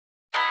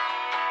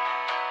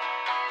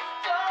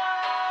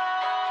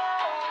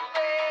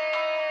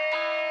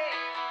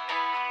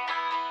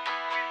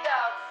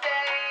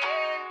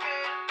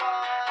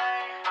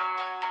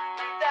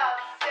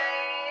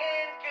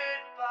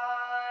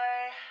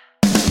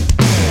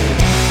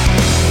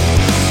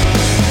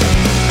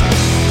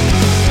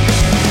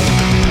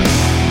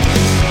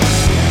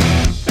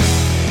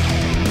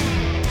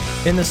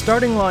In the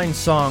starting line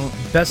song,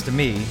 Best of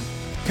Me,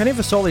 Kenny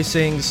Vasoli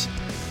sings,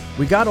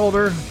 "We got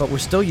older, but we're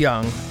still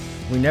young.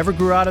 We never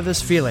grew out of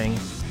this feeling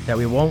that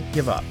we won't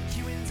give up."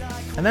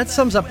 And that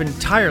sums up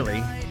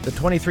entirely the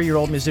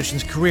 23-year-old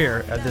musician's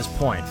career at this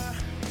point.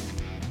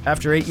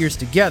 After 8 years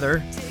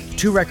together,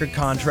 2 record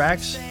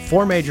contracts,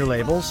 4 major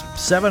labels,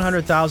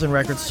 700,000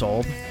 records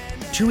sold,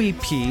 2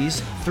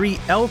 EPs, 3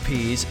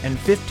 LPs, and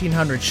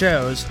 1,500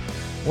 shows,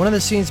 one of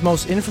the scene's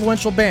most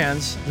influential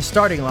bands, The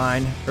Starting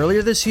Line,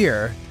 earlier this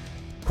year,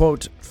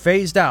 quote,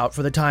 phased out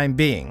for the time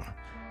being,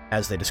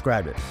 as they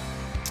described it.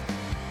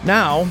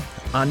 Now,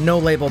 on no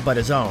label but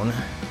his own,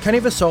 Kenny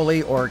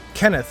Vasoli, or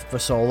Kenneth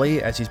Vasoli,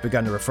 as he's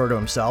begun to refer to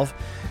himself,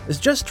 is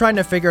just trying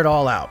to figure it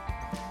all out.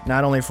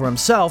 Not only for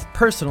himself,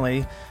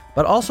 personally,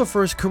 but also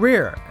for his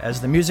career,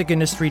 as the music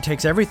industry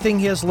takes everything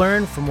he has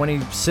learned from when he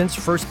since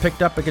first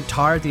picked up a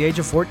guitar at the age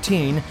of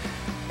 14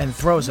 and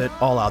throws it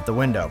all out the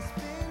window.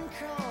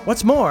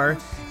 What's more,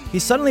 he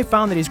suddenly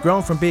found that he's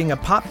grown from being a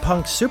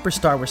pop-punk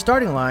superstar with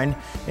Starting Line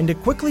into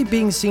quickly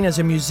being seen as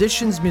a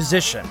musician's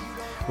musician,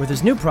 with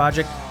his new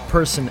project,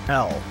 Person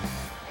L,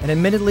 an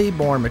admittedly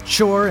more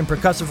mature and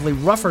percussively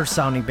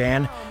rougher-sounding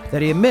band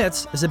that he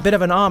admits is a bit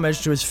of an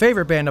homage to his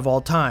favorite band of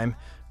all time,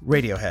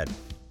 Radiohead.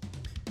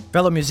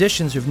 Fellow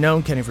musicians who've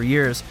known Kenny for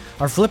years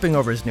are flipping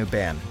over his new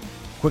band,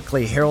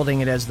 quickly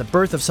heralding it as the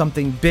birth of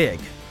something big,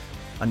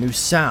 a new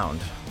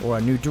sound, or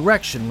a new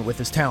direction with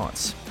his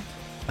talents,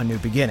 a new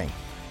beginning.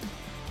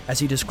 As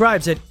he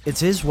describes it,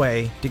 it's his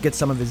way to get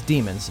some of his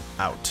demons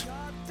out.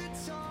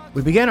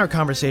 We began our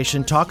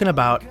conversation talking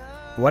about,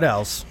 what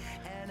else?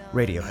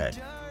 Radiohead.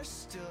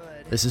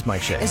 This is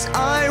Mike Shea. As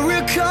I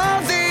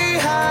recall, they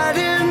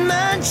hadn't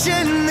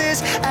mentioned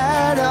this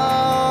at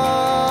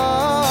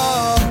all.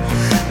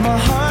 My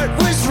heart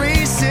was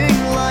racing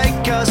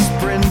like a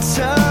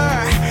sprinter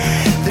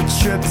that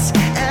tripped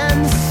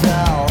and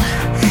fell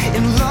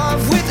in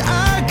love with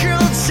a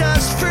girl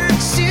just for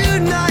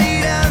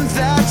tonight, and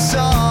that's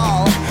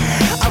all.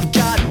 I've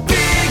got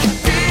big,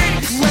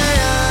 big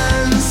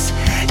plans,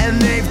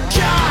 and they've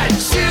got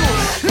to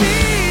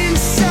mean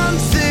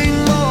something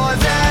more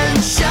than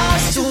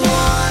just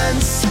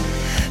once,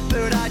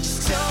 but I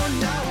just don't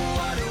know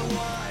what it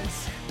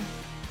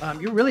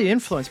wants. You're really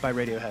influenced by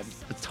Radiohead.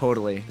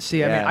 Totally. See,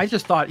 yeah. I mean, I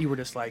just thought you were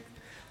just like,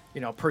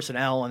 Person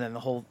L, and then the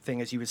whole thing,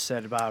 as you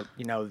said about,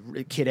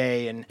 Kid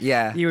A, and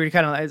Yeah. you were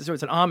kind of, so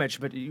it's an homage,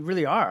 but you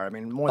really are. I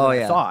mean, more than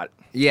I thought.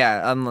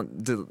 Yeah, I'm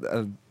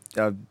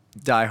a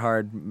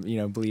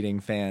diehard, bleeding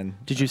fan.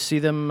 Did you see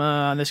them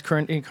on this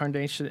current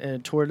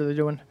incarnation tour that they're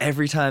doing?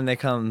 Every time they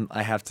come,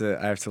 I have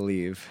to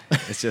leave.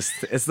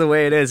 It's the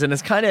way it is, and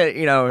it's kind of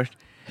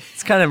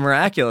it's kind of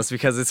miraculous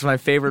because it's my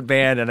favorite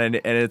band, and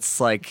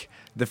it's like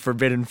the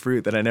forbidden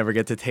fruit that I never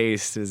get to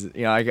taste. Is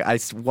I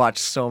watch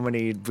so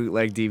many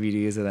bootleg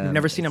DVDs of them. You've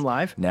never seen them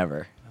live?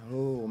 Never.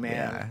 Oh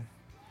man.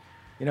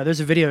 Yeah. There's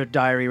a video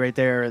diary right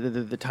there.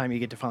 The time you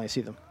get to finally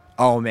see them.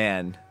 Oh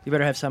man. You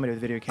better have somebody with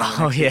a video camera.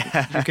 Oh next to you.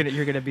 yeah.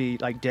 You're gonna be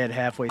like dead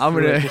halfway through. I'm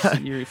gonna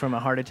you're from a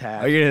heart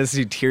attack. You're gonna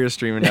see tears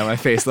streaming down my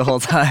face the whole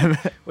time.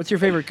 What's your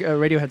favorite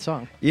Radiohead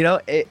song?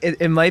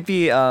 It might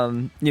be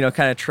kind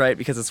of trite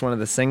because it's one of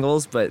the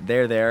singles, but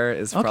There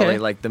is probably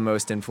like the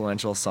most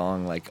influential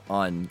song like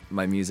on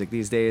my music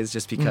these days,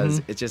 just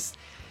because it's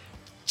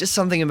just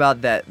something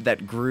about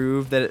that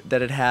groove that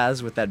it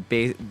has with that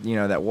bass,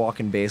 that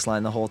walking bass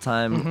line the whole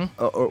time,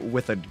 or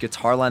with a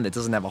guitar line that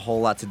doesn't have a whole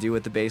lot to do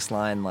with the bass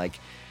line, like,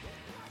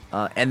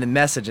 and the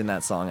message in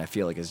that song I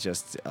feel like is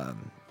just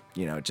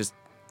just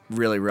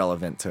really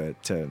relevant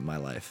to my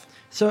life.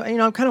 So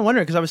I'm kind of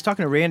wondering, because I was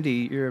talking to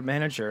Randy, your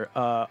manager,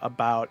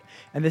 about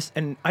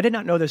and I did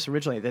not know this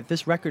originally, that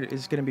this record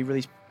is going to be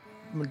released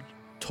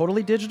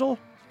totally digital.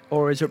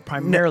 Or is it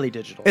primarily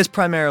digital? It's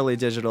primarily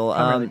digital.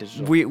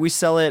 We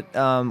sell it.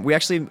 We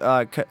actually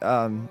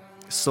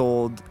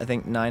sold, I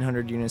think,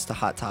 900 units to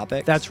Hot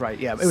Topic. That's right.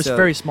 Yeah, it was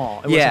very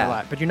small. It wasn't a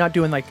lot. But you're not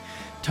doing like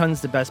tons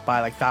to Best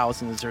Buy, like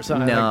thousands or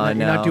something. No, You're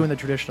not doing the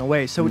traditional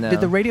way. So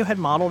did the Radiohead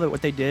model, that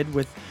what they did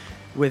with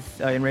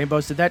in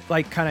Rainbows, did that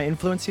like kind of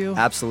influence you?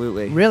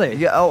 Absolutely. Really?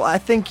 Yeah. Oh, I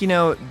think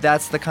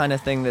that's the kind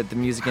of thing that the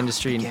music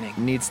industry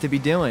needs to be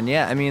doing.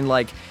 Yeah. I mean,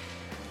 like,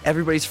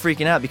 everybody's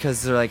freaking out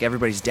because they're like,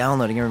 everybody's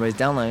downloading.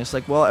 It's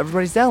like, well,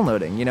 everybody's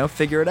downloading,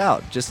 figure it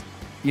out. Just,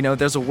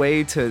 there's a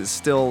way to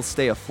still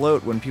stay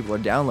afloat when people are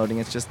downloading.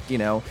 It's just,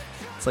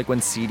 it's like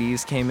when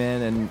CDs came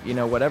in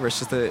and, whatever. It's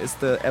just it's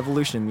the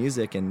evolution of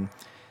music, and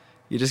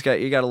you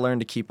got to learn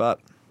to keep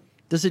up.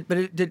 Does it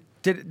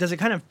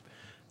kind of,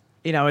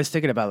 I was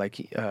thinking about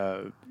like,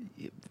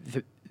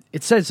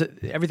 it says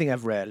everything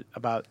I've read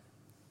about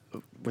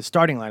with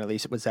Starting Line, at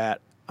least, was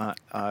that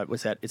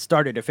it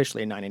started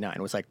officially in 99.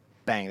 It was like,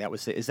 bang, that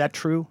was it. Is that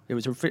true? It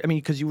was,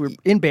 because you were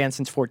in band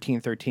since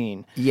 14,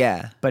 13.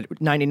 Yeah. But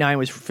 99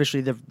 was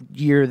officially the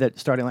year that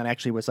Starting Line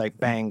actually was like,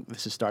 bang,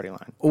 this is Starting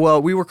Line.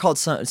 Well, we were called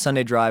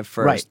Sunday Drive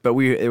first, right. But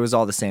it was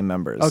all the same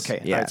members. Okay.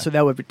 Yeah. Right. So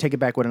that would take it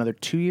back, another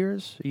 2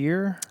 years? A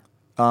year?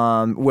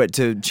 What,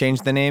 to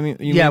change the name?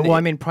 Well, I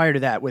mean, prior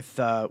to that with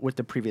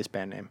the previous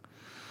band name.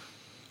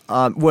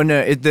 Well,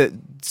 no, the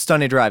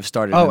Stunny Drive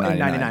started in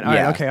 99. In 99. All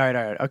right, okay, all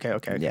right.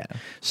 Okay. Yeah.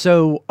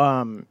 So,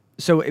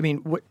 so I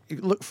mean,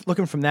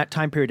 looking from that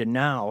time period to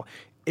now,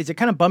 is it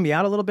kind of bum you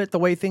out a little bit the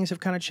way things have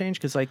kind of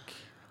changed? Because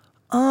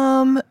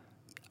I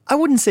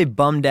wouldn't say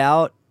bummed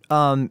out.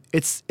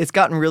 It's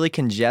gotten really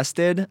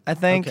congested, I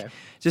think,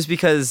 just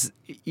because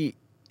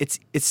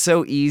it's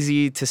so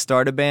easy to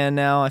start a band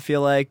now. I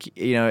feel like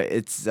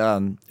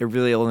it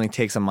really only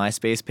takes a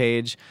MySpace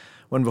page,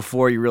 when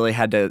before you really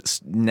had to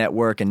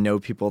network and know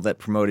people that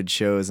promoted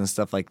shows and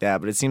stuff like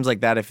that. But it seems like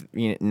that if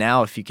you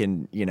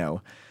can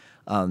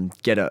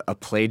get a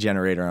play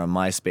generator on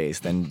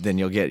MySpace, then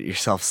you'll get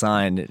yourself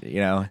signed.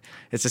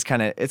 It's just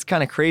kind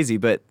of crazy,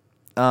 but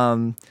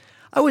I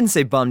wouldn't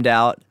say bummed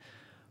out.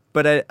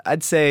 But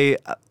I'd say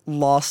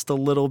lost a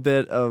little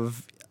bit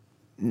of,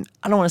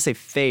 I don't want to say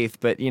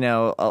faith, but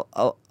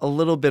a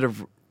little bit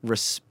of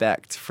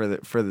respect for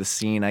the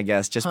scene, I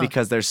guess, just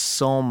because there's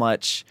so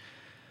much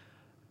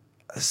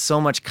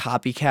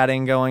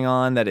copycatting going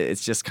on that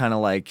it's just kind of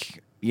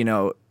like,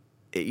 it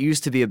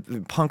used to be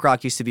punk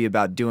rock used to be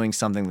about doing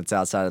something that's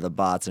outside of the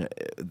box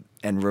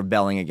and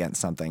rebelling against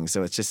something.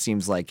 So it just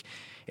seems like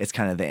it's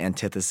kind of the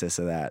antithesis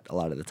of that a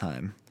lot of the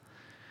time.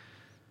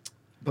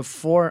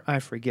 Before I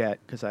forget,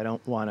 because I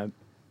don't want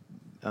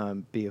to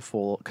be a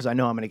fool, because I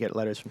know I'm going to get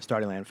letters from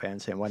Starting Land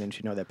fans saying, "Why didn't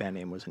you know that band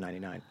name was in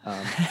 '99?"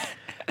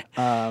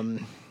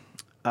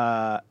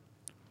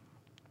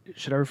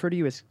 Should I refer to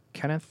you as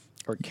Kenneth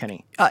or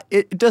Kenny?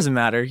 It doesn't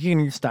matter. You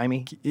can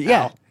Stymie.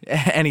 Yeah,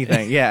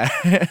 anything. Yeah.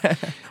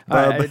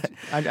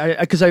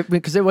 Because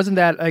it wasn't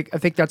that. I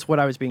think that's what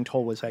I was being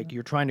told was like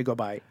you're trying to go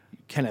by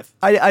Kenneth.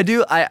 I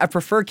do. I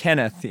prefer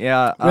Kenneth.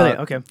 Yeah. Really?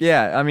 Okay.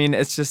 Yeah. I mean,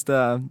 it's just.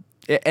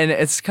 And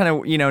it's kind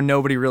of,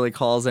 nobody really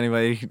calls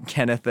anybody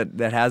Kenneth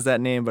that has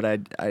that name, but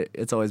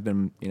it's always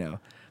been,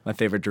 my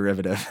favorite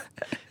derivative.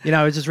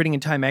 I was just reading in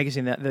Time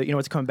magazine that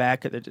what's coming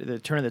back at the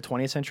turn of the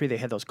 20th century. They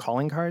had those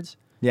calling cards.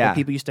 Yeah. That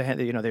people used to have,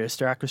 the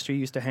aristocracy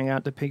used to hang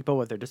out to people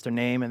with just their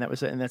name, and that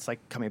was it. And that's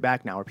like coming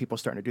back now, where people are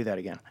starting to do that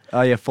again.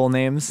 Oh yeah, full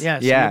names. Yeah.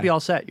 So you'll be all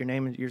set. Your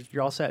name,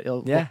 you're all set.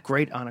 It'll look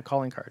great on a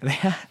calling card.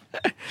 Yeah.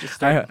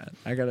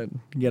 I gotta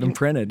get them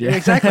printed. Yeah.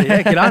 Exactly.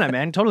 Yeah, get on it,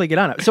 man. Totally get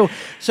on it. So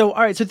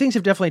all right. So things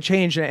have definitely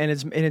changed, and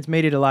it's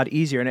made it a lot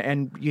easier.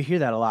 And you hear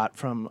that a lot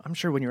from, I'm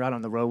sure, when you're out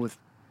on the road with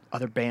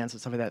other bands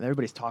and stuff like that. And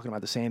everybody's talking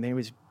about the same thing.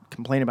 Everybody's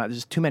complaining about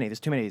there's too many. It's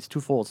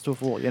too full. It's too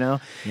full. Yeah.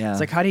 It's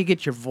like, how do you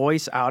get your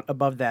voice out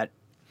above that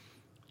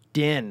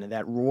din,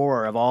 that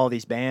roar of all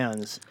these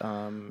bands?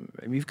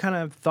 You've kind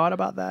of thought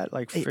about that,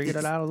 like figured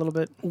it out a little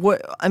bit.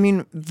 What I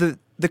mean, the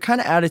kind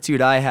of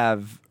attitude I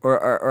have,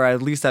 or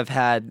at least I've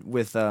had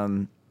with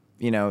the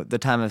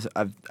time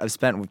I've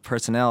spent with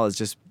Personnel has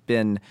just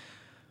been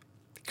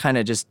kind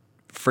of just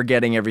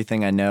forgetting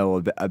everything I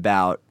know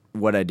about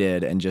what I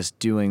did and just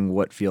doing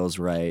what feels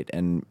right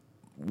and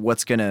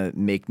what's gonna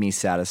make me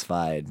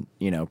satisfied,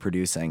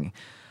 producing.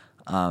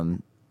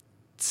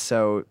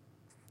 So.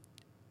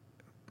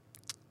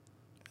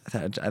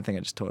 I think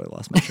I just totally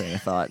lost my train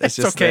of thought. It's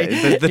just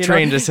okay. The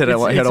train just hit a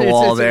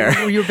wall there.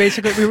 We were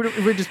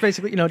just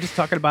basically just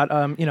talking about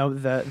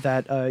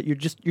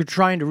you're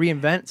trying to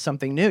reinvent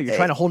something new. You're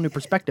trying to hold new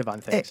perspective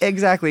on things.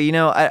 Exactly.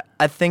 I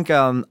think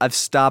I've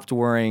stopped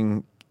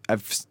worrying.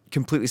 I've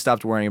completely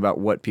stopped worrying about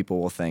what people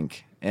will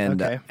think, and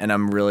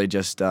I'm really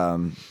just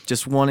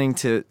wanting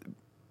to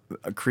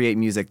create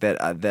music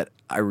that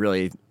I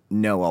really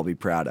know I'll be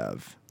proud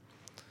of.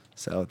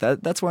 So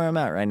that's where I'm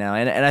at right now,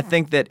 and I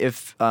think that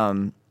if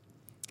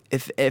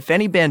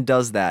any band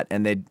does that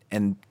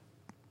and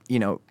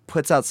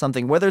puts out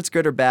something, whether it's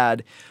good or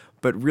bad,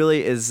 but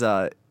really is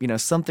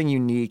something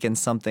unique and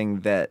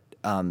something that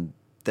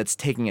that's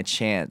taking a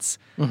chance,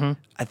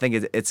 I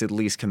think it's at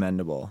least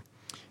commendable.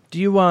 Do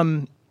you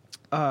I'm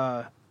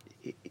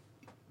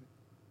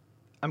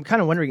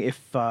kind of wondering if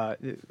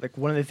like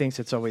one of the things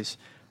that's always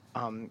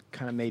kind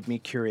of made me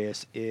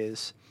curious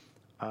is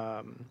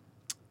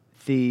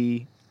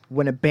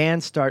when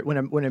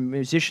a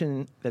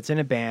musician that's in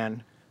a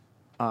band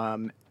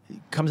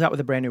comes out with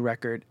a brand new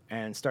record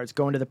and starts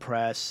going to the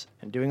press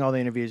and doing all the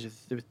interviews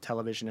with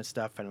television and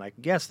stuff, and like,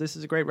 yes, this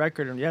is a great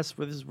record, and yes,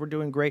 we're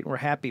doing great, and we're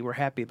happy,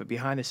 but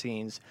behind the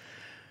scenes,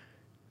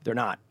 they're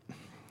not.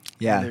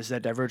 Yeah. And there's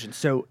that divergence.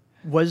 So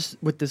was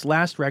with this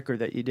last record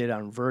that you did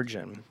on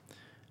Virgin,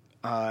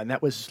 and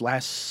that was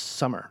last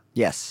summer.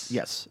 Yes.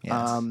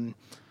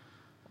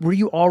 Were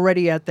you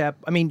already at that?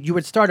 I mean, you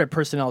had started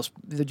Personnel.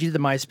 You did the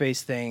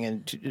MySpace thing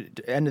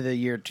and end of the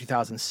year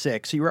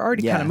 2006. So you were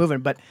already kind of moving.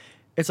 But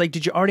it's like,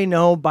 did you already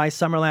know by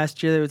summer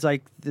last year? It was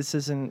like, this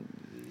isn't.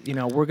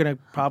 We're gonna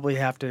probably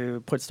have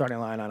to put Starting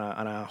Line on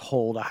a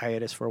hold, a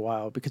hiatus for a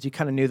while, because you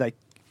kind of knew that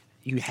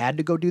you had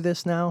to go do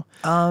this now.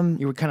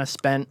 You were kind of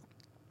spent.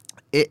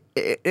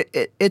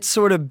 It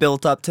sort of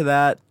built up to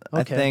that. Okay.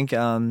 I think.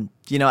 I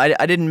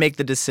didn't make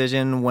the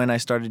decision when I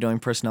started doing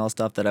Personnel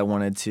stuff that I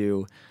wanted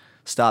to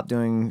stop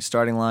doing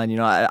Starting Line.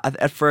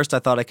 At first I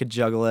thought I could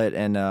juggle it,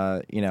 and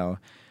so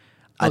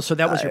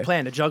that was your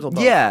plan, to juggle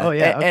both. Yeah. Oh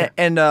yeah. Okay.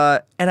 And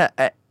I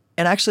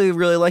actually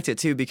really liked it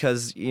too,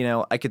 because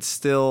I could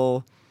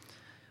still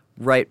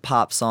write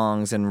pop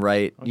songs and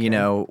write,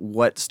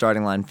 what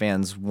Starting Line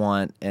fans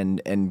want,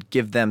 and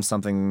give them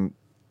something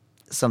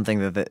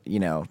that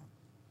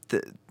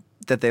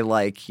that they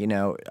like,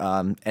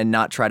 and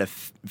not try to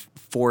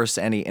force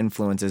any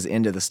influences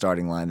into the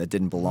Starting Line that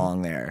didn't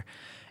belong there,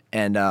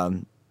 and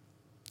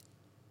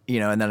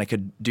and then I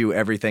could do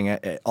everything,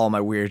 all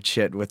my weird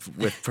shit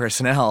with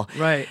personnel,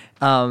 Right.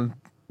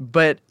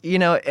 But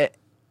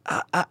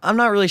I'm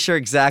not really sure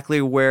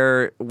exactly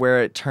where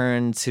it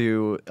turned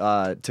to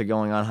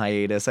going on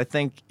hiatus. I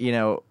think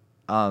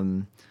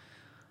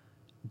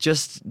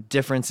just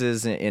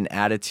differences in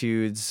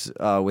attitudes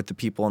with the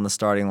people in the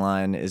Starting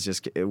Line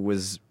it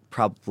was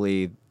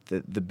probably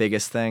the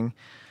biggest thing.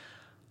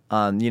 Two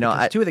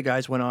of the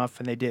guys went off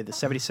and they did the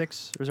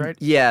 76, was right?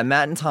 Yeah,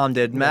 Matt and Tom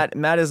did. Yeah.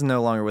 Matt is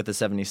no longer with the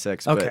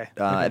 76, Okay.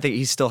 but I think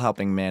he's still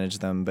helping manage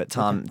them. But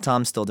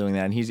Tom's still doing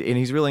that, and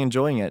he's really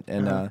enjoying it,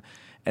 and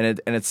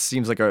it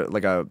seems like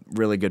a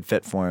really good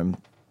fit for him.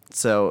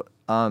 So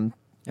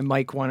And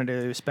Mike wanted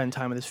to spend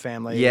time with his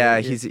family.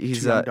 Yeah, His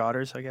he's two young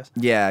daughters, I guess.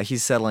 Yeah,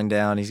 he's settling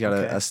down. He's got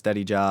Okay. a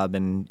steady job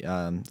and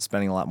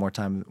spending a lot more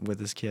time with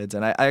his kids.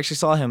 And I actually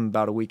saw him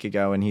about a week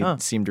ago, and he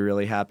seemed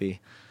really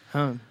happy.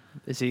 Huh.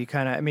 Is he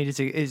kind of? I mean,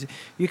 is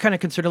you kind of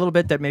concerned a little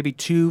bit that maybe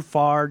too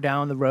far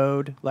down the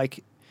road,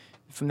 like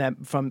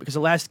because the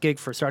last gig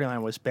for Starting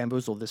Line was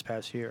Bamboozled this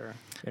past year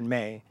in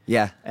May.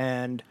 Yeah.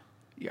 And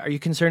are you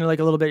concerned like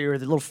a little bit, or a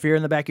little fear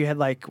in the back of your head,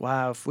 like,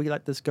 wow, if we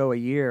let this go a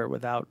year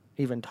without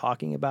even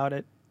talking about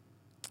it,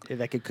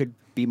 like it could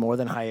be more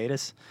than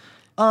hiatus?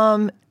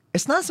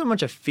 It's not so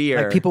much a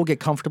fear. Like people get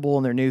comfortable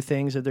in their new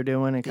things that they're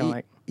doing, and kind of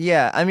like,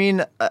 yeah, I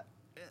mean,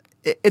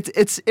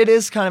 it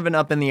is kind of an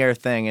up in the air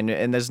thing,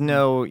 and there's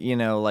no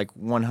like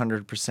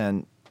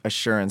 100%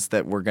 assurance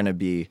that we're gonna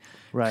be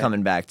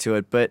coming back to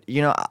it. But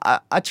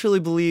I truly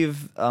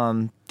believe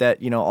that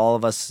all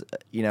of us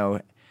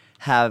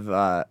have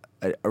a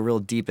real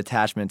deep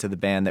attachment to the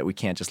band that we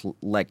can't just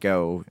let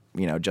go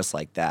just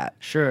like that.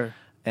 sure.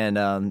 And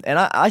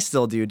I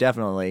still do,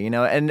 definitely,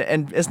 and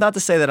it's not to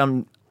say that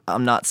I'm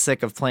not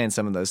sick of playing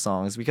some of those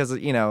songs, because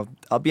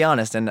I'll be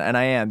honest, and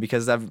I am,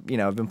 because I've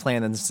been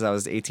playing them since I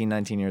was 18,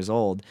 19 years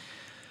old.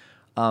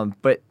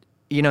 But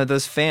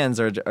those fans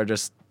are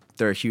just,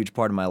 they're a huge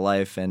part of my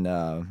life, and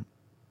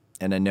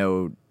I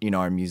know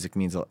our music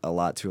means a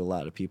lot to a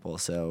lot of people.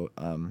 So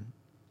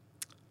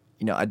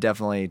I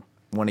definitely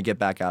want to get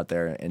back out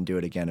there and do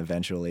it again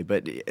eventually.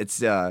 But it's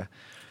just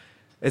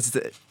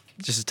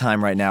a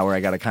time right now where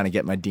I got to kind of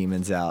get my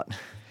demons out.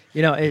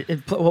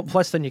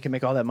 Plus then you can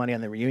make all that money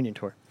on the reunion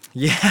tour.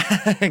 Yeah,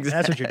 exactly.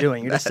 That's what you're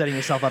doing. You're just setting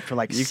yourself up for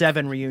like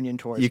 7 reunion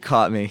tours. You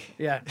caught me.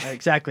 Yeah,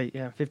 exactly.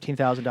 Yeah,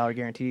 $15,000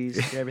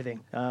 guarantees, everything.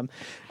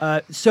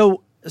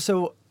 So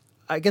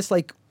I guess,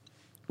 like,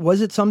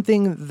 was it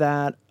something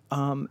that?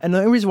 And the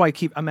only reason why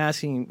I'm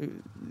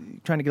asking,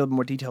 trying to get a little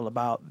more detail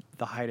about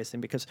the hiatus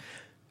thing, because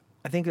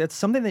I think that's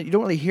something that you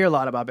don't really hear a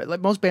lot about. But like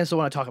most bands don't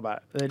want to talk about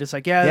it. They're just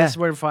like, this is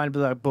where we're fine.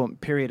 Like, boom,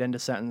 period, end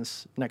of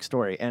sentence, next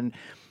story. And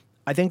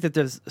I think that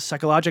there's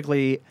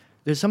psychologically,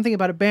 there's something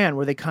about a band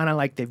where they kind of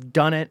like, they've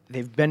done it,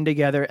 they've been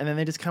together, and then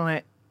they just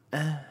kind of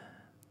like,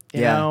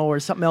 you know,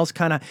 or something else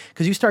kind of,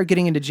 because you start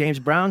getting into James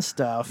Brown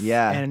stuff,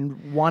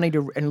 and wanting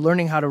to, and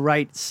learning how to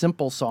write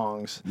simple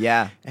songs,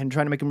 and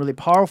trying to make them really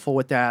powerful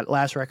with that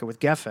last record with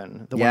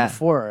Geffen, the one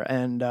before,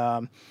 and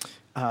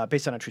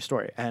based on a true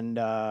story, and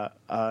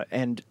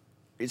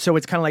so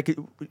it's kind of like,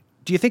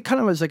 do you think kind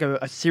of was like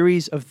a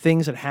series of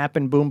things that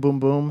happened, boom, boom,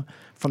 boom,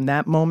 from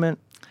that moment?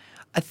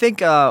 I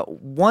think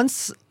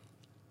once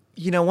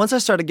I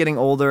started getting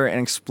older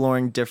and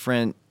exploring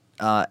different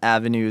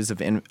avenues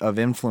of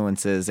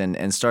influences,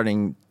 and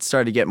starting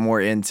to get more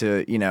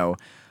into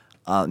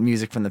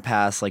music from the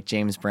past, like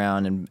James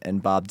Brown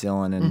and Bob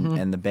Dylan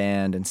and the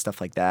band and stuff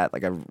like that.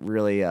 Like I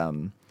really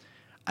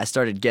I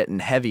started getting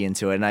heavy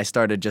into it, and I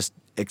started just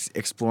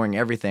exploring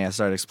everything. I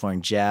started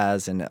exploring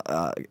jazz and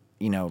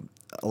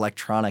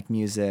electronic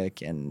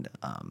music and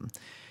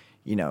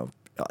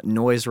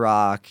noise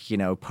rock,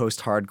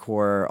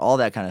 post-hardcore, all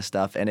that kind of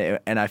stuff,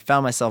 and I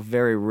found myself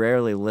very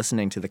rarely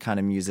listening to the kind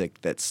of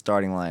music that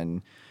Starting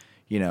Line,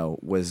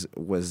 was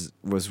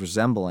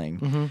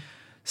resembling.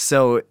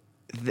 So,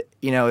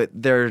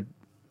 there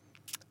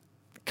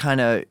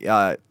kind of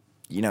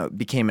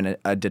became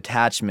a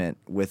detachment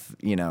with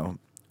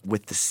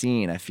the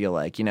scene. I feel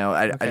like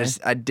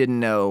I didn't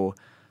know.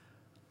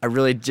 I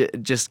really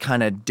just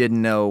kind of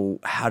didn't know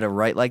how to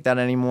write like that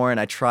anymore, and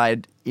I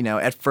tried,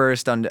 at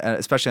first,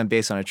 especially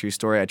based on a true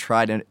story, I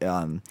tried,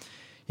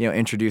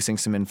 introducing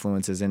some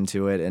influences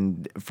into it,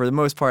 and for the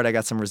most part, I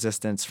got some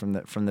resistance from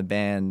the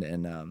band,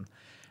 and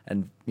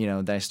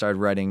then I started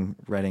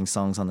writing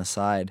songs on the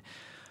side.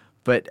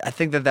 But I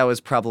think that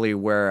was probably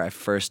where I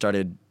first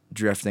started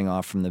drifting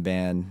off from the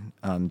band,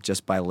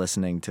 just by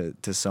listening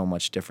to so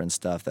much different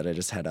stuff, that I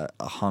just had a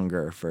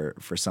hunger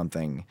for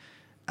something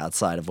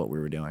outside of what we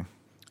were doing.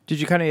 Did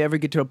you kind of ever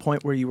get to a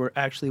point where you were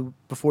actually,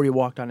 before you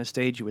walked on a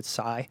stage, you would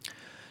sigh?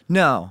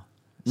 No,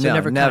 So it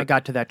never kind of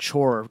got to that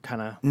chore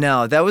kind of.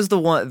 No, that was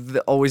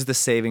always the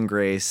saving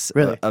grace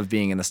really? Of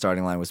being in the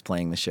starting line was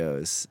playing the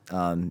shows.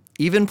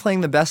 Even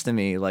playing The Best of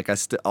Me, like I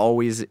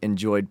always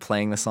enjoyed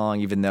playing the song,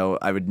 even though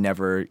I would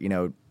never,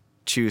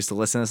 choose to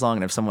listen to the song.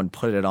 And if someone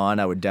put it on,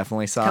 I would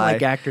definitely sigh. Kind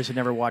of like actors who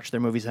never watch their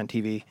movies on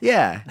TV.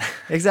 Yeah,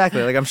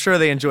 exactly. Like I'm sure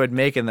they enjoyed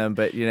making them,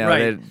 but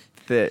right.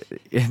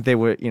 they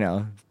would,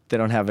 they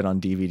don't have it on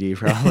DVD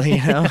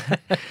probably,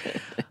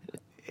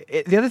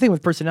 The other thing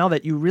with Personnel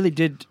that you really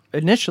did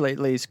initially, at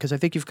least, because I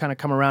think you've kind of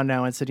come around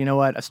now and said, you know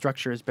what, a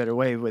structure is a better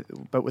way.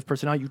 But with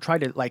Personnel, you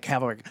tried to like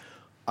have a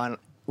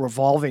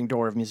revolving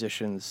door of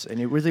musicians, and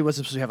it really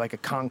wasn't supposed to have like a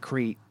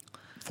concrete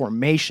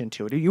formation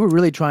to it. You were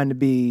really trying to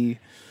be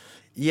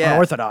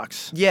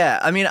unorthodox. Yeah,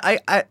 I mean,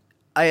 I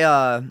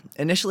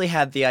initially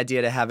had the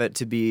idea to have it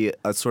to be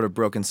a sort of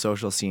broken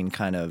social scene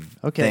kind of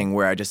thing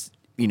where I just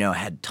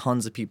had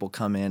tons of people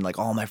come in, like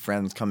all my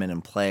friends come in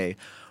and play,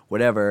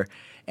 whatever.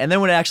 And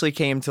then when it actually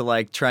came to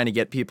like trying to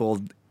get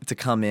people to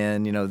come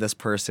in, this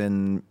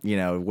person,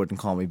 wouldn't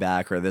call me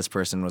back, or this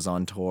person was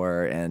on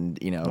tour, and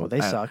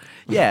they suck.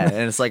 Yeah,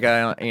 and it's like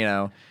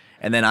and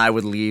then I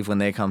would leave when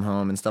they come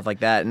home and stuff like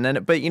that. And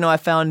then, but I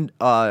found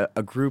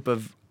a group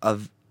of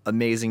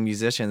amazing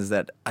musicians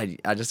that I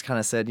just kind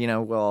of said,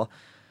 well,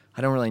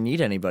 I don't really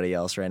need anybody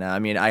else right now. I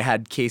mean, I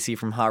had Casey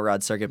from Hot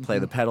Rod Circuit play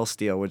the pedal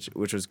steel, which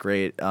was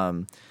great.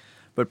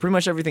 But pretty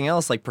much everything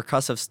else, like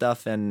percussive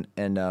stuff and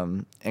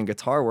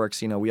guitar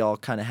works, we all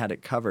kind of had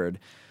it covered.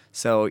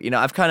 So,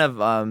 I've kind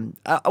of,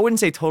 I wouldn't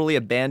say totally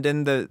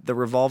abandoned the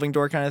revolving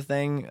door kind of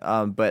thing,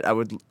 but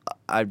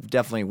I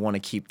definitely want to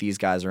keep these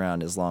guys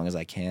around as long as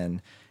I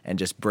can and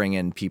just bring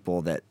in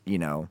people that,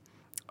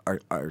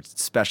 are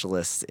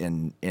specialists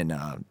in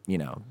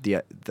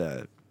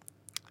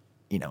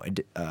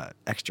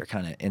extra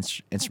kind of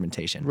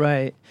instrumentation.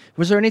 Right.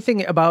 Was there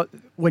anything about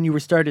when you were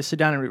starting to sit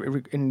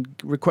down and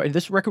record?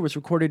 This record was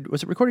recorded.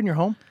 Was it recorded in your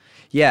home?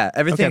 Yeah,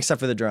 everything except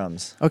for the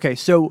drums. Okay,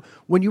 so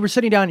when you were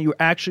sitting down, and you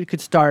actually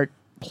could start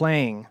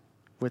playing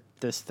with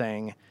this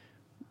thing.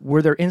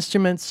 Were there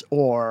instruments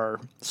or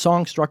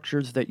song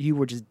structures that you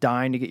were just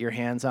dying to get your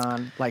hands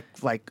on? Like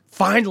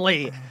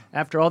finally,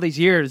 after all these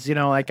years,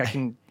 like I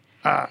can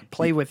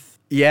play with.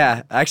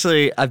 Yeah,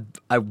 actually, I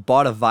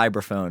bought a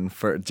vibraphone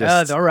for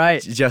just all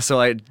right, just so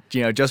I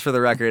just for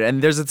the record.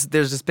 And there's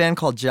this band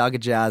called Jaga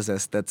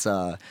Jazzist that's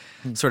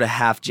sort of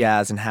half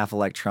jazz and half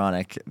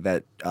electronic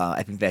that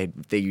I think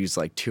they use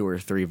like 2 or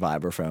 3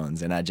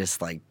 vibraphones, and I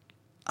just like.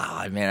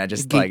 Oh man, I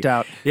just geeked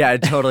out. Yeah, I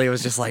totally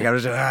was just like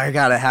I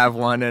gotta have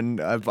one,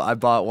 and I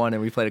bought one,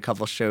 and we played a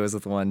couple shows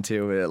with one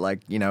too. But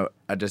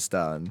I just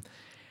I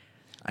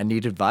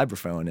needed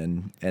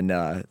vibraphone, and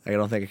I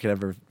don't think I could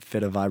ever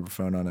fit a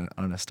vibraphone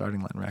on a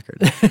starting line record.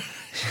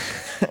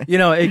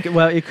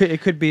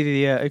 It could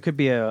be the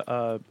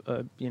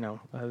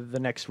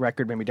next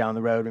record maybe down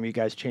the road. Maybe you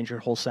guys change your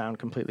whole sound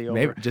completely over.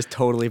 Maybe just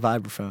totally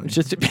vibraphone.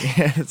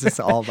 It's just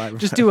all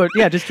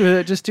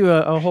vibraphone. just do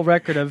a whole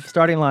record of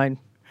starting line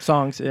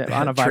songs on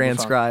a vibraphone.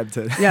 Transcribed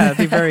to. Yeah, it'd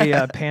be very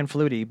pan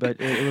fluty, but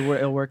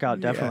it'll work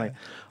out definitely.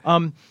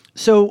 Yeah.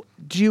 So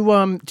do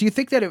you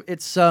think that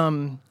it's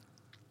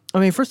I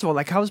mean, first of all,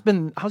 like how's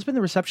been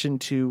the reception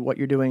to what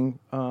you're doing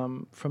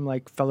from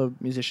like fellow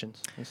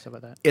musicians and stuff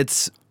like that?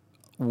 It's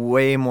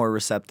way more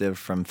receptive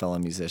from fellow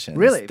musicians.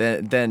 Really?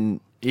 Than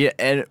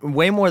and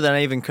way more than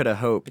I even could have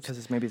hoped. Because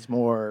it's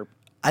more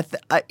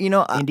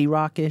indie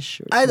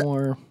rockish or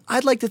more.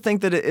 I'd like to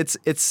think that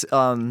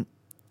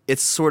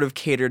it's sort of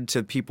catered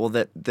to people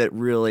that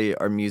really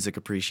are music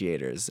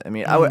appreciators. I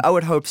mean, I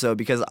would hope so,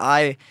 because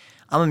I'm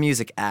a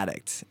music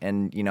addict,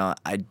 and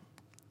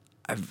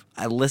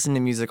I listen to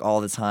music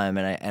all the time,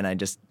 and I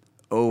just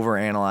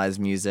overanalyze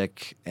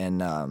music,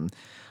 and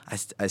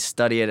I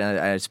study it, and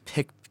I just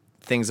pick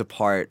things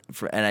apart,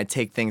 and I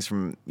take things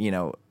from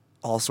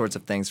all sorts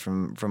of things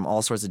from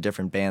all sorts of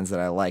different bands that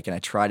I like, and I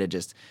try to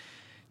just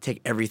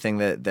take everything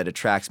that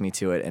attracts me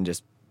to it and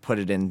just put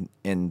it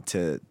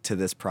into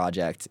this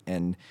project,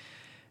 and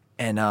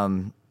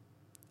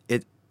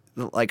it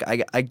like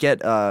I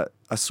get a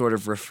sort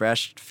of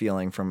refreshed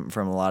feeling from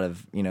a lot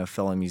of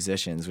fellow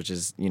musicians, which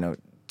is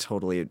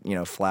totally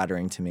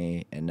flattering to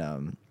me.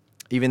 And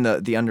even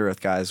the Under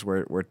Oath guys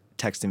were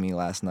texting me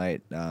last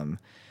night,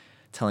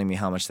 telling me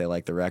how much they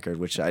like the record,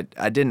 which I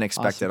didn't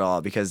expect at all,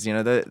 because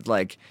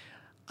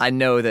I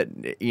know that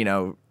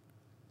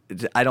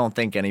I don't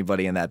think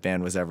anybody in that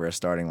band was ever a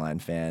starting line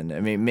fan.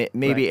 I mean,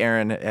 maybe right.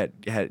 Aaron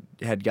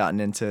had gotten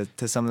into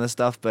some of this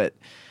stuff, but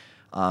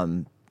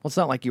well, it's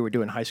not like you were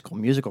doing High School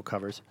Musical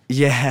covers.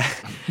 Yeah.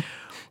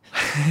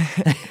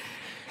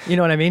 You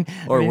know what I mean?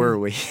 Or were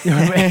we?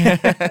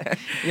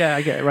 Yeah,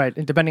 I get it, right.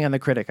 Depending on the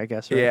critic, I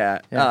guess. Right?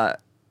 Yeah.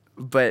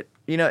 But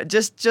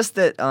just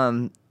that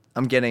I'm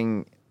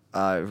getting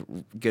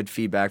good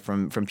feedback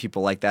from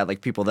people like that,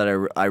 like people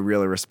that I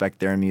really respect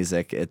their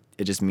music. It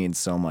just means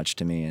so much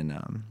to me,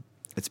 and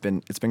it's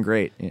been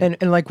great.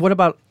 And like, what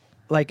about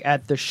like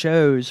at the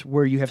shows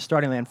where you have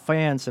Starting Land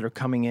fans that are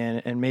coming in,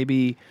 and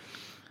maybe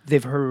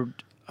they've heard,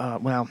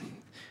 well, in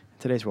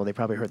today's world they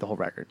probably heard the whole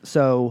record.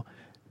 So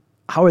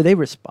How are they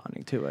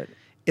responding to it?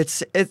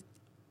 It's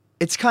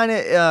kind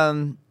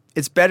of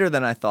it's better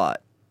than I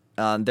thought.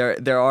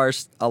 There are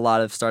a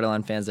lot of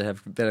Starterline fans that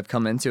have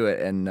come into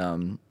it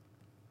and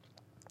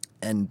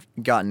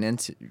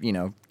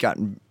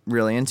gotten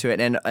really into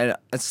it, and a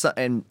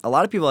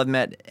lot of people I've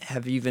met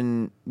have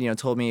even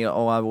told me,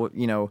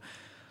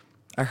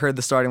 I heard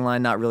the Starting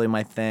Line, not really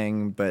my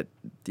thing, but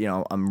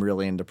I'm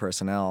really into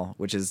Personnel,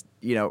 which is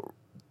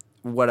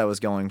what I was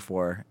going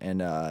for,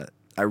 and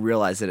I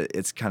realized that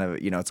it's kind of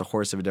it's a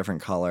horse of a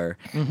different color,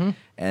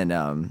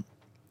 and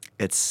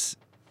it's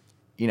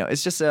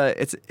it's just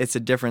it's a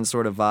different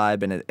sort of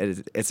vibe, and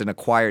it's an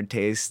acquired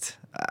taste.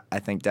 I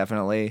think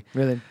definitely.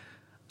 Really.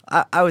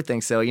 I would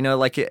think so.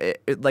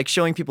 Like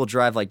showing people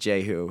Drive Like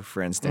Jehu,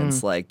 for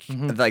instance. Like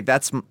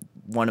that's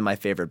one of my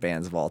favorite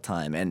bands of all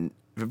time, and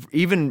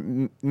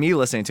even me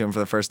listening to him for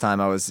the first time,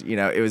 I was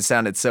it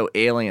sounded so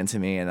alien to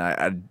me, and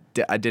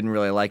I didn't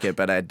really like it,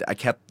 but I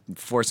kept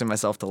forcing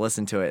myself to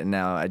listen to it, and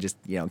now I just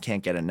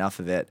can't get enough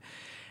of it,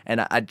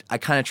 and I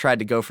kind of tried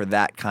to go for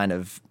that kind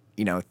of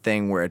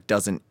thing where it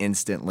doesn't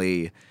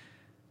instantly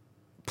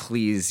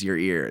please your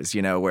ears,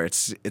 where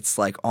it's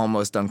like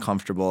almost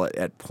uncomfortable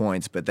at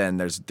points, but then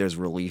there's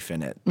relief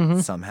in it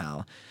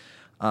somehow.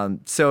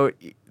 So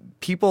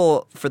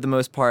people, for the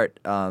most part,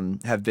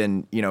 have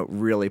been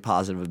really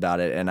positive about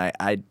it, and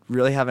I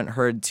really haven't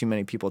heard too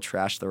many people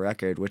trash the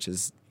record, which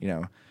is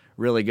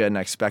really good, and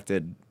I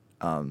expected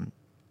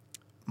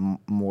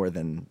more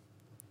than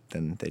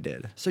they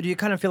did. So do you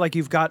kind of feel like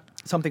you've got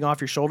something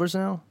off your shoulders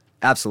now?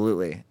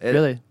 Absolutely.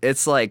 Really?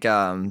 It's like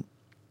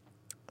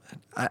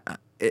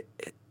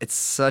it's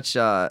such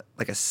a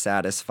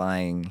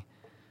satisfying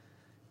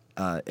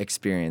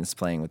experience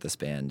playing with this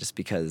band, just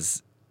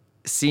because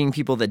seeing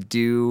people that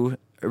do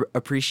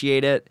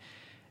appreciate it,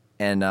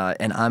 and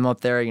I'm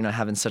up there,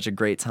 having such a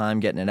great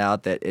time getting it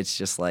out, that it's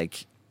just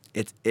like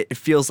it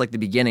feels like the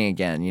beginning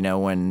again,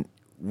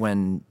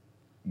 when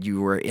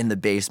you were in the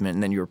basement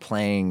and then you were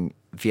playing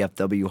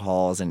VFW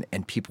halls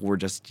and people were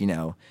just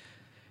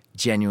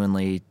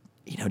genuinely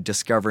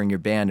discovering your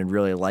band and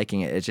really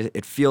liking it.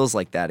 It feels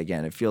like that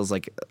again. It feels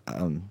like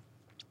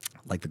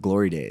the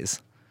glory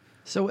days.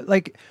 So,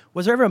 like,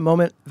 was there ever a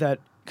moment that,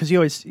 because you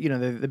always,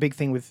 the big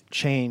thing with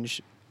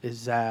change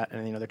is that,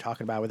 and they're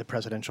talking about with the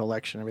presidential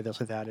election and everything else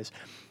like that is,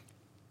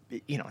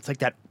 it's like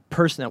that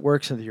person that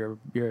works in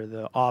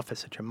the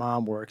office that your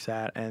mom works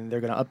at, and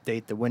they're going to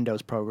update the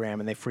Windows program,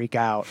 and they freak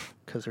out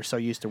because they're so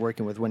used to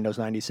working with Windows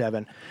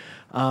 97.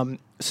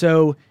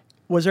 So,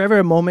 was there ever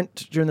a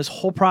moment during this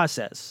whole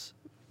process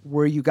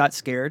where you got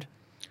scared?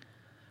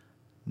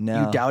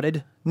 No. You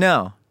doubted?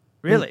 No.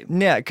 Really?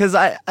 Yeah, because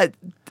I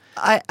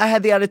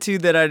had the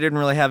attitude that I didn't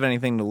really have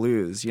anything to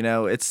lose.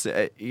 It's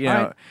Right.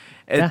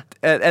 And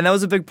that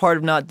was a big part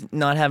of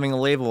not having a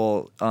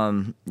label,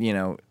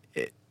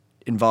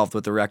 involved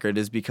with the record,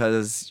 is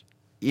because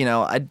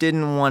I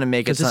didn't want to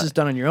make it. Because this is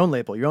done on your own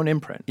label, your own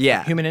imprint.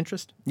 Yeah. Human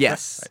Interest.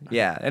 Yes. Right.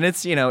 Yeah, and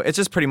it's it's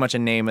just pretty much a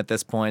name at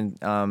this point.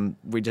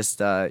 We just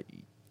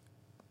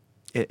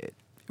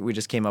we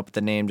just came up with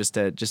the name just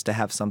to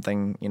have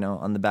something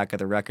on the back of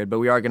the record, but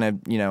we are gonna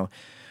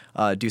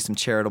do some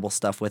charitable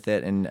stuff with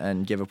it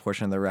and give a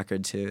portion of the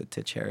record to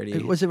charity.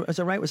 Was it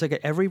right? Was it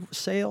like every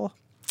sale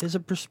is a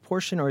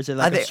portion, or is it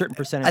like a certain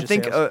percentage? I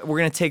think of sales? We're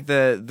gonna take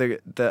the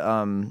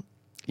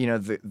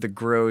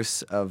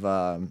gross of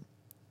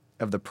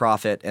the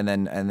profit, and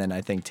then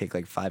I think take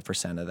like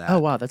 5% of that. Oh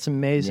wow, that's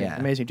amazing! Yeah.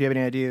 Amazing. Do you have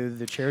any idea of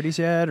the charities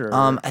yet? Or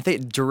I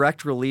think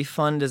Direct Relief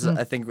Fund is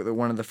I think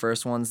one of the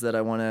first ones that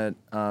I want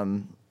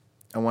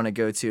to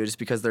go to, just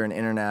because they're an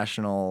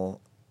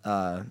international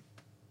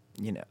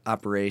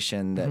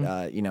operation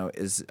that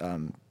is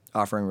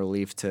offering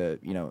relief to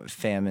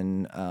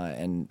famine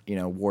and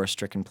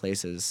war-stricken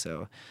places.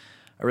 So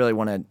I really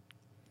want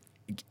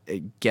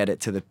to get it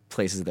to the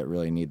places that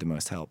really need the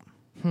most help.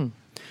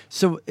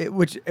 So,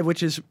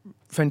 which is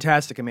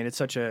fantastic. I mean, it's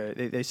such a.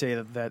 They say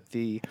that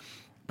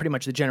pretty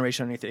much the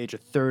generation underneath the age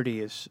of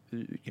 30 is,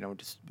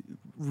 just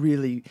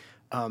really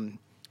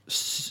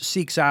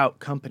seeks out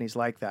companies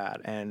like that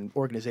and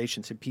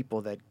organizations and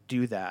people that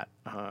do that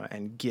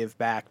and give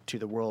back to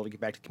the world, give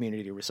back to the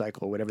community, to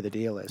recycle, whatever the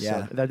deal is.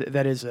 Yeah. So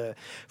that is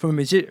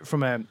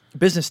from a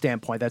business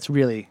standpoint, that's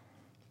really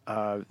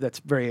that's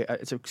very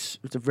it's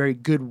a very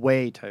good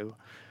way to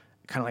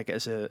kind of like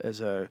as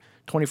a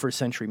 21st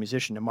century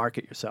musician to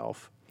market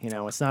yourself.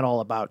 It's not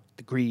all about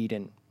the greed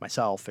and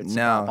myself. It's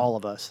about all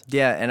of us.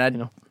 Yeah,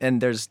 and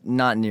and there's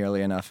not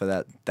nearly enough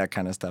of that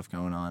kind of stuff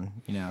going on.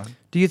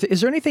 Do you?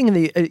 Is there anything in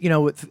the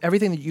with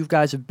everything that you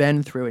guys have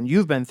been through and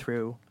you've been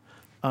through,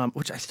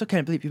 which I still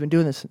can't believe you've been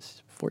doing this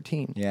since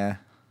 14. Yeah.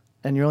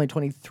 And you're only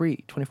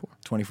 23, 24.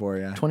 24,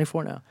 yeah.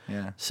 24 now.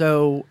 Yeah.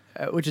 So,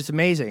 which is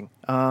amazing.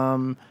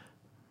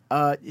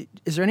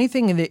 Is there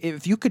anything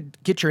if you could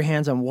get your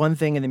hands on one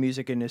thing in the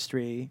music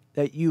industry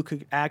that you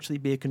could actually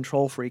be a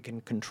control freak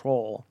and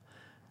control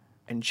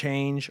and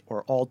change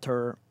or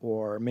alter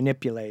or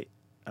manipulate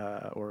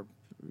or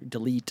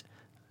delete,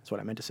 that's what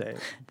I meant to say,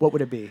 what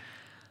would it be?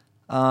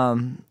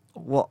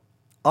 Well,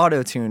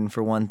 auto-tune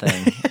for one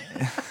thing.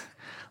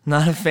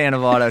 not a fan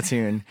of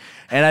auto-tune.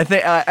 And I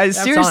think I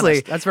That's seriously,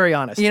 honest. That's very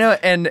honest. you know,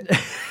 and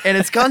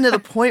it's gotten to the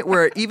point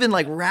where even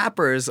like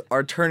rappers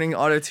are turning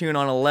auto-tune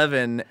on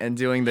 11 and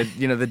doing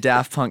the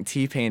Daft Punk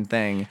T-Pain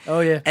thing. Oh,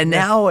 yeah. And Yeah.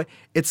 now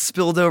it's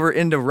spilled over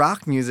into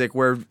rock music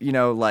where,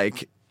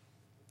 like,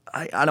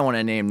 I don't want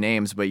to name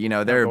names, but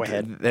they're go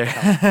ahead. they're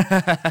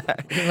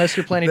Unless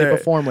you're planning to They're-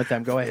 perform with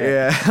them, go ahead.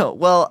 yeah.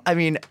 Well, I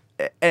mean,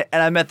 and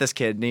I met this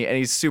kid, and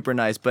he's super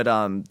nice. But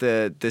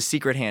the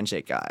secret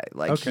handshake guy,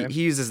 like Okay.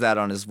 he uses that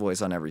on his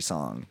voice on every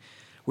song,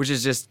 which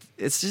is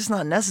it's just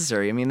not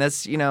necessary. I mean,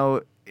 that's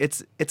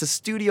it's a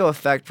studio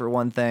effect for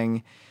one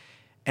thing,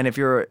 and if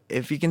you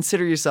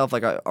consider yourself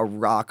like a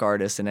rock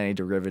artist in any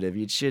derivative,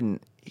 you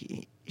shouldn't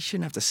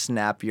have to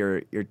snap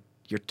your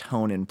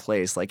tone in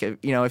place. Like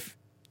if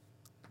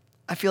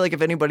I feel like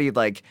if anybody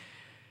like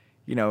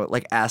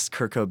asked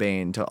Kurt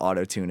Cobain to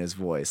auto-tune his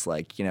voice,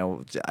 like,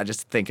 I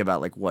just think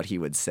about like what he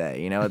would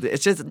say.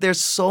 It's just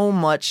there's so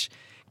much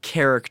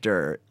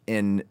character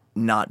in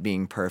not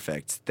being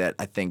perfect that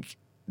I think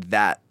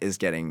that is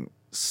getting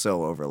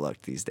so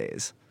overlooked these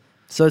days.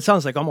 So it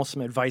sounds like almost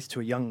some advice to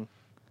a young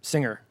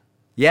singer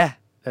Yeah.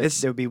 that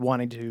they would be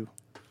wanting to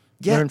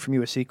Yeah. learn from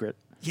you a secret.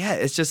 Yeah,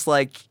 it's just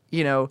like,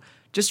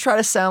 just try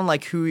to sound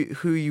like who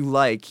you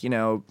like,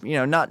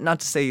 not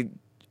to say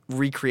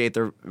recreate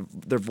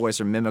their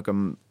voice or mimic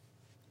them,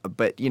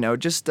 but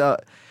just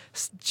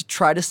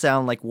try to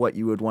sound like what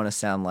you would want to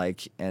sound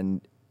like,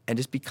 and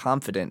just be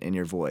confident in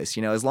your voice.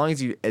 As long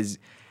as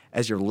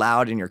as you're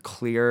loud and you're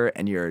clear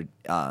and you're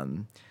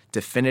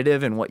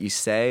definitive in what you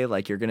say,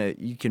 like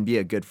you can be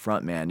a good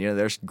front man.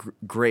 There's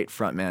great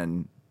front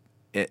men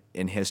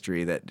in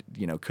history that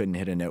couldn't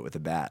hit a note with a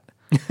bat.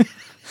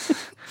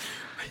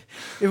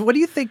 What do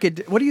you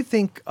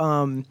think?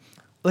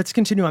 Let's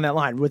continue on that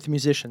line with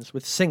musicians,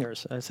 with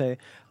singers. I say,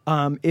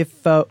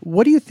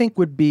 what do you think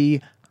would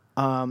be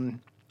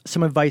some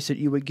advice that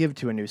you would give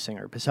to a new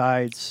singer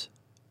besides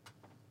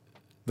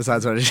What I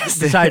just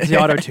did. besides the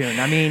auto tune?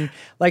 I mean,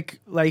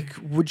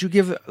 would you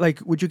give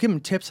them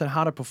tips on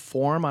how to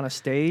perform on a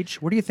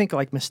stage? What do you think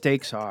like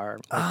mistakes are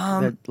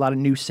that a lot of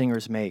new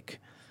singers make?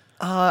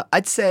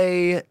 I'd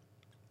say,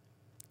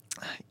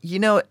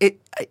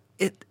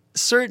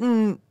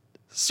 certain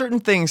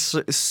things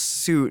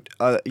suit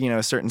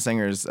certain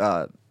singers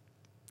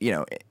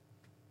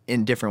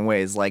in different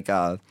ways. Like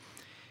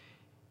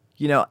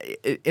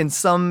in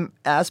some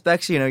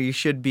aspects, you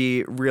should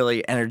be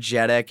really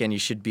energetic, and you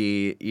should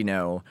be getting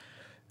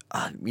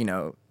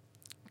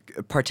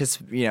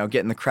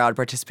the crowd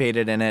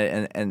participated in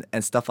it,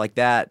 and stuff like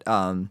that.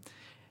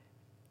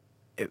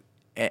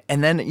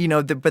 And then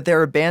but there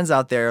are bands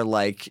out there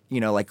like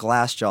like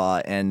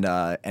Glassjaw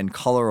and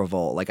Color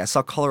Revolt. Like I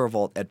saw Color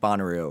Revolt at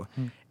Bonnaroo,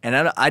 and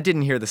I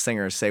didn't hear the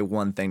singer say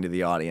one thing to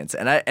the audience,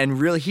 and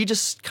really he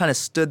just kind of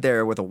stood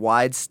there with a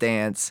wide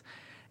stance,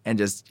 and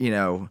just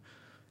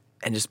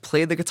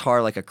played the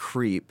guitar like a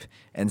creep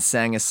and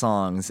sang his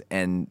songs,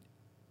 and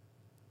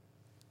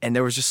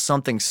there was just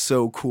something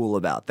so cool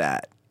about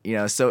that.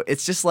 So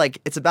it's just like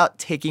it's about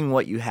taking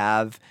what you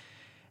have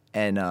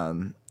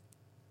and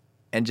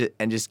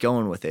just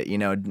going with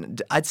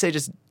it. I'd say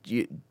just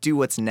do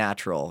what's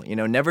natural.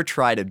 Never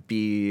try to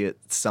be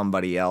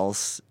somebody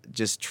else.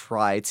 Just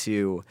try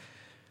to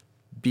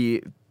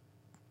be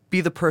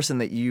the person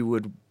that you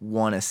would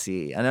want to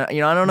see. And I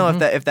don't know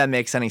if that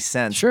makes any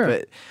sense. Sure.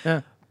 But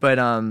Yeah. but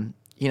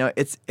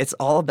it's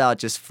all about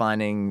just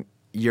finding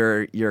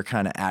your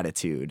kind of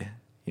attitude.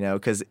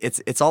 Because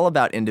it's all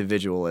about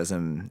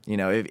individualism.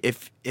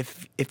 If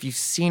you've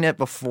seen it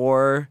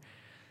before,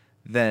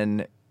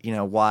 then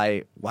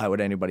why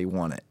would anybody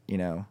want it?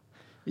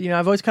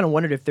 I've always kind of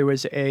wondered if there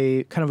was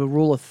a kind of a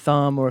rule of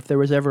thumb, or if there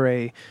was ever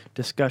a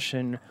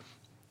discussion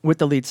with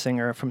the lead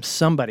singer from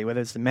somebody, whether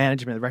it's the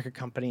management of the record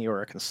company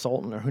or a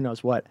consultant or who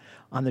knows what,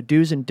 on the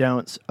do's and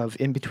don'ts of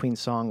in-between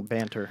song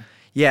banter.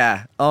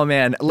 Yeah. Oh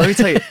man, let me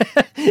tell you.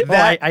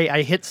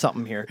 I hit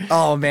something here.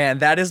 Oh man,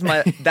 that's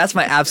my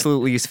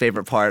absolute least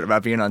favorite part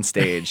about being on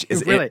stage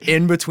is Really?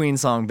 in between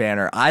song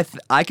banter.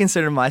 I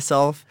consider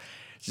myself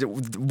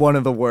one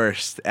of the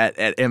worst at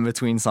in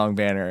between song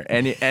banter,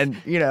 and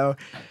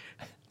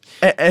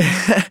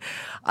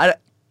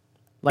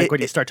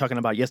When you start talking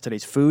about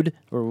yesterday's food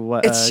or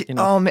what, it's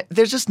man,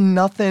 there's just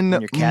nothing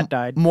when your cat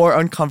died. more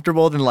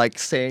uncomfortable than like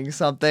saying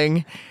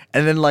something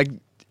and then like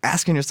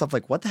asking yourself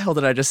like, what the hell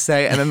did I just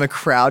say? And then the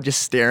crowd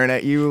just staring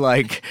at you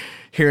like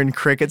hearing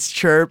crickets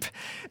chirp.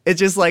 It's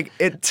just like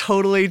it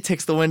totally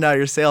takes the wind out of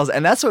your sails,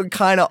 and that's what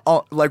kind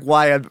of like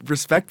why I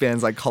respect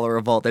bands like Color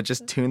Revolt that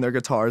just tune their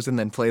guitars and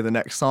then play the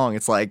next song.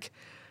 It's like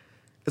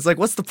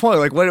what's the point?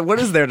 Like what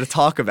is there to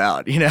talk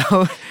about?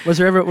 Was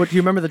there ever? Do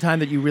you remember the time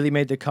that you really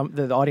made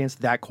the audience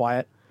that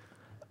quiet?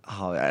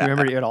 Oh, Do you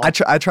remember it at all?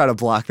 I try to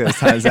block those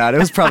times out. It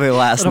was probably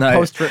last night.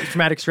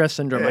 Post-traumatic stress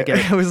syndrome. I get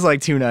it. It was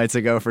like 2 nights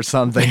ago for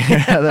something.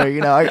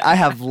 I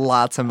have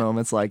lots of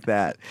moments like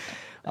that.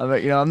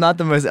 I'm not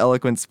the most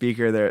eloquent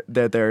speaker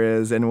there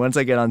is, and once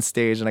I get on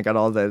stage and I got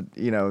all the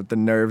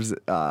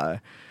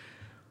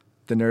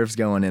the the nerves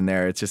going in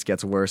there, it just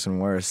gets worse and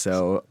worse.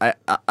 So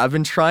I've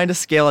been trying to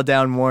scale it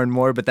down more and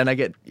more, but then I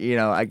get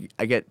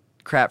I get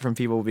crap from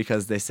people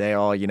because they say,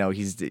 oh,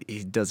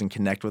 he doesn't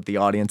connect with the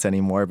audience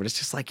anymore. But it's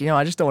just like,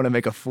 I just don't want to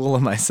make a fool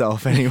of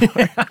myself anymore.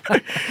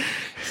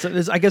 So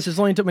I guess there's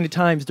only too many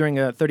times during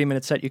a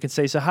 30-minute set you can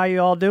say, so how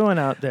you all doing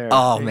out there?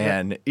 Oh,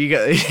 man.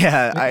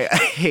 I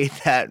hate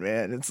that,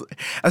 man. It's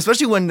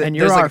especially when... And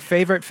you're our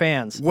favorite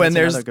fans. When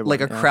there's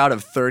like a crowd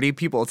of 30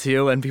 people,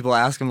 too, and people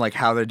ask them, like,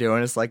 how they're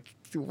doing. It's like,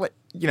 what,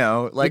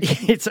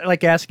 like... It's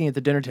like asking at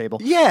the dinner table.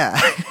 Yeah.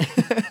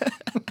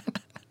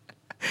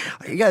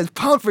 You guys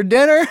pumped for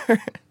dinner?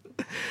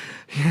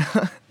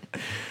 Yeah.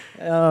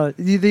 I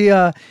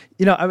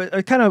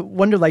kind of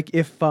wonder, like,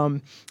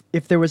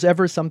 if there was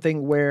ever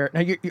something where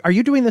now are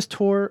you doing this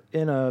tour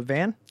in a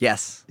van?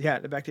 Yes. Yeah.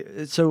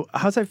 So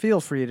how's that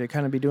feel for you to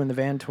kind of be doing the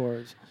van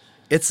tours?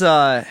 It's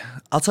I'll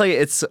tell you,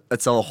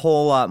 it's a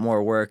whole lot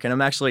more work, and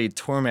I'm actually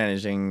tour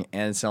managing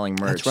and selling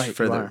merch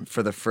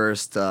for the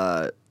first.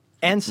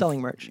 And selling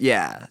merch.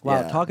 Yeah.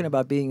 Wow. Yeah. Talking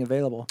about being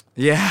available.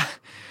 Yeah.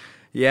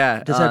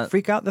 Yeah. Does that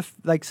freak out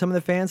some of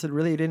the fans that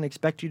really didn't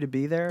expect you to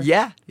be there?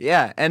 Yeah,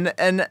 yeah, and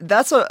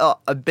that's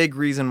a big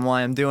reason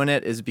why I'm doing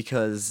it is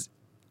because,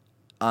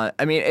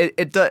 I mean,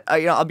 it does.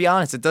 I'll be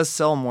honest, it does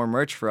sell more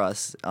merch for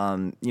us.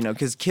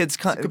 Because kids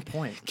come. That's a good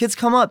point. Kids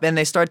come up and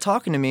they start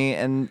talking to me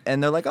and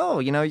they're like, oh,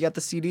 you got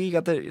the CD,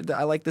 you got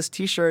I like this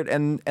T-shirt,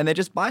 and they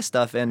just buy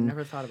stuff. And I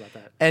never thought about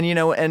that. And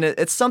and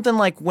it's something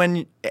like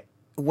when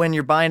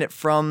you're buying it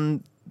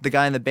from the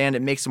guy in the band,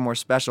 it makes it more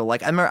special.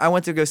 Like, I remember I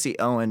went to go see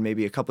Owen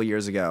maybe a couple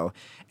years ago,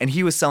 and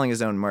he was selling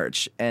his own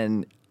merch.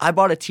 And I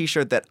bought a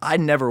T-shirt that I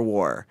never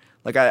wore.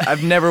 Like,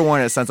 I've never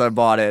worn it since I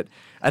bought it.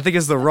 I think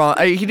it's the wrong...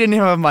 he didn't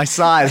even have my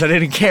size. I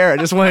didn't care. I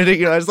just wanted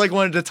to, I just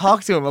wanted to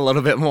talk to him a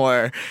little bit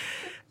more.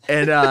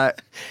 And I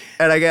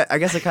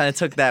guess I kind of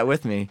took that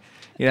with me,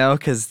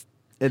 because...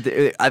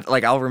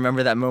 I'll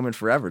remember that moment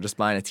forever, just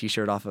buying a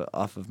T-shirt off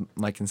of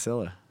Mike and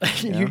Silla.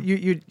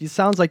 You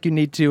sounds like you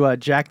need to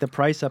jack the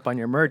price up on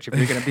your merch if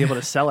you're going to be able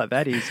to sell it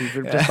that easy,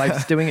 just by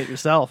just doing it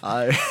yourself.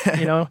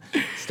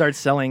 Start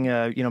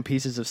selling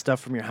pieces of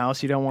stuff from your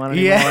house you don't want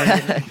anymore.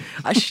 Yeah,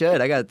 I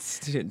should. I got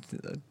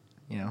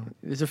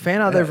There's a fan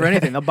out there for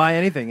anything. They'll buy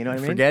anything. You know what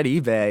I mean? Forget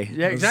eBay.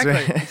 Yeah,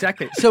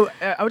 exactly. So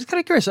I was kind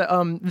of curious.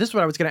 This is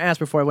what I was going to ask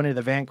before I went into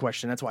the van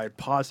question. That's why I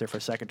paused there for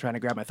a second, trying to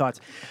grab my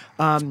thoughts.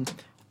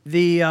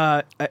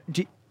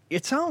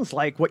 It sounds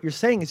like what you're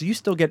saying is you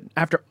still get,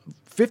 after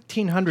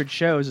 1,500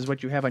 shows is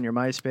what you have on your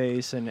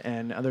MySpace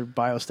and other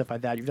bio stuff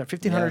like that. You've done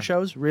 1,500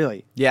 shows?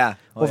 Really? Yeah.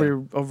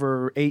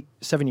 Over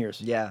 7 years?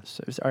 Yeah.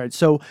 So, all right.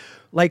 So,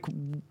 like,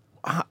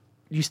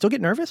 you still get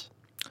nervous?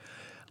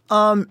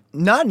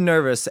 Not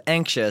nervous,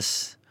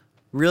 anxious.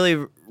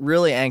 Really,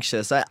 really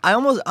anxious.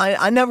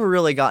 I never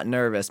really got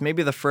nervous.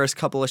 Maybe the first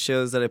couple of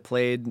shows that I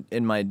played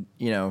in my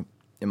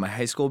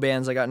high school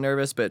bands, I got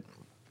nervous, but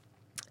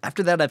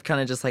after that, I've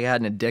kind of just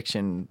had an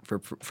addiction for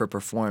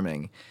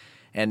performing,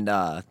 and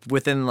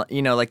within the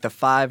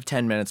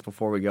 5-10 minutes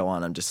before we go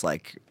on, I'm just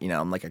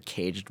I'm like a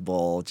caged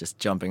bull, just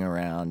jumping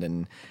around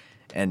and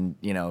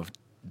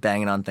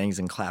banging on things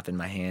and clapping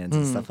my hands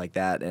and stuff like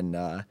that, and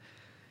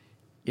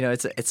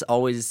it's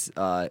always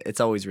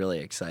really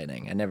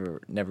exciting. I never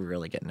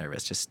really get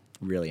nervous, just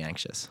really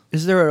anxious.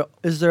 Is there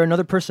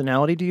another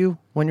personality to you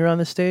when you're on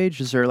the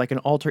stage? Is there like an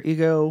alter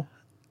ego?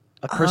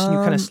 A person you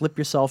kind of slip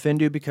yourself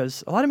into,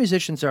 because a lot of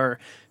musicians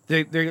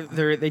they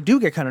do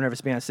get kind of nervous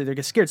being on stage. They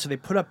get scared, so they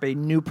put up a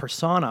new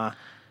persona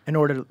in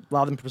order to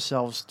allow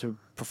themselves to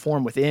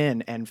perform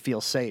within and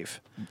feel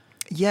safe.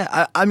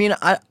 Yeah, I mean,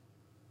 I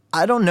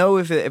don't know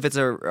if it's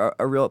a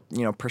real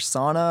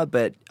persona,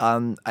 but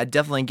I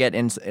definitely get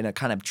in a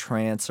kind of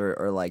trance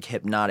or like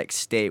hypnotic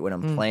state when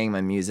I'm playing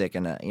my music,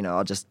 and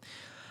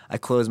I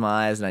close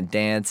my eyes and I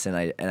dance and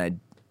I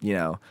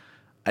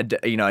I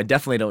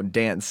definitely don't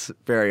dance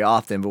very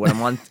often, but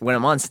when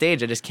I'm on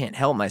stage, I just can't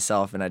help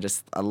myself, and I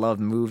love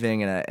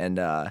moving, and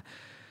I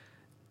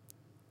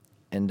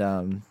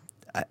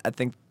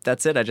think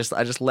that's it. I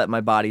just let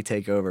my body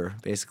take over,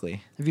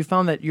 basically. Have you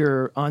found that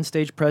your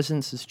on-stage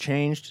presence has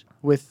changed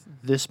with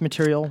this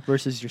material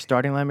versus your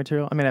starting line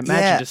material? I mean, I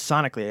imagine just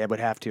sonically, it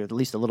would have to, at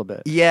least a little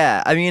bit.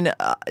 Yeah, I mean.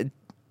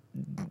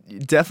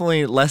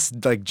 Definitely less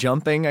like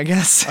jumping, I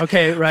guess.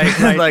 Okay, right.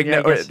 Like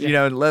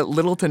yeah,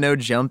 little to no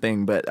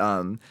jumping, but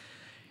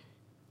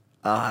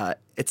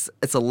it's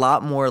a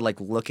lot more like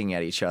looking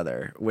at each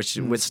other, which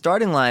with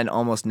starting line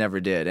almost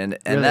never did, and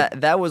really?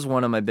 that was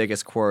one of my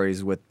biggest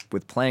quarries with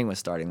playing with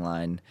starting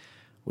line,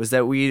 was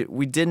that we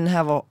didn't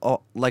have a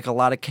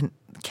lot of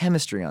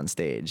chemistry on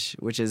stage,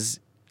 which is.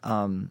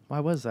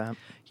 Why was that?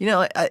 I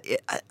don't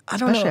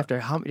Especially know. after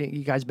how many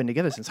you guys been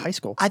together since high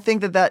school. I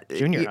think that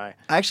junior high.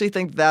 I actually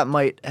think that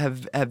might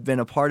have been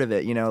a part of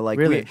it.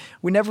 Really?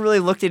 we never really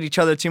looked at each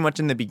other too much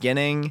in the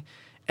beginning,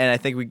 and I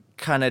think we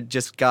kind of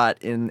just got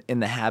in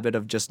the habit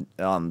of just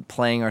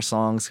playing our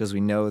songs because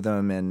we know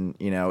them, and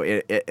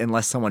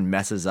unless someone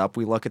messes up,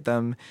 we look at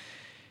them.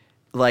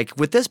 Like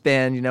with this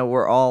band,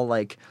 we're all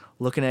like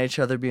looking at each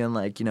other, being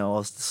like,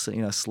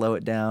 slow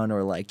it down,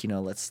 or like,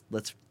 let's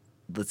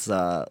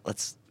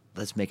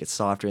let's make it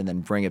softer and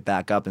then bring it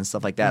back up and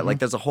stuff like that. Like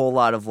there's a whole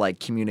lot of like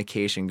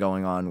communication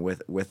going on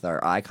with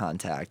our eye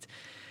contact,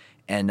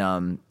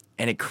 and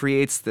it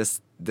creates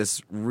this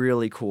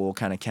really cool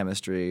kind of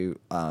chemistry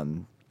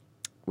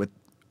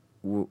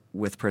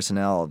with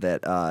personnel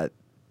that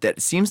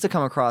seems to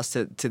come across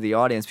to the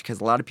audience, because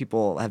a lot of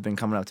people have been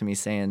coming up to me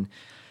saying,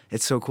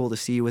 it's so cool to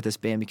see you with this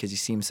band because you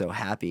seem so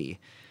happy.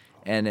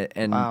 And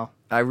Wow.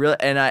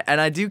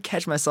 I do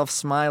catch myself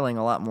smiling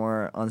a lot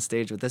more on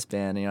stage with this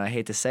band. You know, I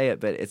hate to say it,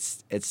 but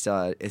it's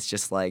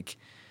just like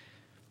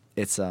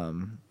it's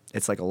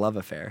like a love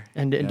affair.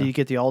 And do you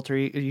get the alter?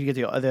 You get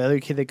the other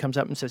kid that comes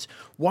up and says,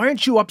 "Why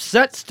aren't you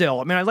upset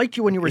still? I mean, I liked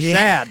you when you were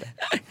sad."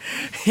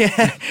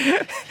 Yeah.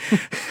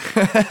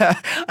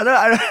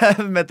 I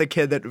haven't met the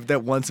kid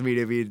that wants me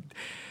to be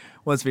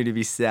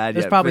sad.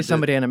 There's yet, probably but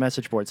somebody on a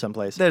message board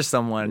someplace. There's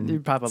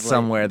someone Probably,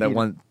 somewhere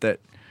that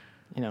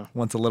you know,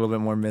 wants a little bit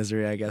more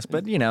misery, I guess.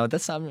 But you know,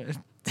 that's not.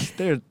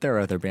 There are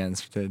other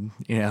bands for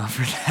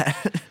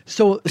that.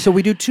 So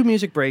we do 2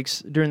 music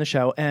breaks during the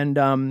show,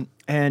 and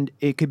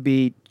it could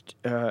be,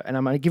 and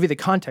I'm going to give you the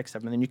context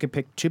of them, and then you can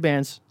pick 2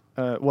 bands.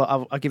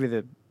 Well, I'll give you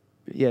the.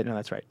 Yeah, no,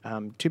 that's right.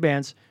 2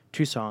 bands,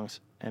 2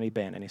 songs, any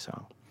band, any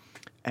song.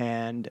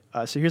 And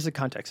so here's the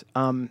context.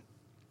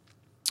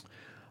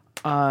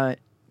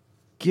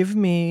 Give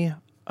me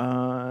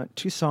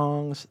 2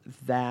 songs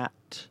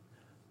that.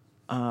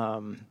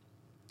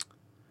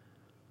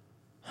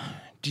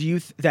 Do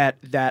you that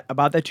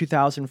about that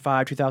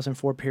 2005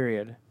 2004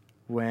 period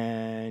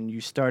when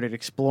you started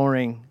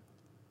exploring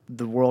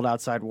the world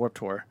outside Warped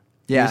Tour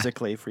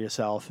musically for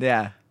yourself?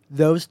 Yeah.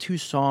 Those 2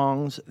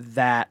 songs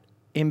that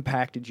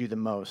impacted you the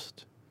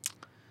most.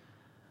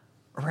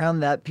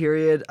 Around that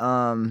period,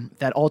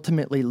 that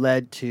ultimately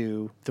led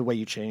to the way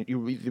you changed. You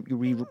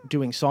were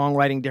doing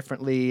songwriting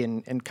differently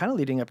and kind of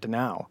leading up to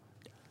now.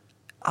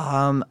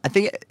 I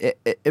think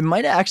it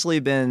might have actually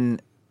been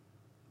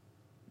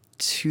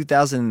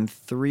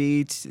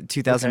 2003,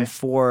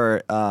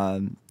 2004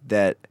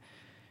 that,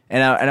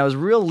 and I was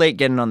real late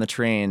getting on the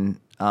train.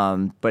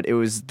 But it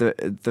was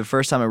the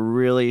first time I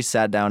really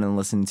sat down and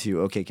listened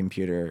to OK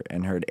Computer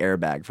and heard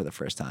Airbag for the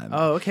first time.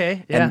 Oh,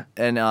 okay, yeah.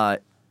 And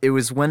it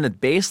was when the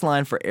bass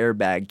line for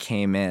Airbag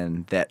came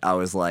in that I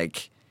was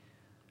like,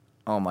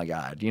 oh my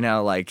God, you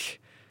know, like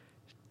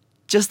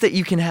just that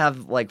you can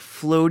have like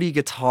floaty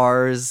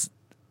guitars,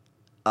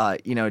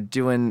 you know,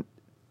 doing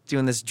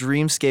this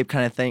dreamscape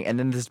kind of thing, and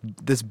then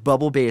this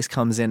bubble bass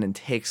comes in and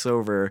takes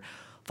over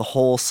the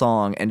whole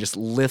song and just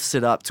lifts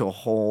it up to a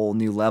whole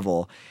new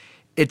level.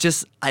 It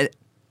just I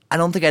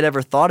don't think I'd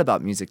ever thought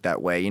about music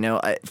that way. You know,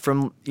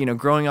 from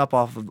growing up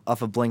off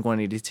of Blink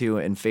 182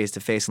 and Face to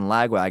Face and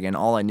Lagwagon,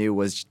 all I knew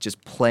was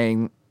just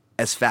playing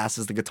as fast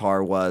as the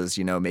guitar was.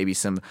 You know, maybe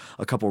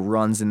a couple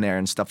runs in there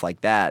and stuff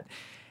like that,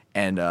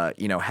 and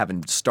you know,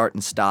 having start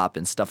and stop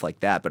and stuff like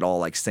that, but all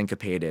like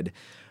syncopated.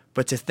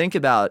 But to think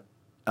about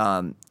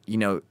you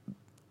know,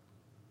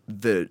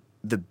 the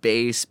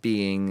bass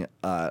being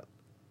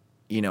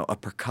you know, a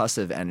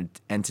percussive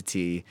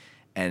entity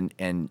and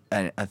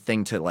a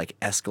thing to like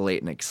escalate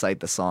and excite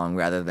the song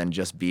rather than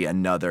just be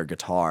another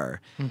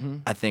guitar,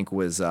 I think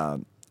was a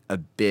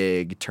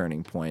big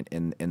turning point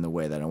in the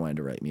way that I wanted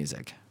to write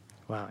music.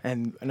 Wow.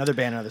 And another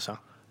band, another song.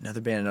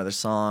 Another band, another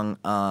song.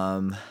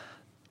 I'm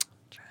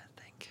trying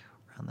to think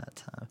around that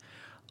time.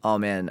 Oh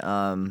man,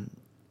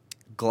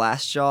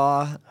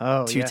 Glassjaw.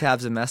 Oh, 2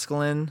 Tabs of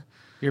Mescaline.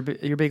 You're a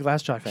big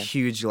Glassjaw fan.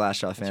 Huge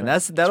Glassjaw fan.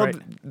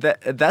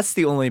 Right. That's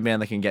the only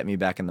band that can get me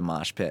back in the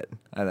mosh pit,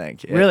 I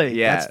think. Really?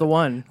 Yeah. That's the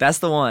one. That's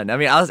the one. I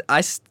mean, I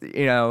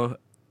you know,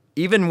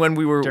 even when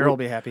we were Daryl will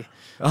be happy.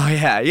 Oh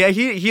yeah. Yeah,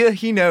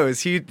 he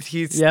knows.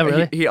 He's Yeah,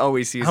 really? he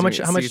always sees How much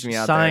me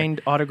out signed,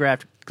 there.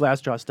 autographed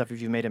Glassjaw stuff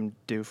have you made him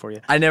do for you?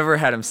 I never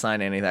had him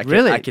sign anything.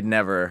 Really? I could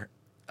never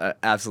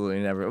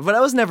absolutely never. But I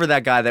was never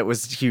that guy that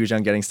was huge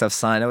on getting stuff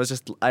signed.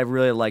 I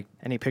really liked.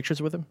 Any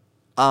pictures with him?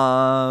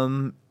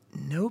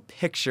 No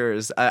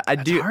pictures. I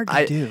That's do. hard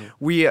to do.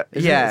 It's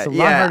a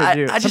lot hard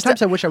to do. I just,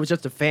 Sometimes I wish I was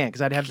just a fan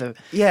because I'd have the.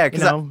 yeah,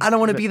 because I don't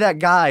want to be that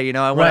guy. You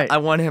know, I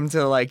want him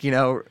to like, you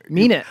know,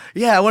 Mean it.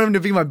 Yeah, I want him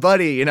to be my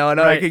buddy. You know, and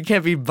Right. I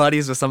can't be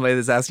buddies with somebody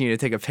that's asking you to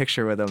take a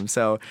picture with them.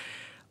 So,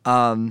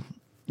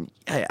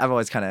 I've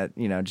always kind of,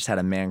 you know, just had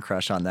a man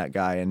crush on that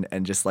guy,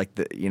 and just like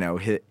the, you know,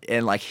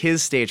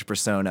 his stage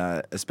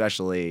persona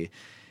especially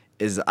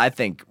is, I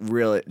think,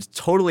 really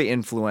totally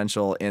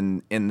influential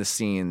in the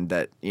scene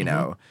that, you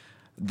know,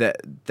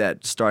 that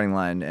starting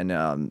line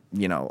and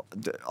you know,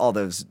 all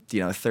those, you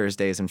know,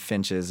 Thursdays and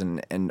Finches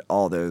and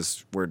all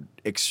those were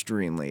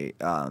extremely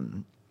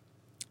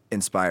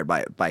inspired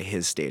by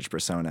his stage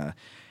persona.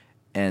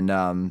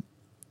 And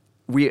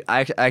we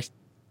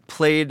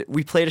played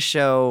a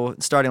show,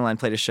 Starting Line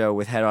played a show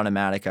with Head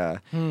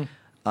Automatica,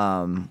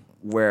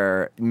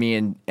 where me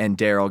and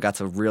Daryl got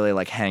to really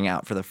like hang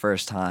out for the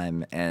first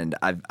time, and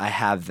I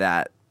have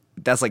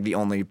that's like the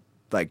only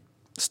like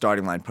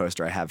Starting Line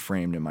poster I have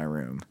framed in my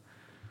room.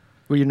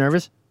 Were you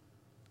nervous?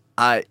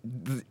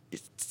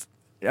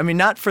 I mean,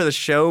 not for the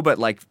show, but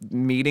like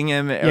meeting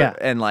him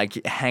and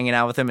like hanging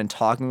out with him and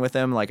talking with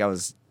him. Like I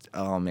was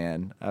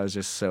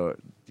just so,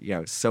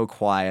 so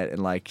quiet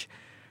and like,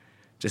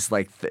 just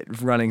like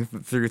running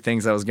through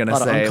things I was going to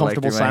say. A lot of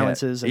uncomfortable like,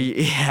 silences.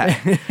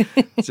 Yeah.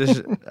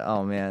 Just,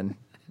 oh man.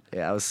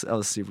 Yeah, I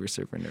was super,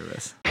 super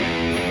nervous.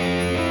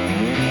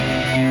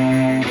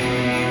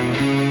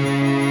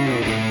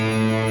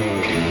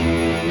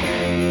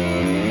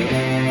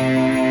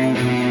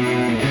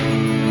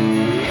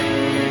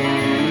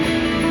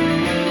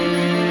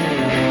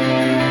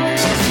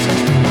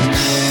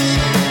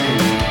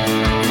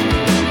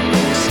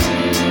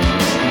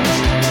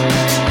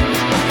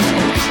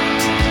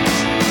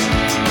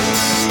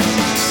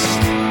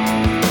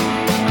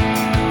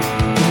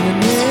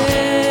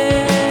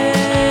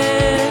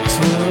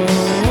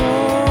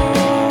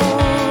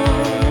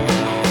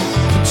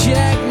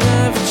 Yeah.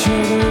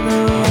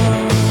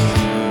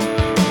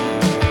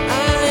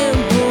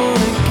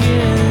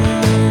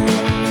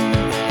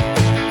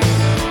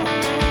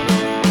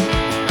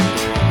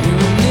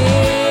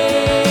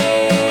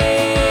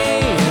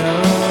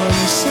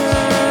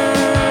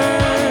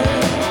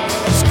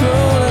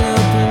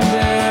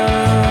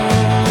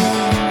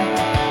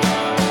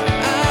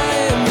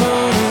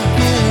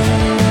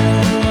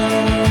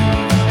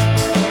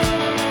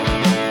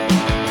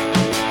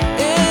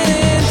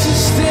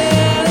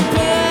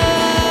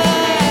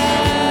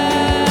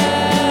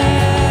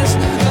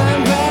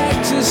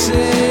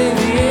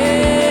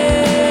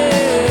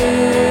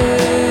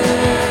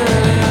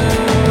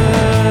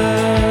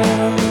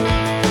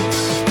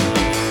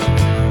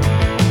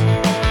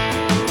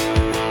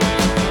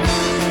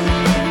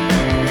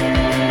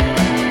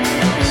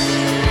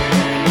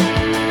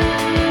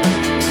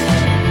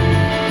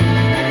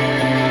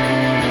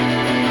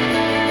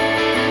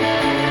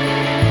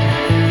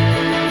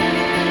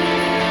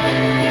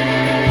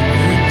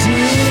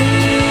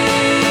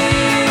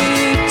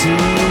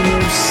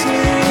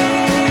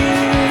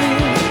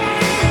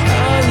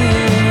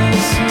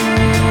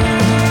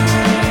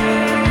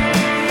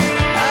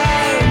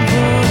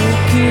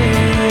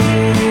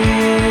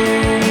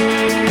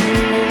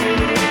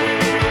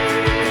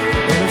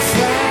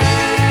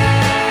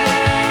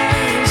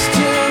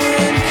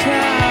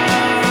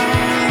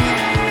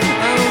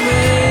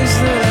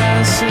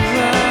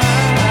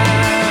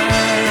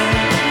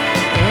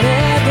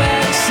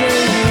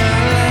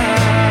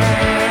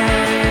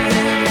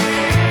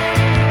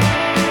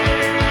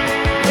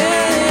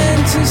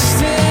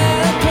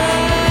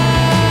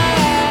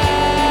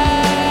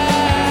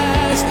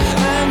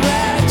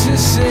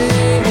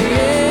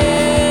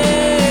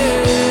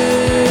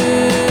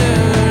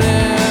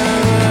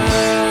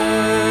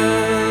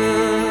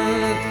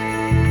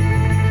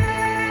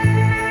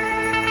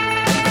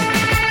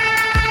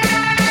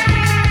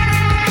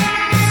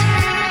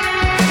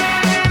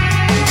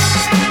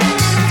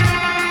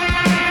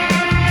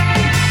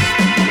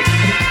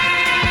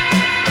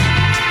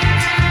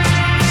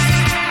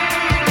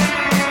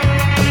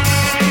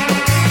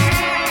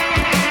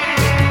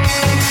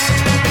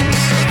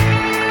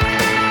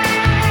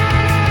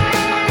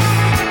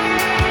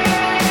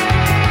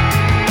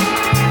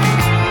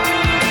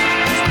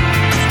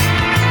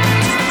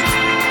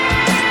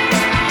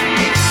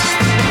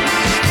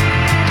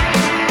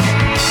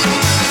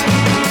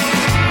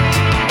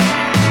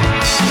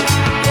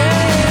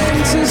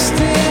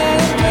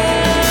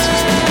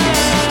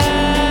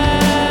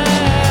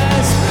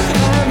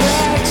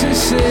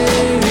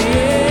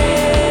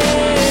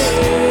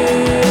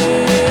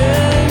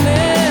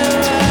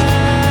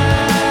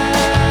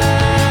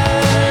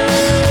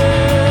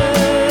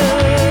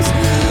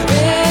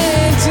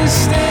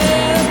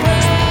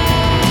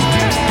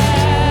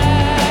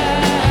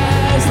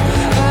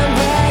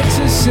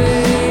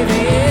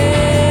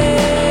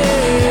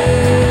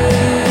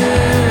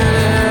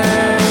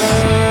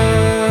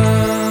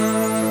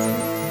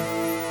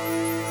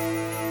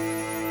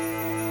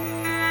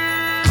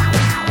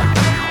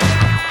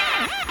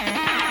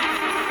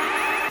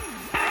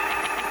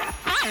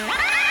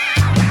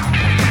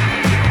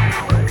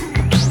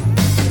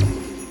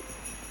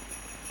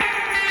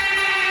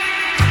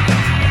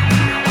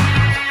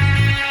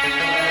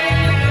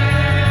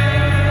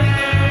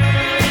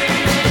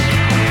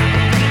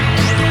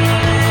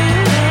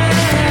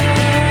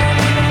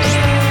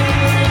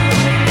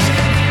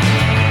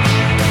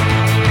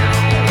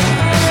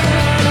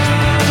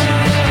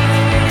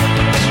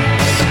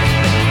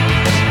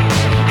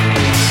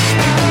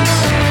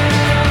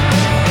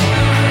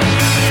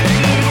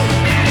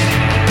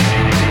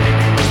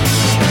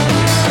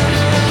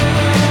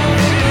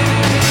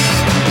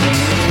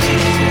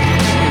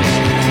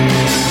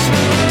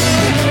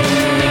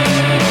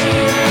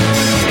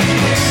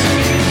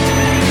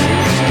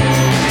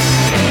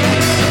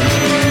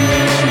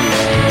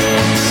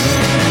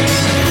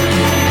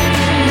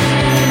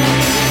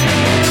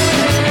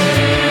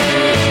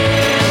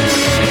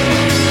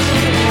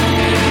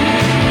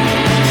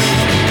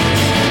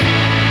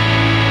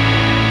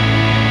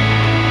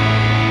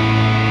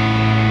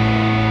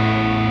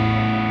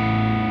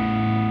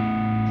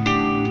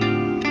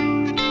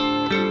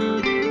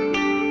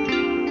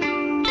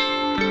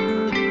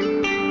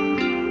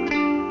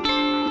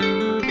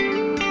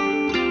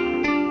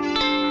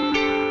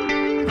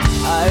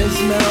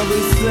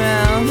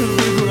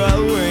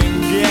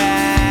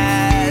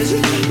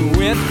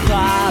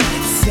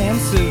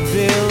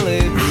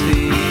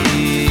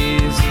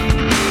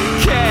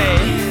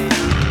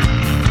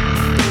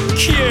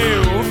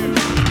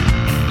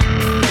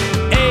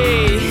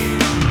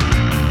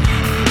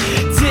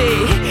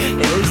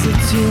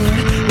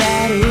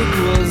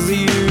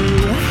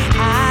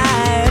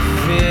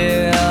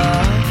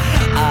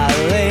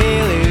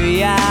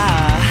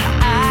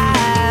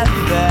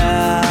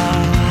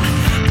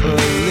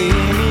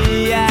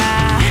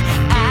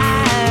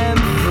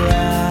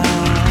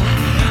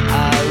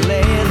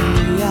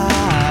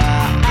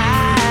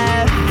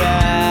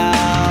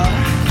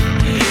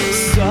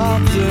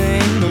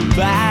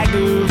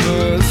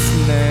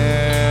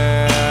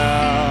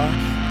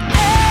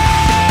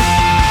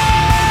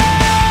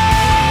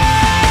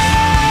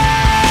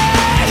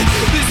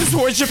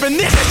 worshiping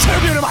this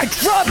tribute to my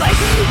crumbling,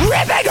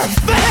 ripping or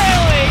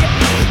failing.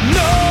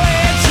 No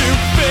end to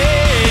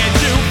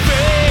fade, you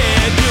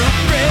fade, you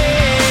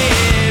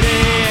fade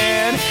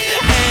in,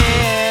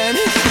 and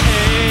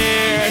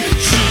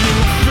you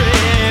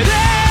fade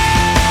in.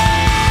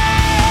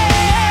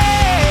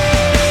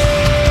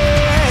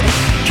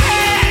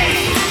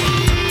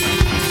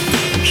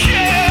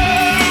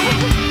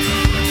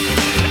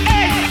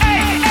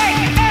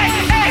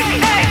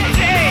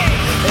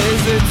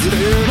 Is the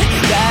tune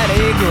that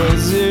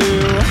equals you?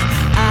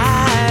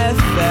 I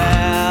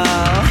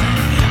fell.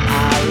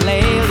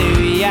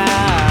 Hallelujah.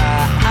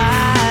 I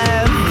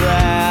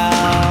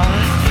fell.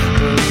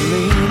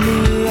 Believe me,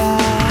 I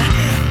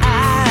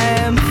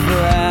am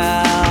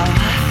fell.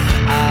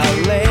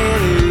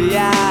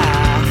 Hallelujah.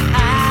 I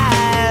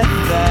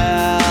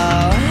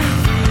fell.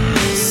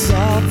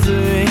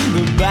 Salting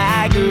the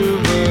bag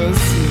of a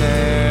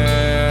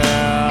smell.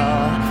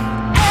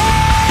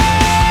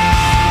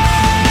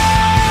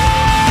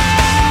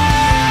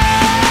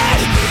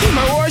 In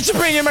my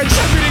worshiping, in my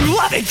trumpeting,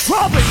 loving,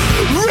 trumping,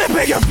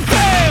 ripping and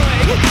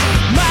failing.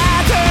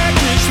 My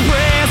Turkish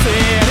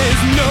present is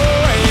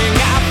knowing I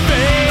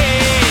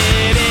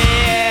fade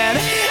in,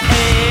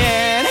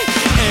 and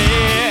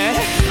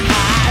I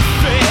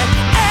fade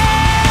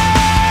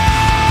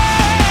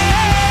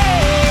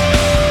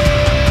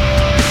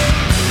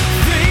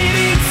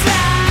fleeting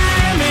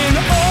time and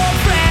old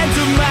friends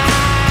of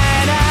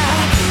mine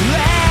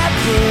let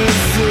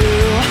pursue.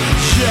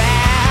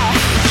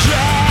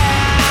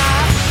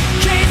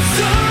 Kids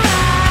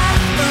around,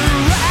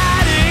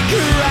 erotic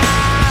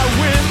cry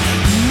with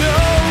no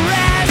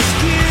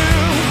rescue.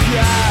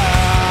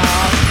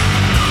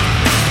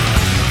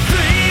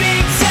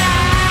 Fleeting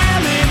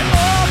time and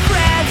old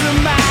friends of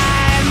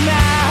mine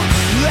now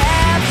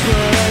let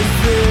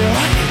pursue.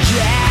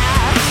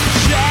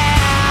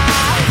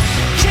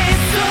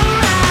 Kids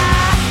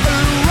around,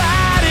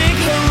 erotic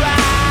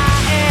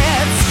cry.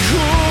 It's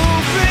cool,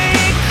 be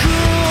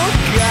cool,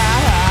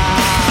 girl.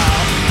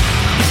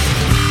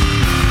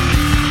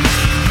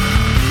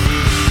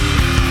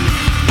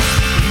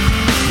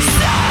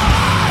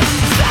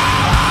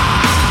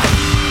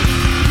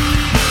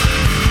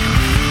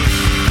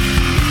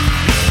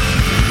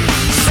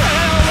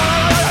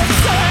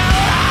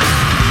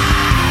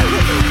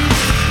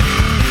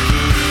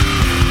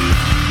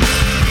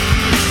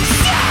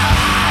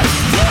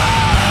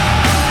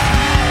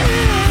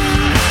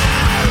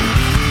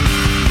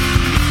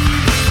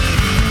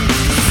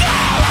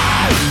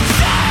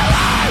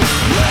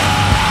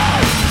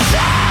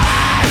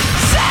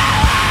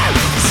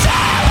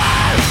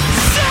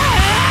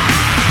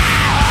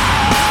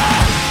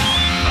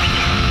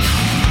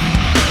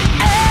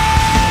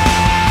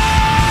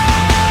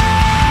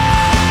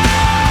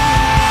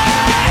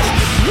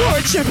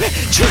 Worship,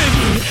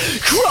 tribute,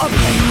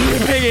 crumbling,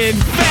 ripping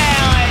and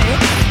failing.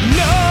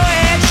 No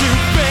end to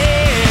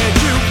fade,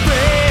 you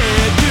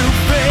fade, you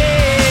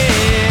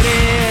fade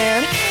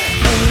in,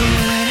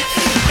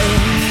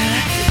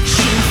 and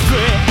you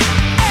fade.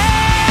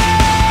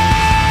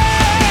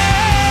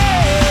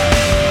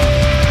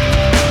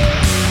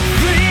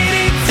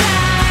 Fleeting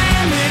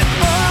time and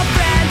old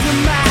friends of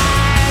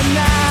mine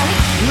now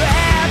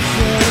let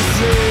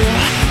pursue.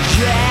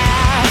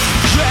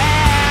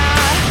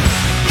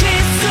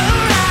 Kiss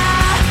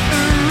around,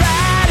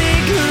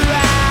 erotic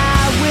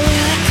cry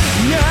with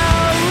no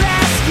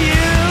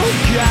rescue,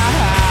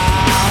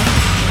 girl.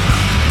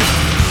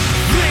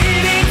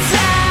 Fleeting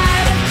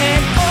time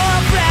and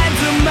old friends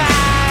of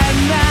mine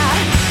now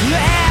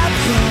let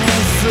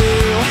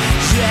pursue.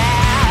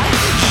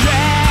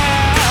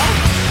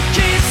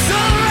 Kiss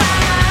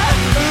around,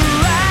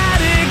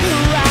 erotic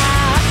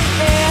cry.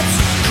 It's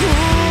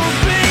cool,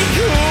 be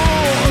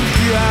cool,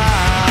 girl.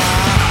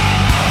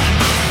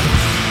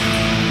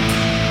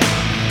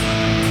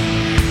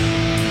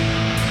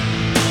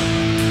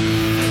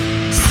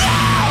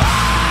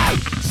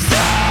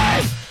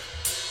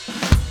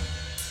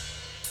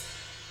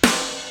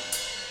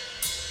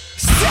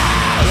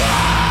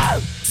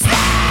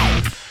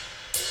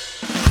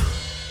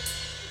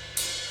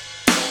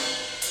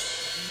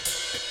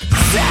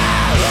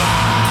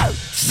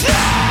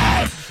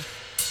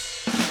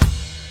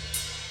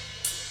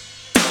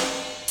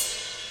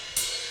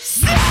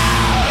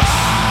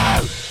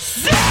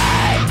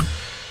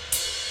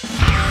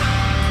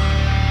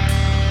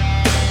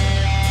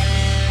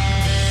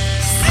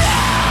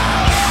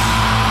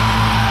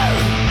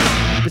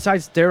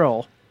 Besides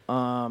Daryl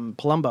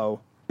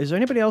Palumbo, is there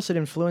anybody else that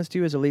influenced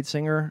you as a lead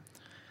singer?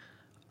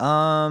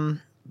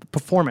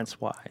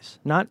 Performance-wise,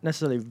 not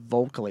necessarily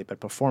vocally, but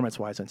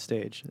performance-wise on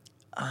stage.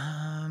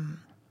 I'm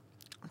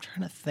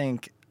trying to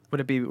think. Would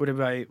it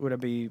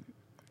be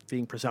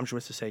being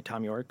presumptuous to say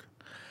Tom York?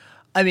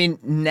 I mean,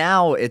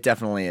 now it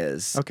definitely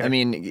is. Okay. I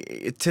mean,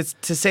 to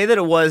say that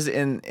it was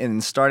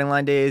in starting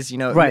line days, you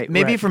know, Right,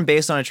 maybe right. from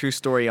Based on a True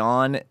Story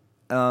on,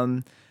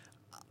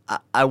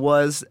 I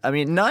was. I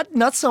mean,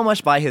 not so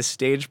much by his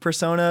stage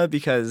persona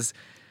because,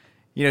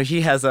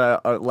 he has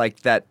a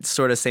like that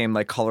sort of same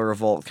like Color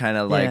Revolt kind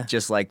of like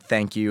just like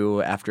thank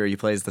you after he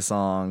plays the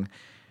song,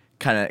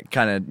 kind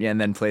of,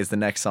 and then plays the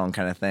next song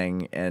kind of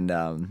thing, and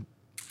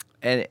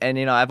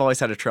I've always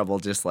had a trouble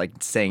just like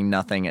saying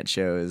nothing at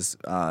shows,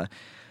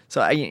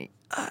 so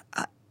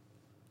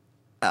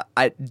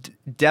I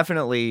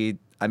definitely,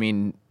 I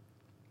mean,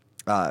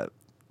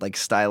 like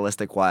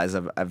stylistic wise,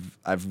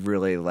 I've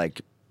really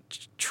like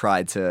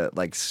tried to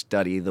like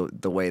study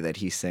the way that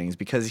he sings,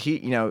 because he,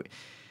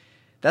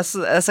 that's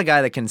a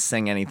guy that can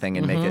sing anything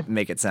and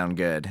make it sound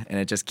good, and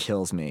it just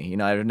kills me.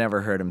 I've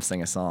never heard him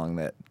sing a song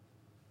that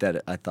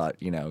I thought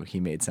he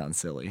made sound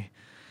silly.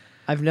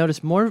 I've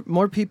noticed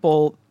more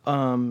people.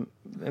 And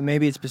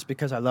maybe it's just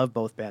because I love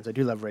both bands. I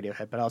do love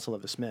Radiohead, but I also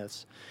love the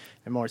Smiths,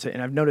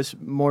 and I've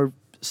noticed more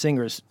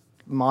singers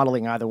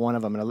modeling either one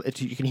of them,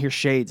 and you can hear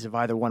shades of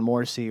either one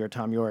Morrissey or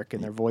Tom York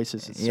in their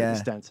voices to certain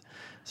extents.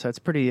 So it's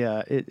pretty.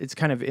 It's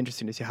kind of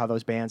interesting to see how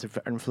those bands are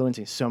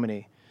influencing so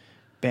many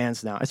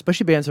bands now,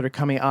 especially bands that are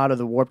coming out of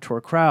the Warped Tour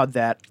crowd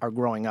that are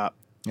growing up.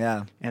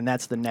 Yeah, and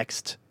that's the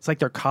next. It's like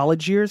their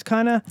college years,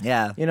 kind of.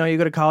 Yeah, you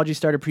go to college, you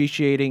start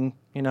appreciating,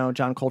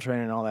 John Coltrane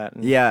and all that.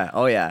 And, yeah.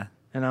 Oh yeah.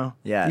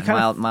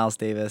 Yeah, Miles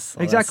Davis.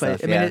 Exactly.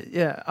 That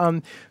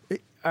stuff,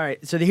 All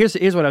right. So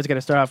here's what I was going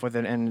to start off with,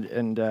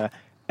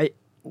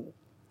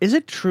 is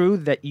it true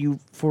that you,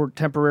 for a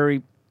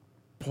temporary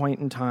point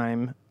in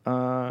time,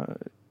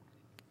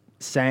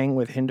 sang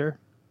with Hinder?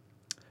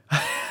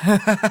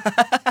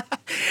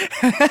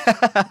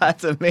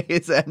 That's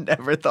amazing. I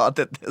never thought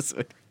that this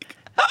would.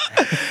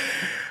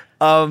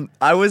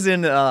 I was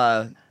in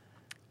a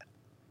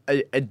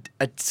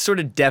sort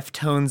of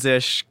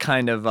Deftones-ish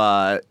kind of,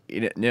 I'll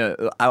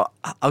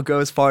go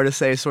as far to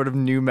say sort of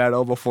new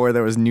metal before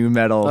there was new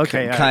metal.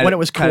 Okay, when it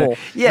was cool.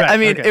 Yeah, right, I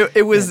mean, okay.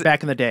 it was...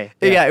 back in the day.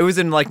 Yeah, it was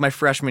in like my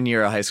freshman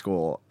year of high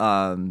school.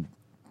 And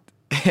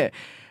I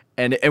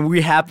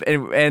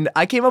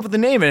came up with the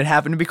name, and it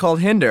happened to be called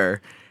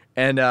Hinder.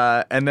 And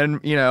then,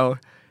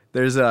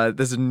 there's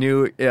a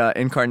new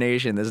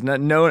incarnation. There's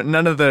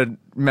none of the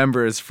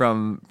members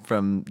from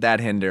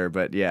that Hinder,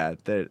 but yeah,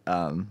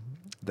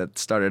 that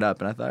started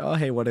up, and I thought, oh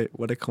hey, what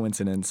a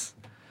coincidence.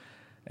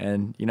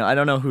 And I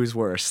don't know who's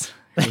worse.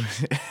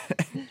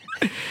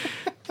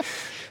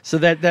 So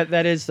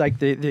that is like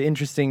the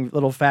interesting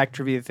little fact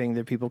trivia thing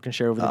that people can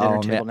share over the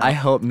dinner table now. I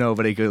hope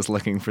nobody goes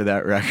looking for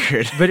that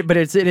record. But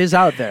it is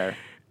out there.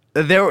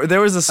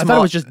 There was a small. I thought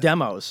it was just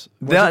demos.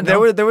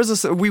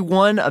 We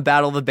won a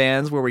Battle of the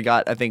Bands where we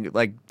got, I think,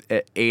 like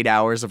 8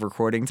 hours of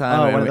recording time.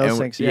 Oh, one of those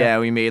things. Yeah,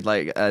 we made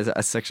like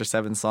a 6 or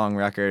 7 song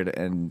record,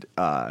 and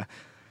I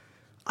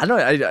don't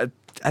know.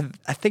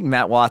 I think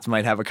Matt Watts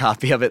might have a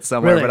copy of it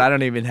somewhere, really? But I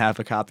don't even have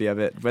a copy of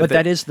it. But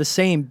that is the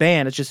same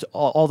band. It's just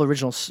all the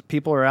original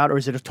people are out, or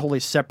is it a totally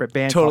separate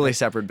band? Totally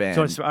separate band.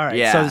 So it's all right.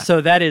 Yeah.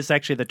 So that is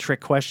actually the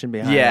trick question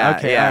behind it.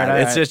 Okay. Yeah. All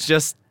right. It's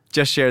just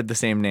shared the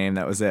same name.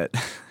 That was it.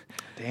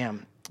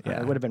 Damn.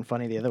 Yeah. It would have been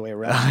funny the other way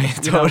around.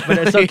 Totally.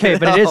 But it's okay.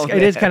 But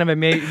it is kind of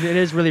amazing. It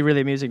is really, really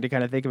amusing to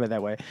kind of think of it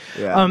that way.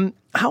 Yeah.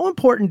 How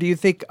important do you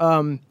think,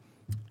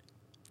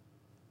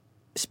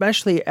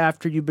 especially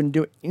after you've been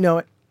doing,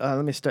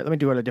 let me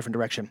do it a different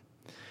direction.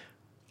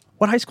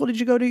 What high school did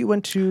you go to? You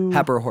went to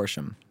Happer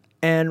Horsham.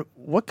 And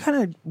what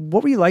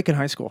were you like in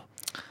high school?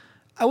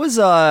 I was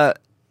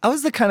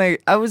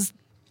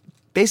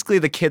basically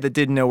the kid that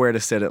didn't know where to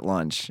sit at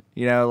lunch.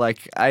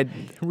 I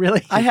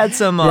had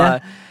some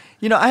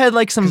I had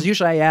like some. Because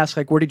usually I ask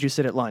like, where did you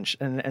sit at lunch,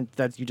 and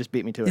that you just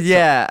beat me to it.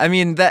 Yeah, so. I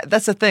mean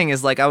that's the thing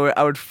is like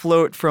I would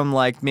float from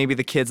like maybe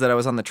the kids that I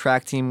was on the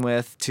track team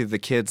with to the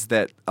kids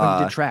that you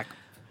did track.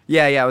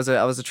 Yeah, I was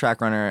a track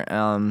runner.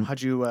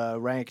 How'd you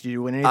rank? Did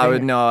you win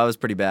anything? I was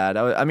pretty bad.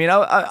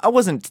 I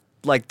wasn't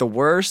like the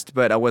worst,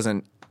 but I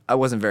wasn't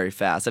very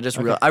fast.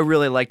 I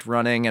really liked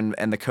running,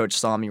 and the coach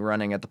saw me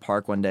running at the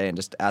park one day and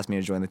just asked me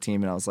to join the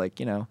team, and I was like,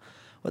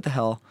 what the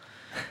hell?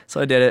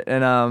 So I did it,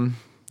 and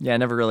I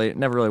never really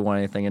won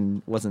anything,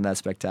 and wasn't that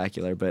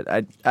spectacular. But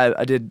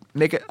I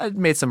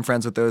made some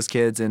friends with those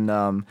kids, and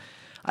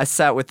I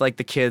sat with like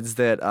the kids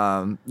that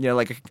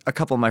like a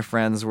couple of my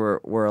friends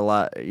were a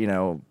lot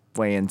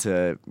way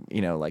into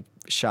like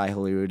Shai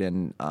Hulud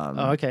and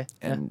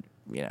and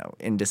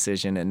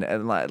Indecision and a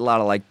lot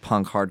of like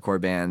punk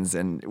hardcore bands,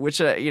 and which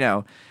I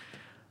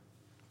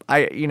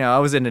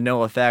was into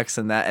NoFX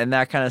and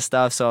that kind of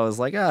stuff, so I was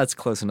like, it's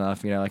close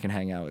enough, I can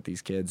hang out with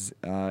these kids,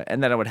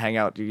 and then I would hang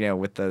out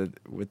with the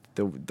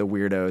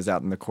weirdos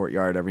out in the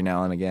courtyard every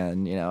now and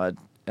again,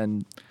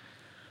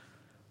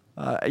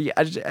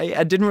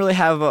 I didn't really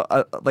have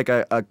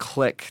a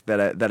clique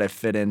that I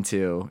fit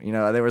into.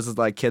 There was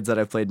like kids that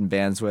I played in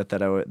bands with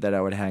that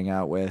I would hang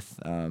out with.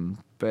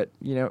 But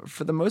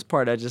for the most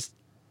part, I just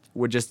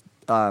would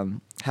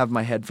have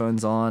my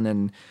headphones on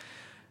and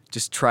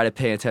just try to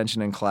pay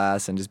attention in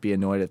class and just be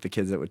annoyed at the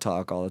kids that would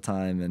talk all the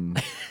time.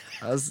 And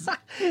I was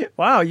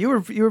wow, you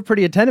were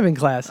pretty attentive in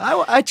class.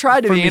 I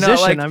tried to be. For a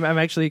musician, I'm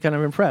actually kind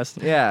of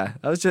impressed. Yeah,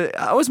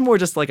 I was more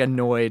just like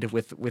annoyed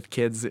with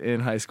kids in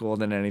high school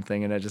than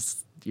anything, and I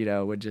just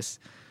would just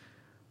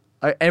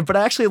But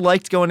I actually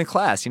liked going to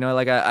class.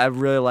 Like I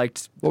really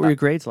liked. What were your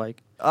grades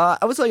like?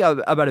 I was like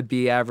about a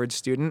B average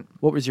student.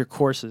 What was your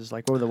courses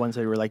like? What were the ones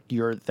that were like I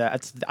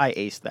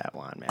aced that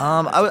one, man?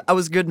 I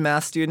was a good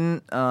math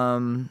student.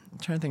 I'm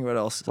trying to think what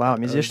else. Wow, a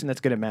musician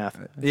that's good at math.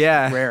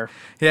 Yeah, rare.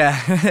 Yeah,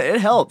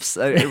 it helps.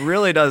 It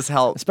really does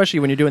help, especially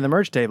when you're doing the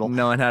merge table.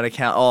 Knowing how to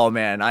count. Oh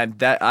man, I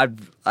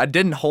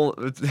didn't hold.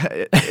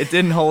 It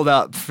didn't hold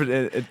up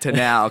to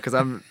now because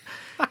I'm.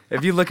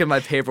 If you look at my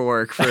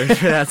paperwork for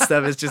that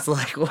stuff, it's just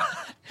like what.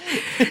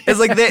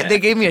 It's like they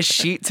gave me a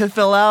sheet to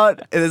fill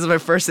out. And this is my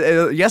first.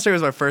 Yesterday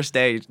was my first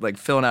day, like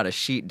filling out a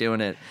sheet, doing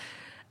it,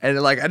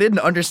 and like I didn't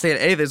understand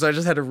anything, so I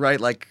just had to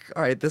write like,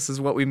 all right, this is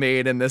what we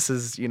made, and this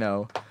is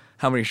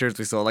how many shirts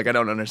we sold. Like I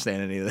don't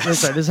understand any of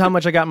this. This is how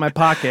much I got in my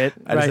pocket.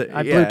 Right?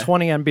 I blew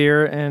 20 on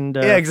beer and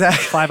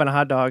exactly 5 on a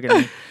hot dog.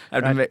 And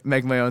I had to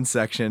make my own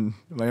section,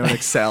 my own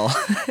Excel.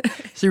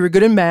 So you were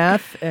good in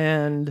math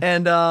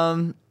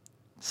and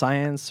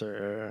science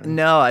or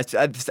no? I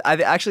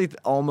actually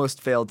almost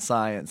failed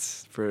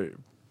science for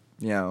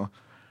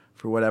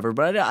whatever,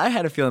 but I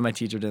had a feeling my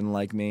teacher didn't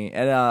like me,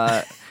 and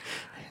it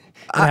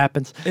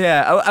happens.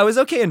 Yeah, I was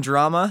okay in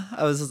drama.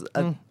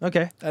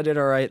 Okay. I did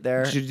all right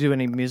there. Did you do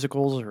any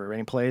musicals or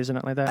any plays or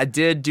anything like that? I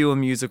did do a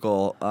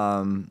musical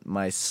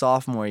my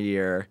sophomore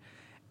year,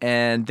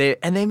 and they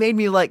made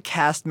me like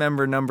cast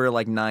member number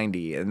like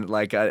 90, and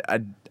like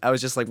I was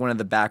just like one of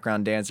the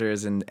background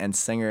dancers and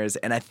singers,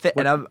 and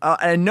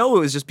I know it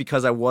was just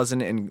because I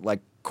wasn't in like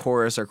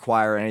chorus or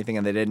choir or anything,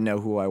 and they didn't know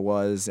who I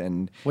was.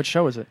 And what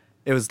show was it?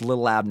 It was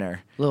Little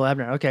Abner. Little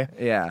Abner, okay.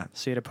 Yeah.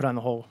 So you had to put on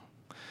the whole,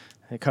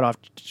 cut off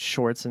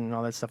shorts and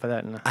all that stuff like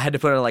that. And I had to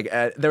put on like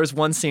there was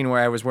one scene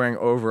where I was wearing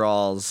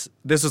overalls.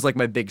 This was like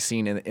my big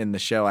scene in the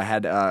show. I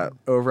had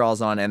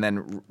overalls on and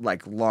then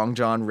like long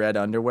john red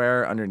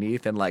underwear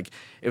underneath, and like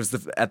it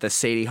was at the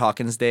Sadie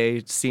Hawkins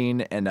Day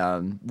scene,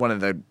 and one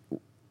of the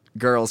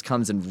girls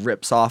comes and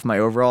rips off my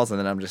overalls, and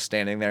then I'm just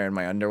standing there in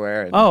my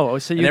underwear.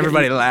 And, so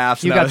everybody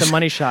laughs. You got the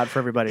money shot for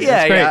everybody.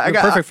 Yeah, that's great.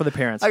 Yeah, Perfect for the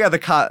parents. I got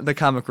the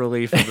comic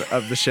relief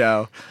of the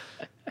show.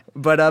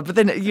 But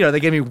then they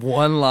gave me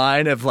one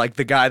line of like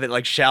the guy that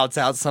like shouts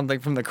out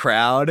something from the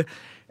crowd,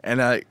 and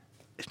I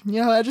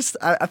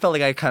felt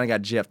like I kind of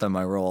got gypped on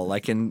my role.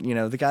 Like, and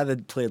the guy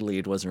that played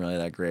lead wasn't really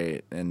that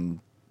great,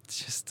 and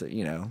it's just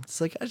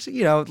it's like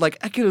like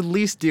I could at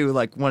least do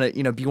like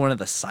be one of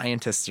the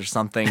scientists or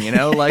something,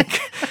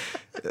 like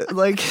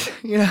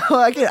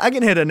I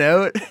can hit a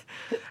note.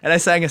 And I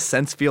sang a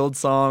Sensefield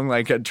song,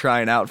 like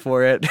trying out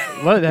for it.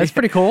 Well, that's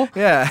pretty cool.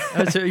 Yeah.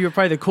 So you were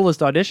probably the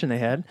coolest audition they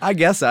had. I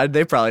guess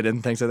they probably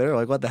didn't think so. They were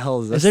like, "What the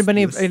hell is this?" Has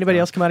anybody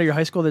else come out of your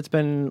high school that's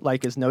been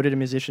like as noted a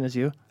musician as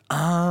you?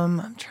 I'm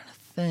trying to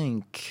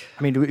think.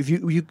 I mean, if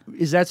you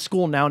is that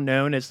school now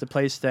known as the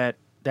place that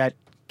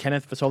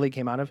Kenneth Vasoli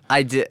came out of?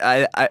 I did.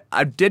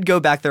 I did go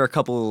back there a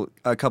couple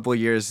of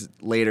years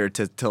later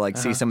to like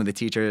see some of the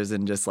teachers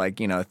and just like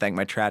thank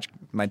my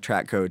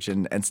track coach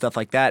and stuff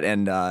like that.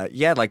 And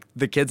like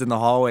the kids in the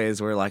hallways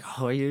were like,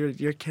 "Oh,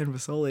 you're Ken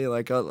Vasoli,"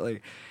 like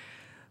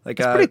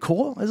it's pretty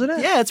cool, isn't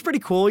it? Yeah, it's pretty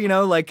cool.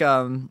 Like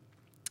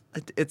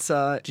it's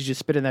Did you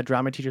spit in that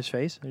drama teacher's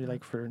face? Are you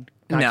like for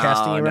not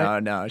casting you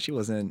right? No, she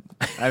wasn't.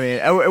 I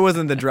mean, it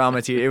wasn't the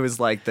drama teacher. It was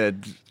like the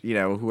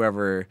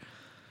whoever.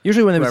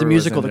 Usually when there was a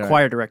musical, the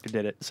choir director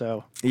did it.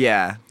 So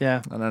yeah. I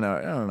don't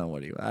know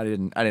what he. I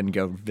didn't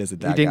go visit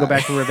that. You didn't guy. go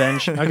back for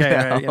revenge. Okay,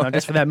 No. all right,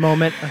 just for that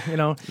moment.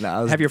 No,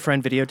 have your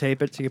friend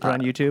videotape it so you can put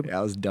it on YouTube. Yeah,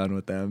 I was done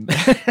with them.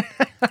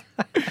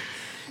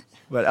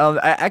 But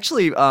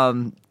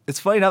it's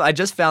funny enough. I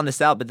just found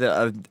this out, but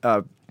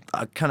a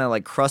kind of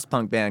like crust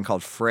punk band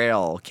called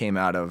Frail came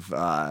out of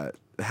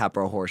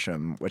Hatboro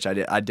Horsham, which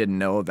I didn't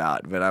know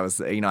about, but I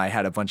was I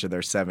had a bunch of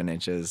their 7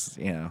 inches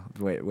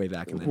way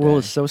back in the day. The world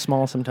is so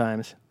small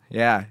sometimes.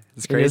 Yeah,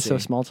 it's crazy. It is so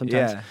small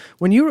sometimes. Yeah.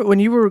 When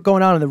you were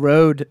going out on the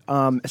road,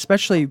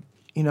 especially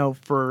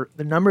for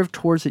the number of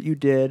tours that you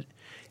did,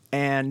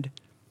 and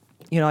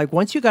like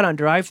once you got on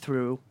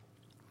Drive-Thru,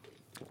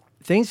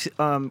 things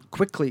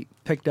quickly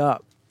picked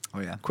up.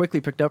 Oh yeah,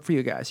 quickly picked up for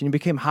you guys, and you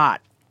became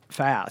hot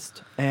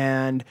fast,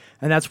 and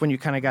that's when you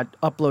kind of got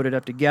uploaded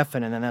up to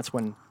Geffen, and then that's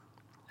when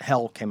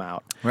Hell came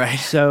out. Right.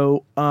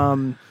 So,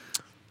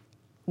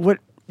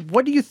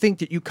 what do you think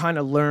that you kind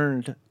of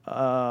learned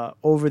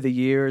over the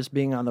years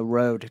being on the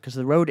road? Because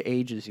the road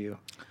ages you.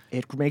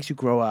 It makes you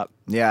grow up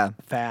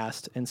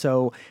fast. And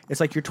so it's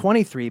like you're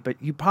 23, but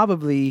you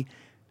probably,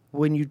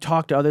 when you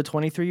talk to other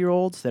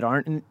 23-year-olds that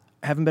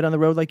haven't been on the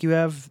road like you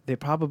have, you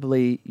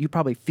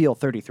probably feel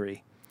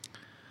 33.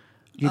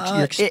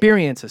 Your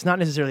experiences, not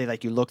necessarily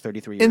like you look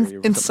 33.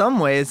 In some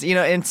ways,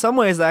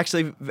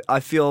 actually, I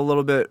feel a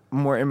little bit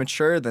more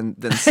immature than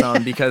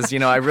some because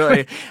I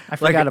really I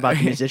forgot about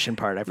the musician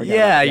part. I forgot.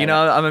 Yeah,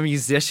 I'm a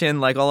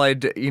musician. Like all I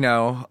do,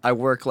 I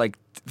work like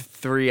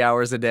 3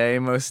 hours a day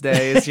most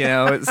days.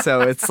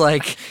 So it's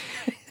like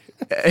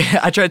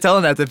I try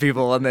telling that to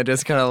people, and they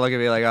just kind of look at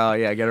me like, "Oh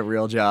yeah, get a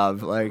real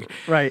job." Like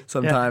right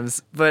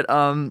sometimes, but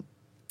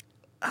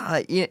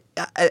I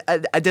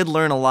did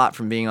learn a lot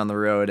from being on the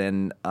road,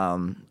 and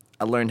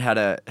I learned how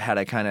to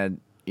kind of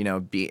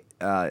be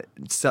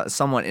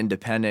somewhat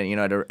independent,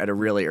 at a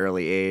really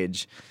early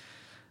age.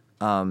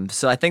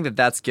 So I think that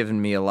that's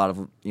given me a lot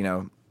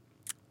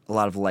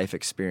of life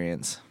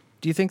experience.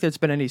 Do you think there's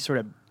been any sort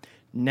of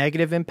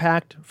negative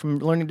impact from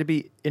learning to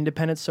be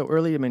independent so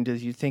early? I mean, do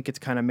you think it's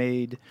kind of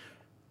made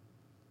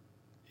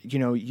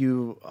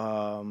you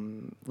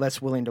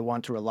less willing to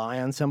want to rely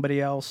on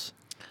somebody else?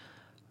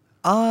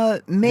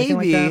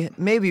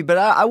 Maybe, but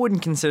I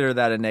wouldn't consider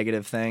that a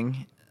negative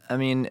thing. I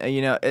mean,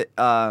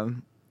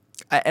 and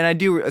I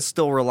do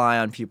still rely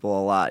on people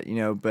a lot,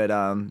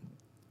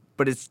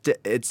 but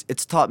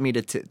it's taught me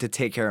to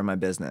take care of my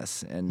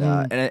business, and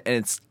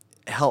it's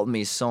helped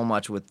me so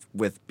much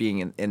with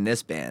being in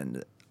this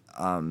band,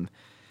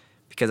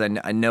 because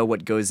I know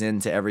what goes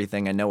into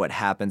everything. I know what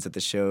happens at the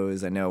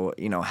shows. I know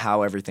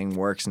how everything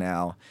works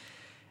now,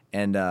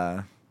 and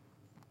I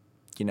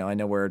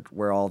know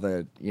where all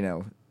the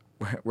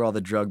where all the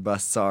drug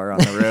busts are on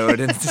the road.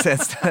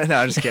 And no,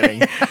 I'm just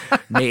kidding.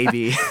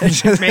 Maybe.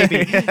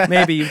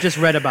 maybe you've just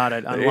read about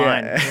it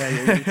online.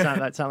 Yeah,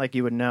 it's not like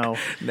you would know.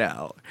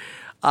 No,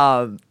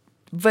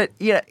 but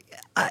yeah,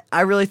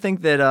 I really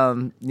think that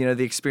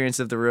the experience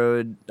of the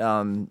road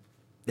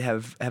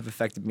have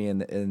affected me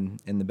in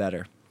the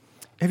better.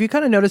 Have you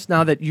kind of noticed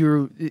now that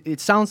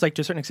it sounds like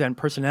to a certain extent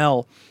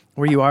personnel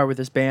where you are with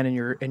this band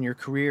and your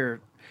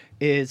career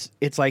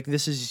it's like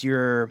this is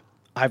your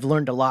I've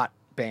learned a lot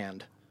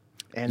band.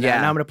 And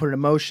now I'm going to put it in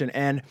motion.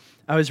 And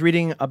I was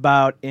reading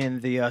about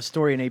in the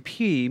story in AP,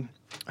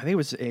 I think it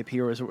was AP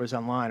or it was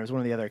online. It was one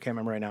or the other. I can't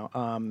remember right now.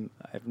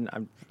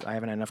 I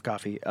haven't had enough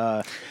coffee.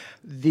 I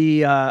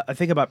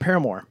think about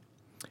Paramore.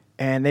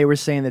 And they were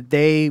saying that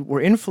they were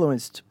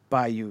influenced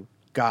by you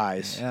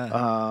guys.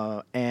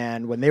 Yeah.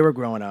 And when they were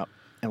growing up,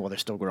 and well, they're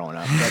still growing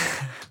up, but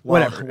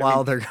whatever.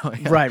 While they're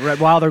growing up. Right,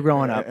 while they're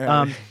growing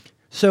up.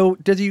 So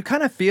does you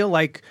kind of feel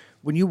like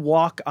when you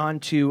walk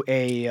onto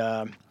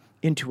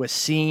into a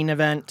scene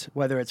event,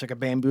 whether it's like a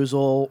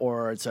Bamboozle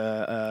or it's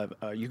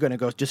you're going to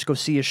go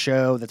see a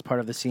show that's part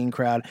of the scene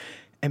crowd,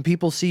 and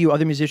people see you,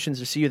 other musicians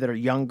that see you that are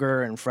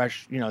younger and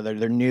fresh,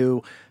 they're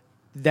new,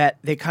 that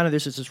they kind of,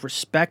 there's this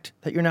respect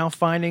that you're now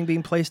finding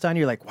being placed on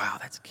you. You're like, wow,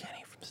 that's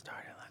Kenny from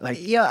Starlight. Like,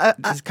 yeah,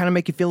 does it kind of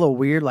make you feel a little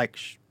weird? Like,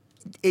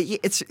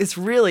 it's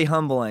really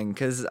humbling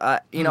because I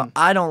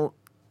don't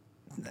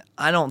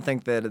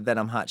think that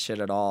I'm hot shit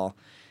at all.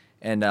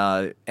 And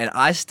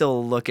I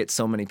still look at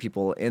so many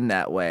people in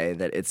that way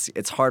that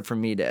it's hard for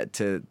me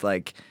to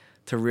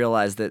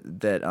realize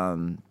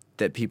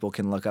that people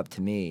can look up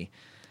to me.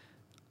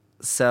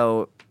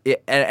 So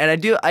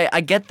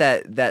I get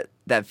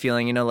that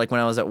feeling, like when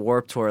I was at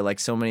Warped Tour, like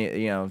so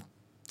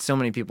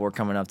many people were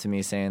coming up to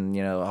me saying,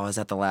 I was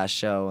at the last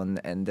show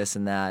and this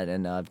and that,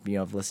 and I've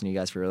listened to you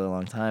guys for a really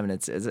long time, and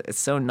it's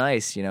so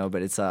nice,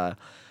 but it's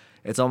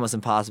almost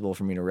impossible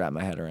for me to wrap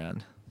my head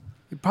around.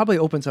 It probably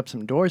opens up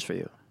some doors for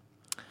you.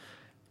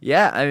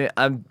 Yeah,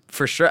 I'm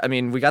for sure. I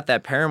mean, we got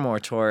that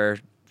Paramore tour.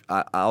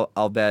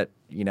 I'll bet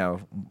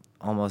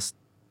almost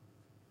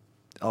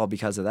all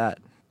because of that.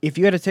 If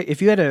you had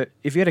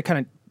to kind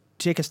of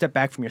take a step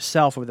back from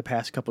yourself over the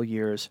past couple of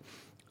years,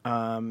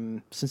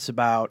 since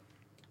about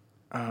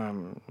I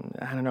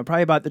don't know,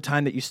 probably about the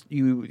time that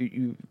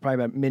you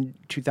probably about mid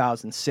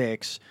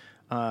 2006,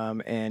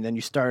 and then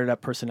you started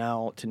up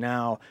Personnel to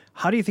now.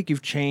 How do you think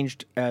you've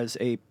changed as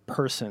a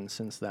person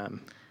since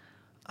then?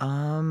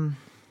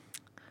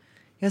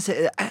 Yes,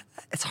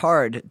 it's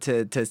hard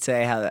to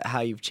say how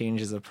you've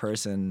changed as a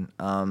person.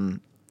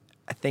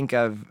 I think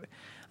I've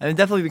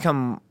definitely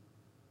become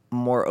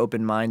more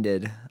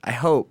open-minded. I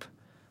hope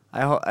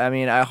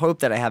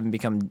that I haven't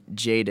become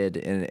jaded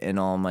in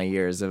all my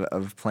years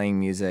of playing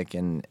music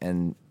and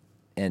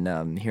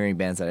hearing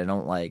bands that I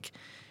don't like.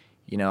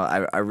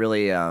 I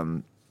really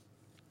I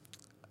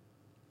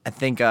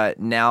think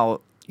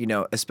now,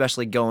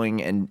 especially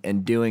going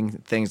and doing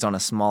things on a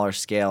smaller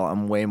scale,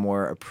 I'm way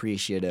more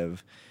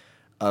appreciative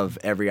of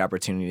every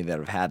opportunity that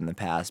I've had in the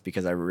past,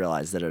 because I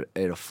realize that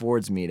it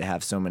affords me to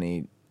have so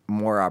many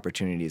more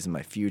opportunities in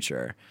my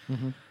future.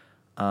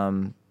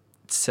 Mm-hmm.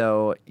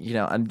 So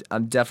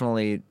I'm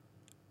definitely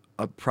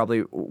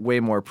probably way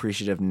more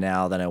appreciative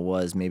now than I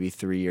was maybe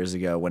 3 years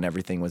ago when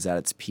everything was at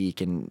its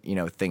peak and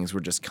things were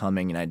just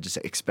coming and I just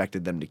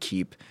expected them to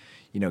keep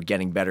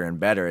getting better and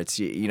better. It's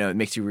it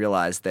makes you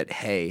realize that,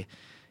 hey,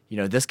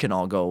 this can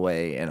all go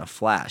away in a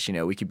flash.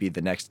 We could be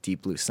the next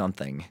Deep Blue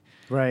something.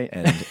 Right.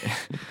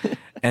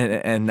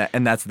 And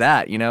and that's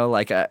that,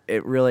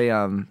 it really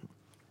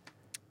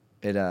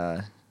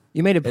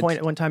You made a point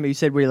at one time. You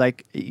said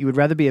you would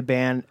rather be a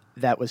band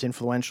that was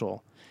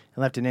influential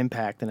and left an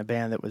impact than a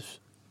band that was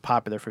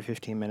popular for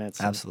 15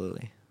 minutes.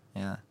 Absolutely,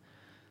 yeah.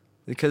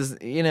 Because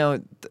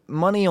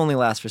money only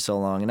lasts for so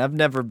long, and I've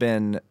never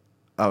been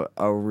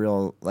a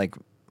real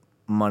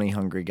money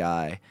hungry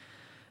guy,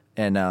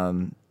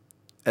 and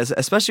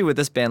especially with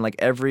this band,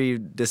 every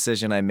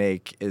decision I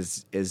make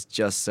is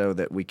just so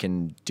that we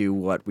can do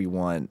what we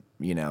want,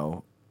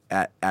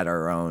 at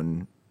our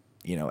own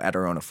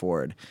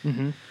afford.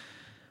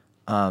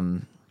 Mm-hmm.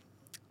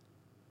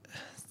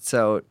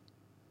 So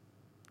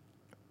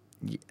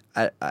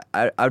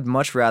I'd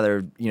much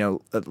rather,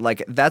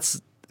 like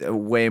that's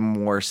way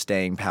more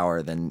staying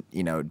power than,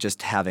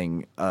 just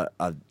having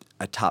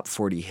a top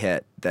 40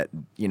 hit that,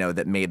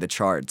 that made the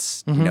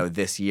charts,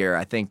 this year.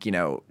 I think,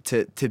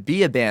 to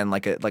be a band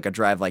like a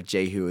Drive Like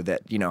Jehu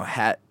that,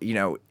 had,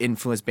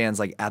 influenced bands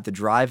like At the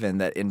Drive-In,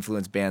 that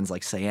influence bands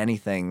like Say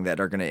Anything, that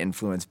are going to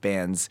influence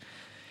bands,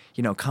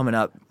 coming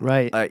up,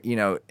 right.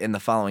 In the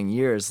following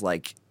years,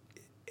 like,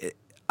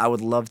 I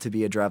would love to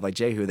be a Drive Like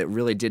Jehu that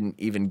really didn't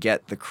even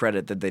get the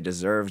credit that they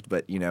deserved,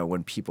 but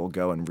when people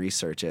go and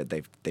research it,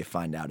 they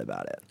find out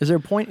about it. Is there a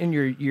point in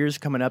your years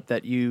coming up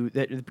that your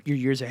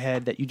years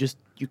ahead that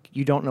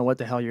you don't know what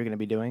the hell you're going to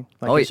be doing?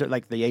 Like, is it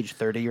like the age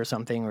 30 or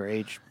something, or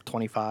age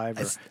 25?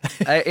 Or?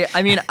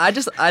 I mean,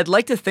 I'd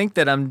like to think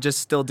that I'm just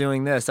still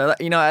doing this.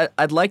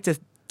 I'd like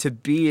to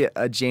be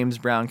a James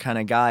Brown kind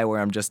of guy where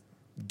I'm just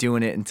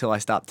doing it until I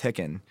stop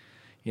ticking.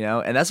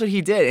 And that's what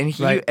he did,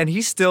 and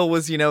he still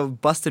was,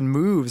 busting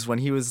moves when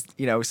he was,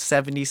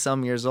 70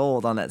 some years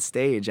old on that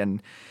stage,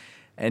 and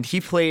he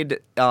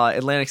played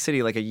Atlantic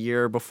City like a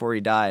year before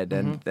he died,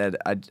 and that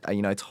I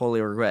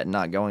totally regret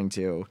not going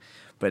to,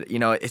 but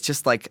it's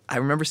just like I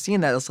remember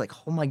seeing that. It's like,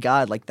 oh my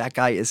God, like that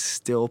guy is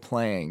still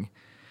playing,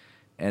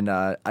 and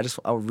I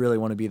really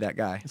want to be that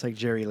guy. It's like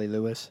Jerry Lee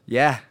Lewis.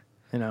 Yeah,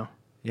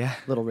 yeah,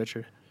 Little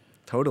Richard.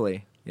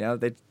 Totally.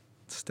 They're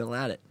still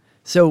at it.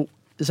 So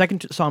the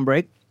second song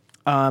break.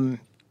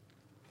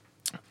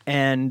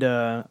 And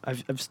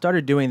I've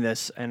started doing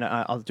this, and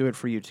I'll do it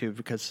for you too,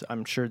 because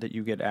I'm sure that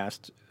you get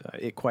asked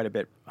it quite a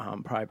bit,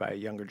 probably by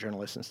younger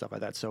journalists and stuff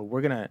like that. So we're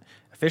gonna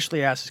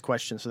officially ask this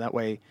question, so that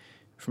way,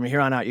 from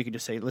here on out, you can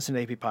just say, "Listen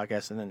to AP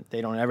Podcast," and then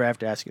they don't ever have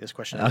to ask you this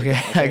question. Okay,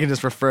 I can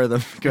just refer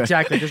them.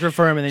 Exactly, just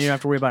refer them, and then you don't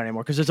have to worry about it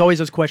anymore. Because there's always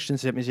those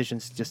questions that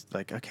musicians just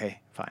like, okay,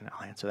 fine,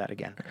 I'll answer that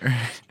again.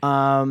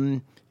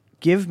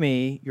 Give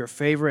me your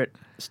favorite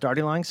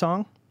Starting Line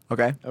song.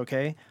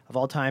 Okay, of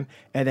all time,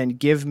 and then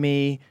give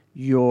me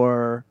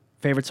your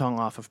favorite song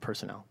off of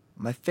Personnel.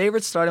 My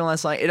favorite Starting Line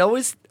song.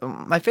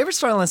 My favorite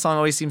Starting Line song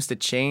always seems to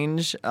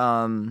change.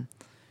 From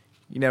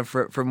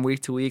week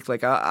to week.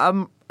 Like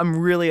I'm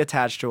really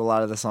attached to a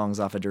lot of the songs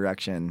off of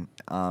Direction.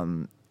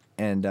 One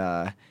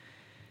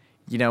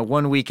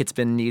week it's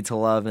been Need to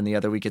Love, and the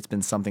other week it's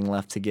been Something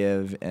Left to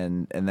Give,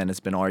 and then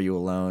it's been Are You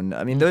Alone.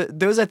 I mean,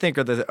 those I think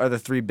are the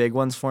three big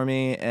ones for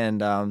me,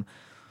 and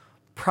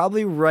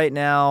probably right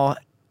now.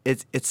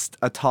 It's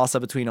a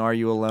toss-up between Are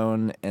You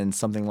Alone and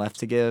Something Left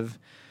to Give,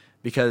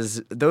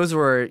 because those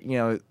were,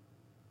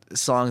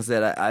 songs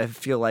that I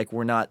feel like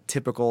were not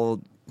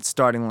typical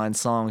Starting Line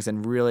songs,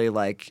 and really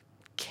like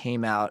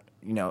came out,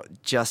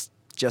 just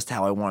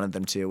how I wanted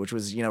them to, which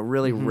was,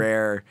 really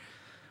rare,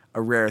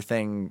 a rare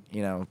thing,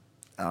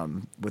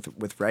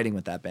 with writing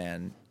with that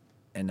band,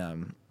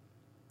 and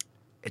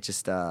it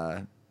just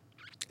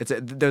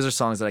those are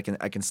songs that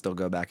I can still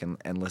go back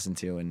and listen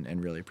to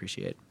and really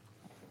appreciate.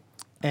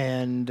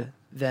 And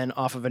then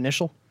off of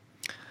Initial?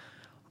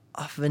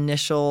 Off of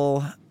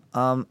Initial,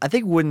 I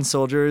think Wooden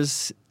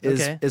Soldiers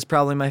is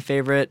probably my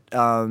favorite,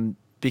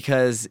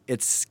 because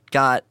it's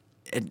got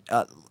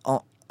a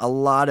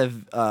lot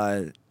of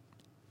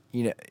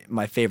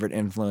my favorite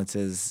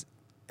influences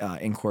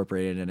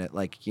incorporated in it.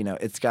 Like,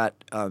 it's got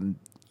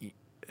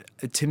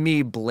to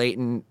me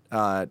blatant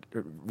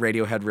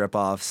Radiohead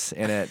ripoffs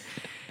in it.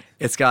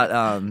 It's got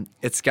a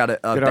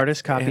good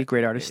artist copy,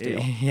 great artist steal.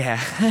 Yeah,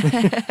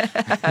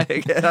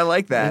 I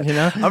like that.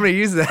 I'm gonna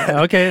use that.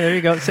 Okay, there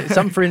you go.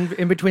 Something for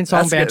in between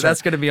song banter.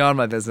 That's gonna be on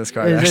my business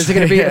card. Is it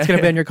gonna be? It's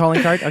gonna be on your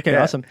calling card. Okay,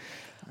 yeah. Awesome.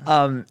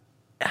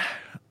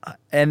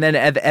 And then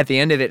at the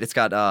end of it, it's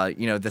got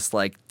this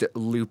like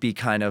loopy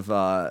kind of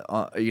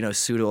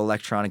pseudo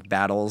electronic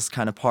battles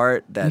kind of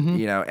part that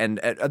and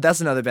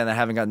that's another band that I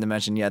haven't gotten to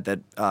mention yet.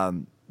 That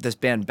this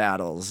band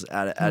Battles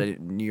out of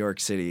New York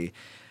City.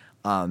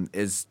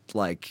 Is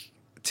like,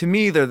 to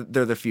me, they're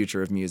the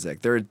future of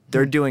music.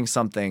 They're doing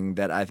something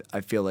that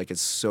I feel like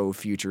is so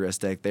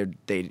futuristic.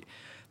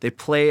 They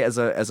play as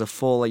a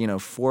full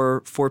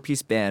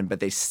four-piece band,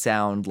 but they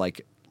sound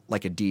like a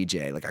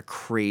DJ, like a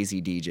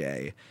crazy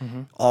DJ,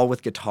 all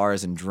with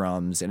guitars and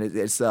drums. And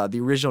it's the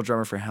original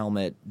drummer for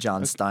Helmet,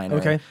 John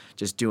Steiner,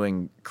 just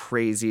doing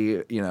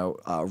crazy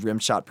rim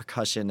shot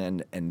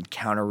percussion and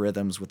counter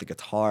rhythms with the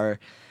guitar,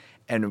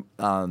 and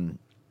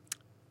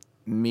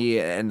me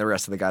and the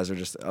rest of the guys are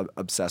just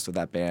obsessed with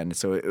that band.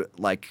 So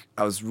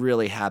I was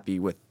really happy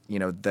with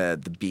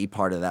the B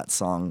part of that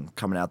song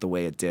coming out the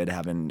way it did,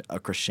 having a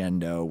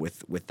crescendo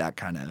with that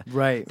kind of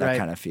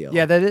kind of feel.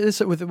 Yeah, that is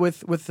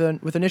with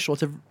Initial.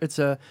 It's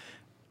a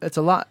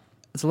lot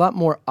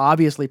more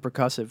obviously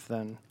percussive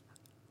than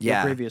the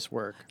previous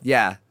work.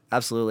 Yeah,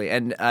 absolutely.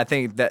 And I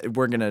think that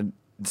we're gonna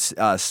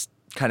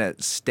kind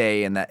of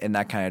stay in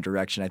that kind of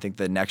direction. I think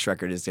the next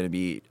record is gonna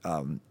be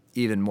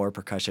even more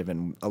percussive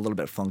and a little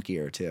bit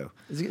funkier too.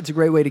 It's a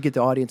great way to get the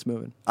audience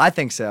moving. I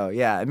think so.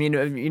 Yeah. I mean,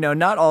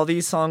 not all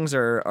these songs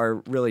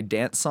are really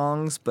dance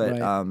songs, but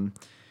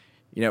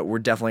we're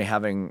definitely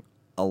having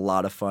a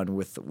lot of fun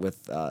with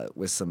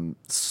some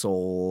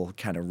soul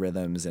kind of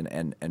rhythms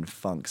and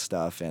funk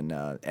stuff and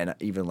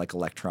even like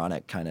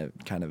electronic kind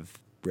of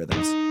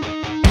rhythms.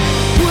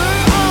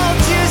 We're all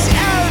just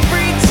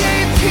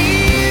everyday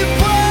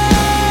people,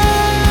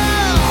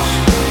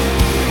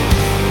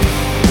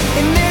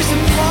 and there's a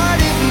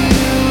part of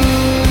you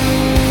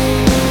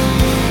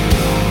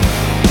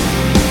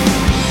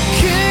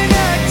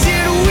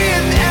connected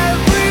with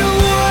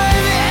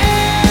everyone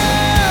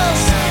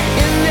else,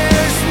 and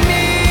there's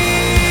me,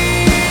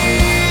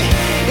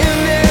 and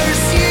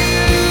there's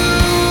you.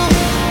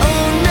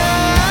 Oh no,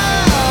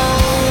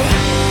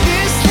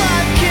 this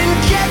life can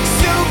get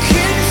so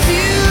confusing.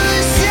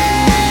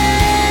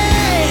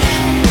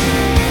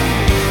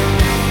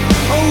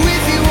 Oh,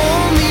 if you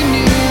only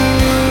knew.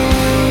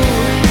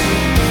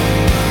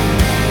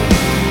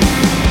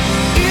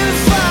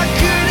 If I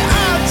could,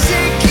 I'd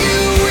take you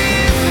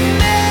with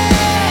me.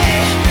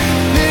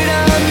 That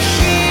I'm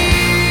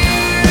here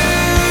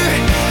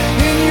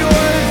and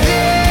you're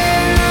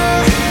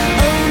there.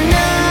 Oh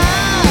no.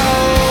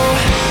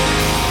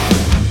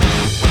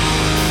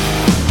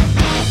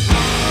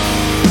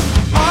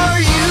 Are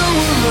you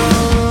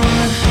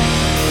alone?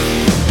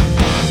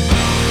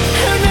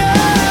 Oh no.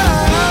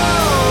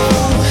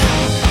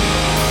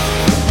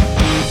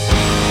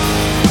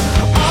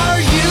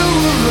 Are you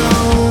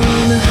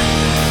alone?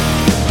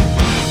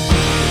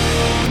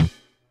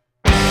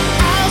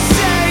 I'll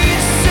say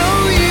it so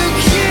you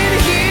can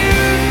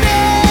hear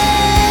me.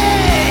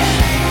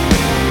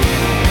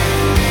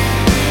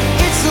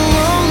 It's a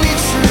lonely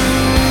truth.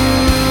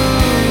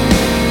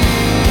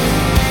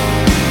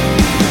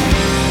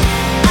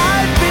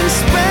 I've been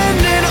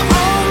spending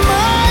all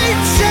my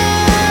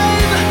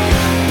time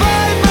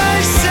by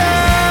myself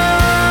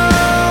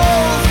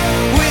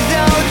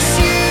without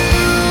you.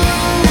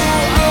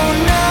 Oh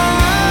no.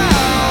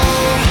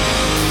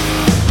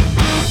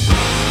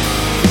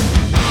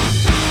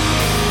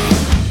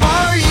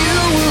 Are you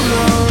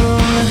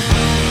alone?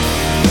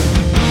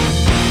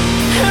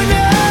 Oh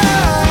no.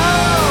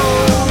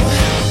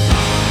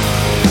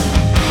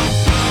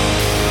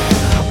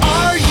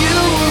 Are you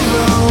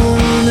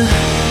alone?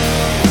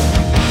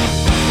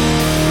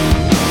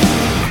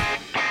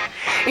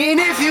 And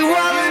if you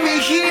want let me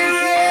hear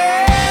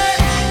it.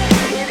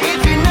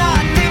 If you're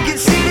not, then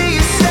consider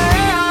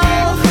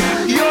yourself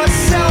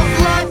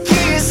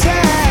lucky as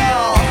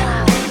hell.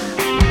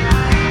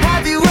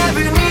 Have you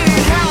ever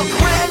needed help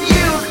when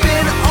you've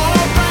been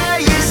all by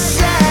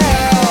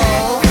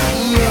yourself?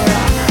 Yeah.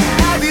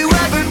 Have you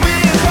ever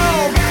been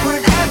home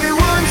when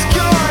everyone's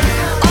gone?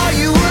 Are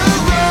you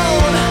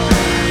alone?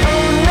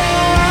 Oh no.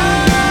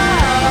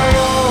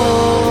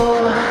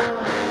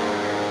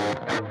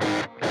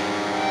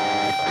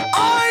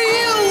 Are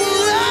you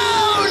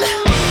alone?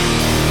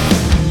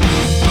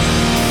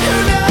 Oh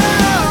no.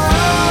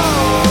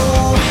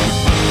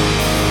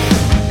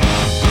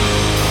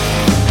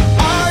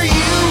 Are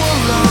you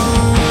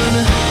alone?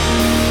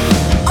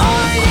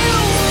 Are you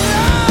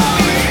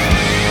alone?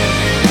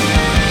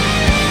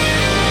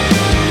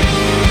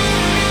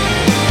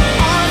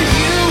 Are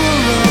you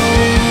alone?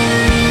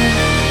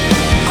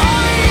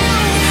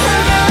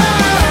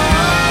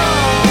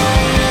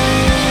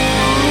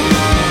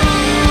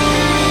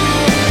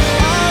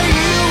 Are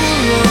you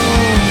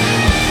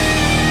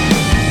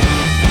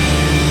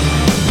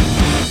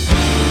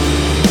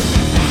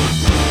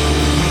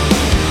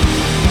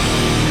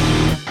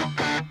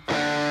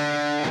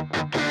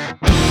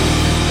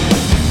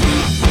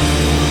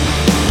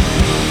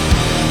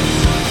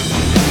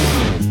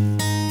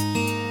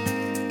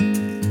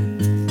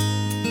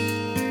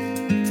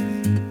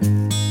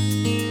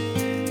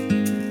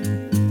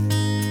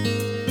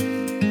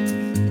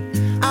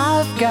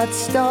I've got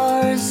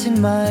stars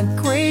in my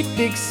great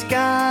big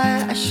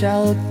sky I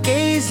shall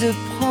gaze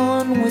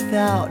upon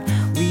without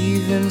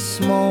leaving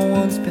small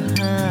ones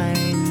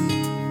behind,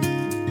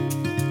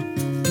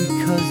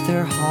 because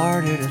they're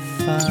harder to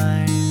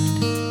find.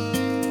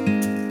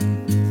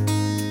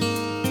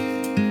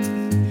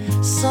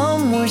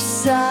 Some were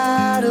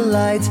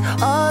satellites,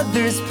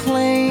 others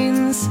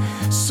planes.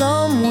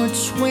 Some were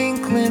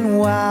twinkling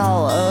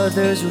while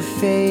others were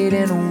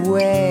fading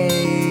away.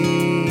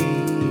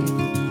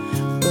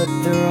 But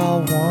they're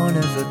all one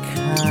of a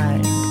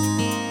kind.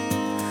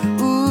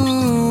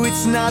 Ooh,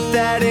 it's not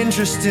that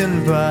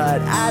interesting,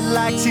 but I'd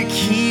like to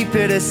keep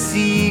it a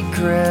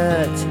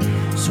secret,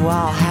 so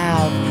I'll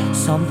have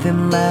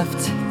something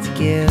left to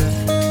give.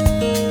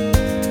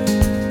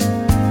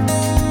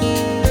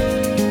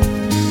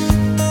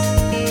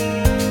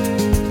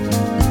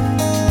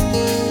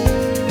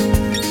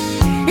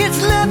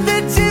 It's not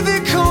that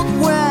difficult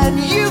when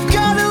you've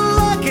got a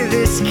luck of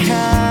this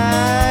kind.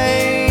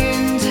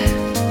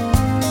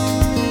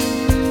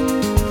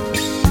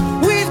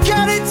 We've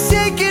got to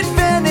take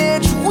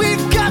advantage,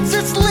 we've got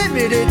such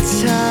limited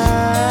time.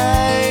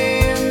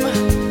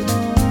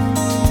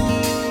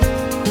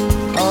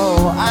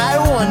 Oh, I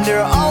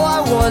wonder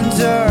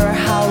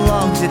how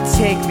long to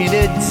take me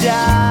to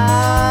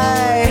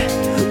die.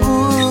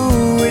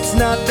 Ooh, it's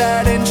not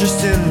that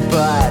interesting,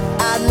 but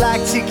I'd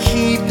like to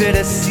keep it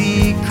a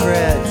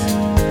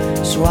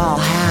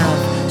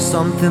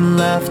something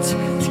left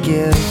to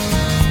give.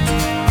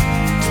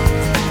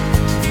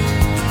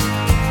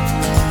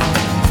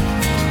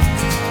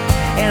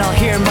 And I'll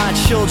hear my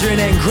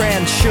children and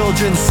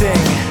grandchildren sing.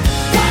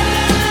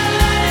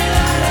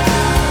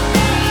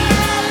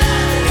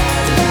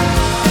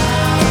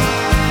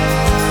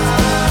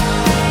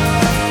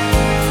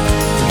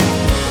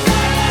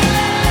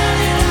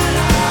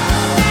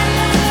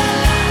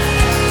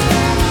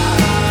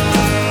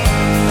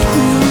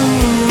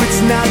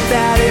 Not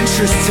that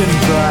interesting,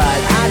 but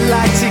I'd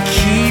like to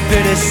keep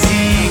it a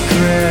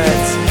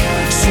secret.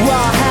 So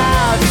I'll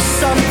have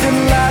something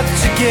left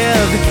to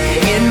give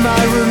in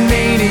my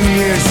remaining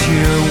years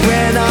here.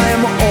 When I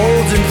am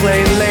old and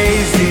play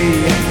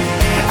lazy,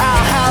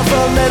 I'll have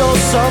a little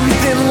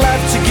something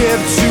left to give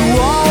to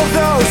all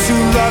those who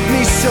love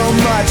me so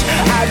much.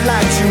 I'd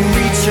like to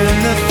return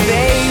the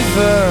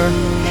favor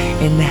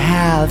and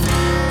have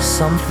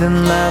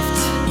something left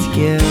to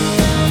give.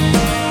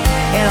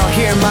 And I'll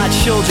hear my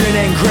children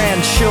and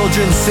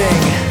grandchildren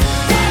sing.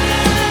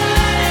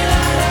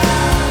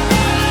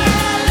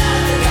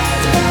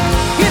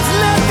 It's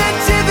not that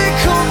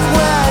difficult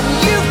when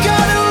you've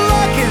got a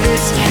luck of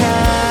this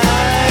kind.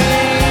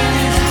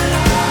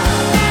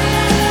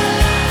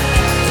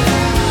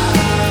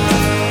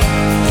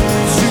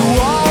 To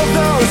all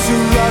those who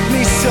love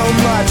me so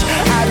much,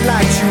 I'd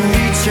like to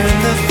return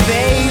the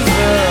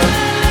favor.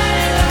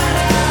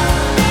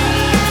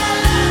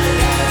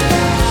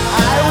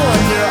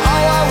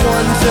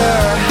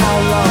 How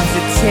long does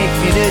it take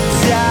me to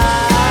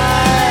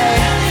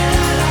die?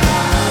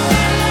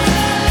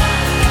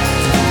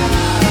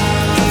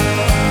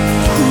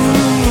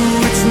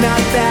 Ooh, it's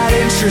not that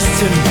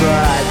interesting,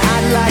 but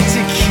I'd like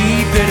to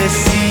keep it a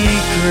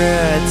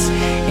secret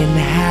and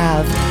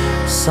have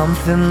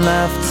something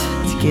left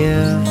to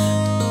give.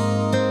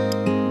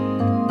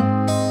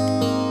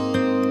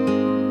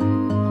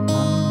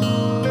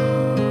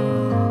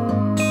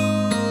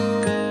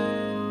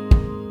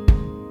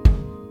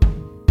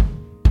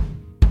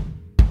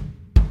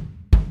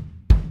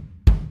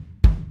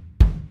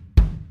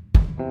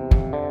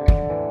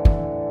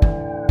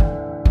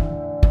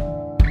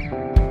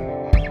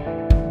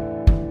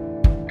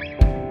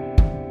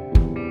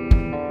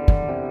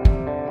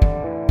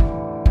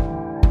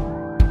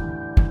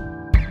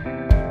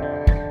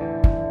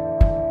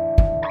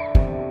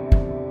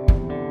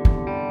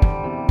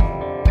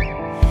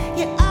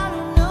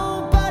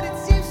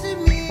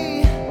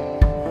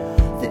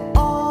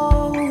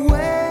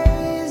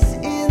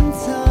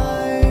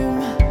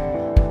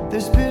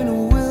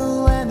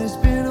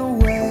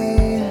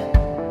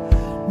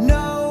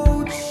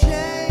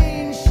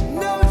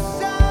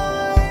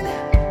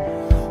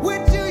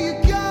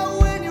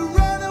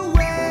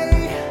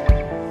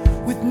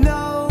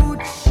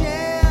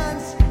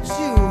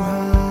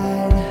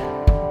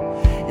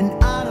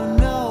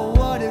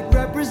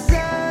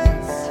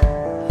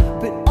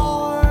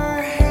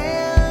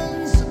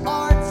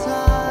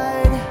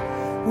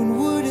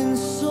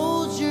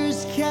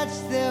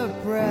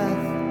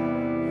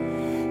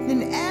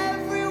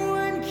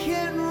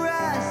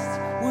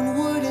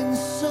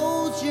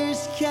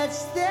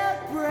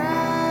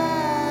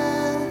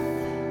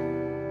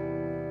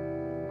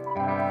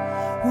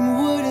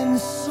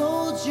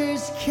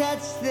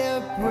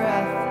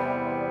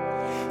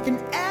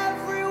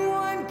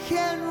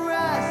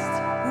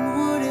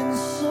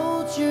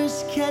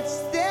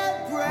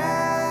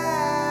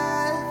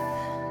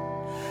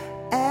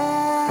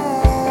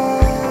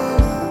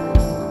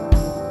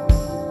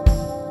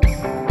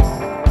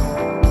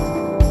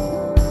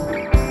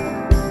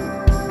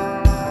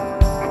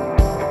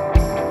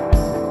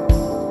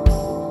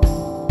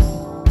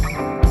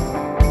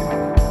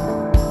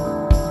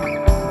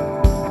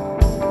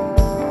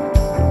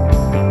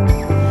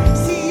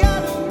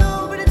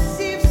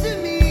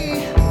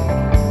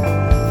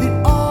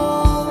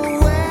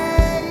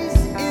 Always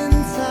in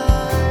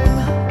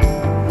time.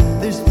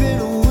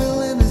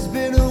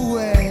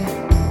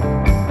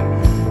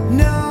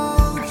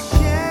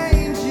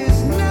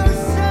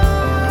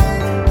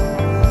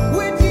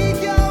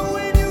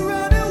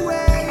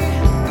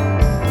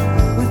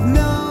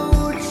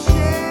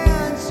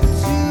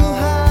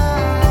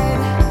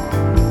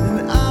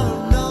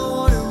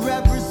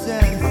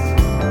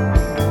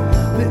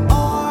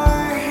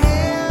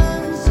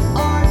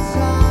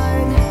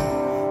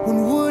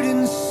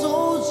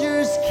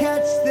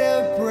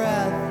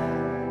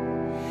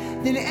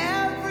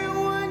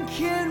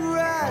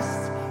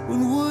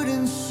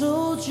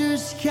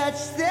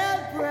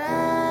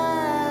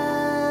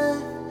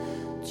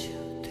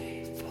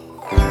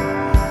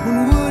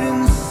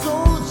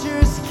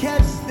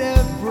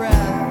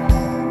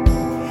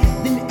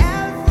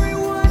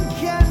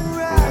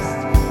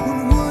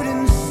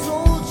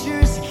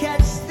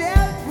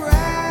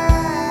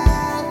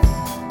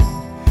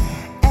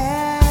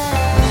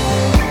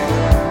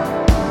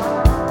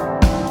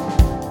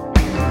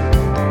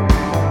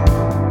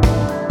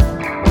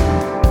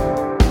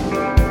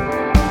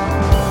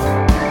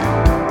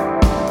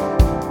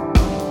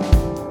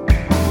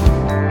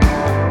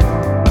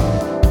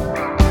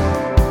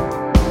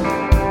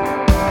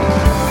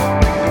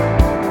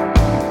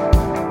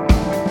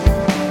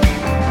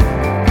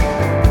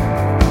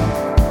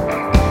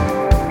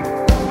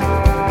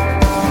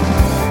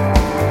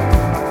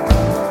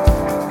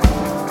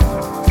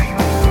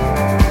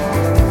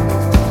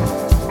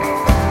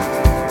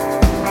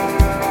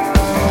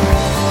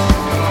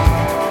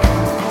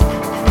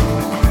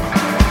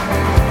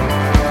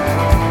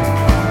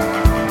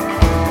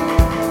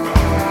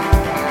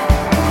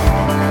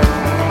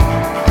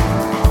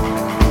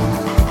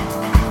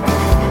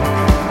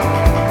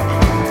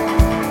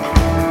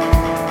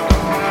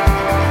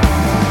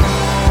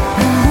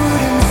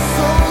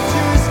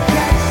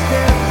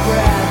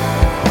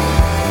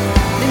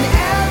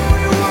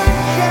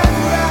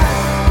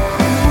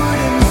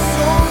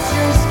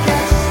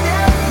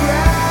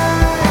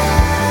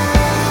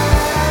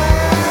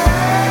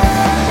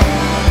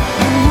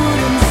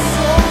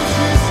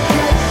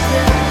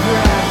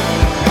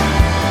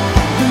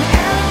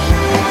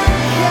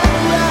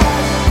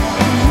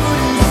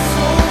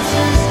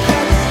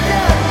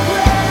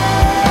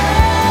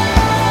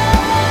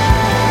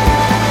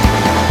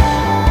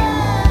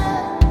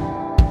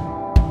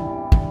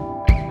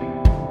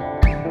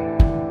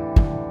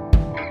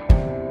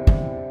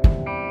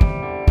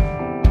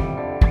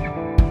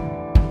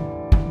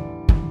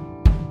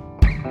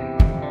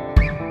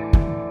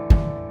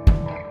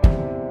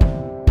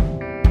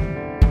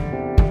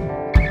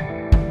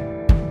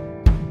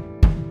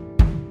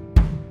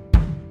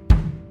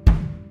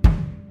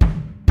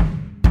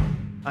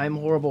 I'm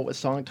horrible with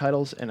song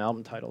titles and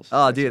album titles.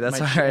 Oh, dude,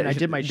 that's all right. And I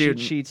did my cheat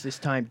sheets this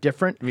time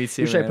different. Me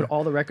too, Usually man. I put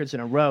all the records in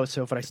a row,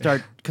 so if I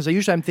start, because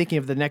usually I'm thinking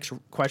of the next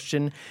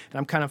question, and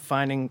I'm kind of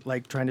finding,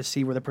 like, trying to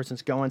see where the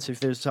person's going, so if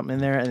there's something in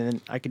there, and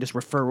then I can just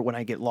refer when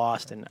I get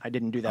lost, and I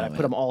didn't do that. I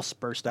put them all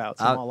spursed out,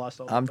 so I'm all lost.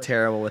 I'm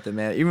terrible with it,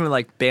 man. Even with,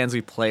 like, bands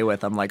we play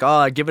with, I'm like,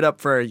 oh, give it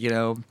up for,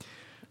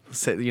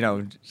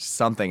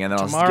 something, and then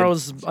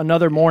Tomorrow's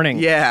another morning.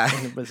 Yeah.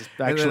 And it was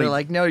And actually they're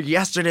like, no,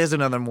 yesterday's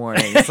another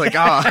morning. It's like,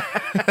 oh,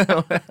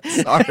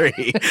 sorry.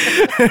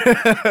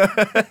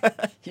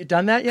 You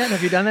done that yet?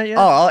 Have you done that yet?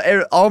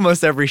 Oh,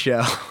 almost every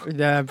show.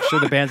 Yeah, I'm sure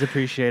the bands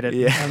appreciate it.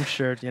 Yeah. I'm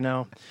sure,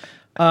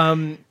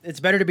 it's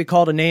better to be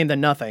called a name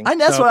than nothing.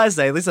 And that's what I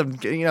say. At least I'm,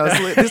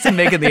 at least I'm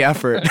making the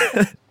effort.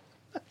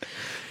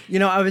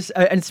 I was,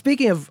 and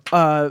speaking of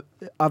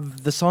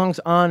the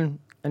songs on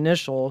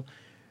Initial,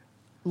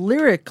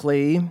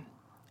 lyrically,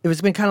 it was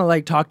been kind of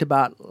like talked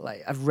about.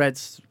 Like I've read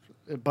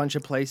a bunch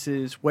of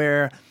places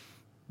where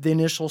the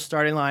Initial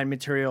starting line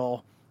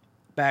material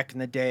back in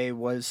the day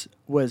was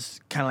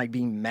kind of like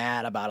being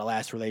mad about a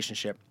last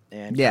relationship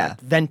and Yeah.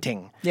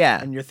 venting,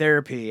 Yeah. and your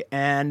therapy,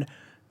 and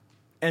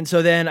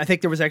so then I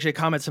think there was actually a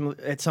comment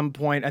at some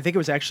point. I think it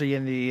was actually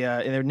in the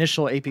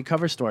Initial AP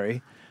cover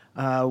story.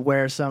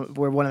 Where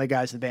one of the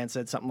guys in the band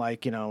said something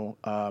like,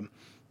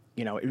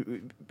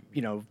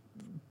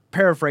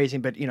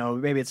 paraphrasing, but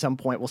maybe at some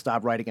point we'll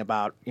stop writing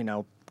about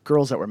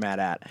girls that we're mad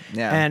at.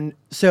 Yeah. And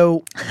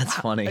so That's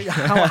funny.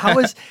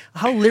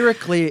 how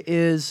lyrically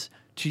is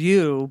to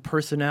you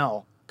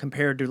Personnel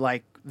compared to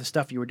like the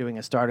stuff you were doing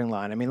at Starting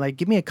Line? I mean, like,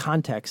 give me a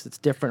context that's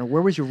different.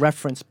 Where was your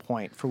reference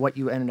point for what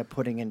you ended up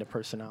putting into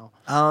Personnel?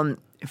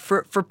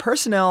 For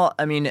Personnel,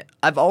 I mean,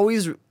 I've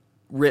always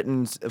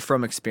written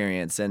from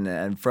experience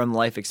and from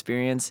life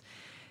experience,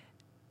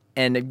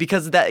 and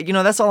because that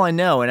that's all I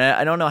know, and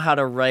I don't know how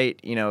to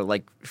write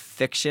like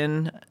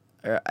fiction,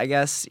 or I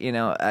guess you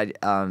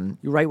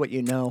write what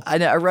you know.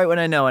 I write what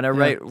I know, and I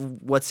write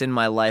what's in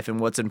my life and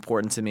what's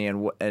important to me,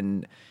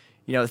 and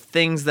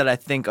things that I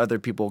think other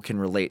people can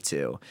relate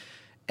to.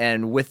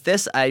 And with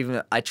this,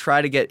 I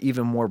try to get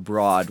even more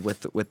broad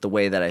with the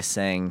way that I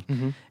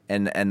sing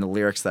and the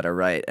lyrics that I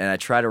write, and I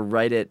try to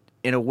write it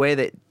in a way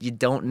that you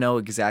don't know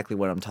exactly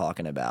what I'm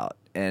talking about.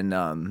 And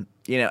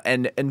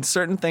and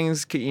certain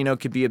things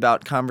could be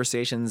about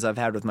conversations I've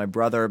had with my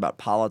brother about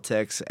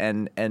politics,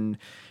 and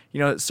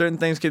certain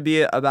things could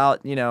be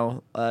about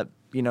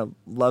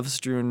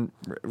love-strewn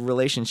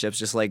relationships,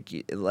 just like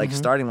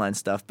Starting Line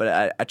stuff.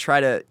 But I try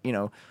to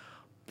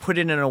put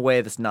it in a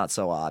way that's not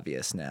so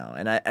obvious now,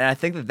 and I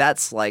think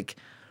that's like,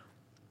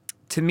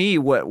 to me,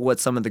 what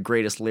some of the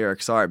greatest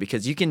lyrics are,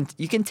 because you can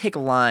take a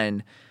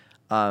line.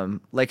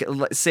 Like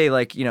say,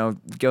 like,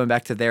 going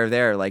back to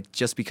there, like,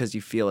 just because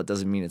you feel it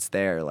doesn't mean it's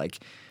there. Like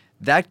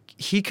that,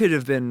 he could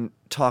have been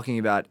talking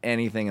about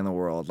anything in the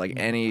world, like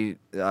any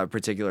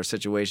particular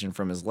situation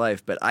from his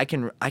life. But I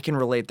can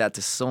relate that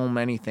to so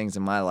many things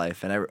in my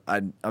life, and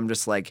I'm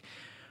just like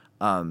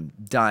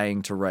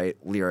dying to write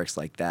lyrics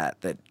like that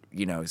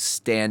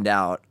stand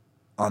out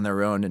on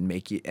their own and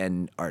make you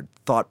and are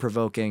thought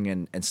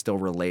provoking and still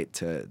relate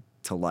to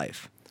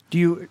life.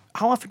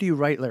 How often do you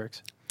write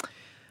lyrics?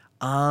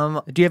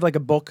 Do you have like a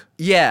book?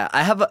 Yeah,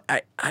 I have.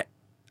 I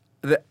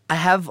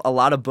have a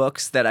lot of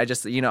books that I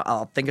just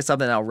I'll think of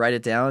something and I'll write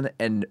it down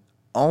and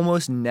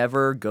almost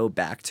never go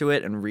back to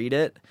it and read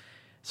it.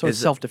 So it's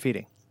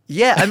self-defeating.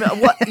 Yeah, I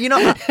mean,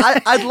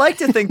 I'd like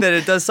to think that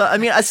it does. I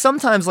mean,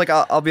 sometimes like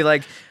I'll be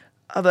like,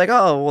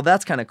 oh, well,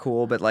 that's kind of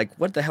cool, but like,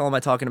 what the hell am I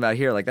talking about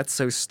here? Like, that's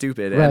so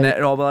stupid. Right.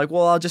 And I'll be like,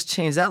 well, I'll just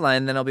change that line.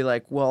 And then I'll be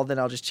like, well, then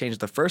I'll just change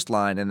the first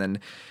line, and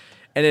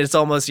it's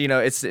almost,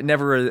 it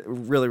never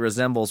really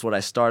resembles what I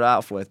start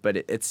off with, but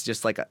it's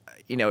just like,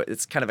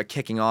 it's kind of a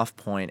kicking off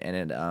point,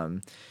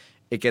 and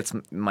it gets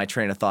my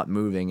train of thought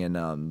moving,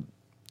 and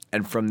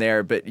from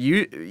there. But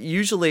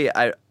usually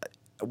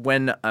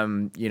when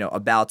I'm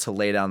about to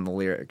lay down the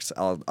lyrics,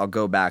 I'll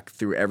go back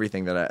through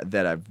everything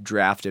that I've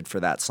drafted for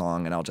that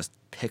song, and I'll just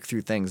pick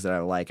through things that I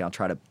like. I'll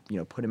try to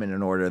put them in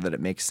an order that it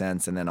makes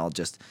sense, and then I'll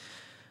just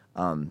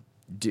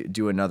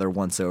do another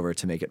once over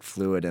to make it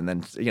fluid, and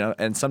then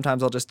and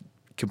sometimes I'll just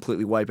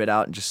completely wipe it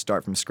out and just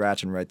start from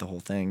scratch and write the whole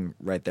thing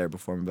right there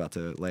before I'm about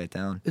to lay it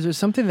down. Is there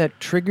something that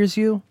triggers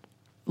you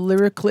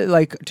lyrically,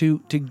 like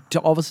to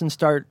all of a sudden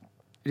start?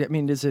 I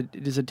mean, does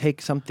it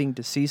take something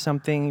to see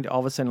something to all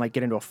of a sudden like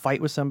get into a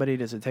fight with somebody?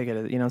 Does it take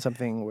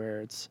something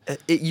where it's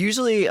it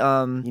usually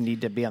you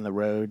need to be on the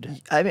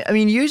road? I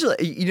mean usually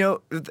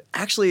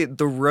actually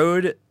the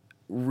road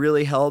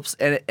really helps,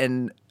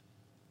 and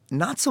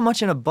not so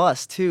much in a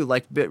bus too,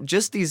 like, but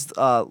just these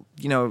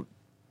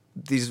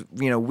these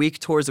week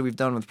tours that we've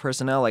done with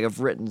Personnel. Like, I've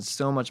written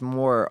so much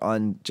more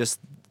on just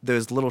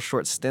those little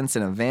short stints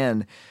in a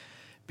van,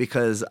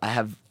 because I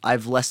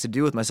have less to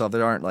do with myself.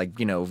 There aren't like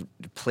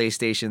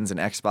PlayStations and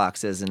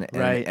Xboxes and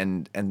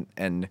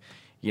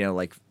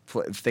like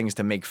things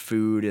to make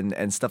food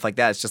and stuff like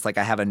that. It's just like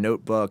I have a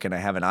notebook and I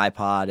have an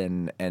iPod,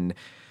 and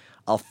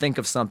I'll think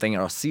of something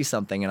or I'll see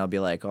something and I'll be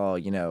like, oh,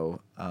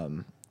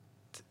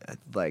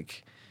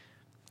 like,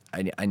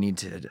 I need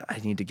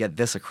to get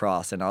this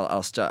across, and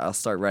I'll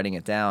start writing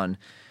it down.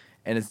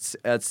 And it's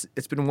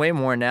been way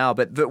more now.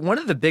 But one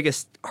of the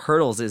biggest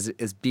hurdles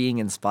is being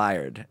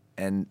inspired,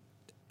 and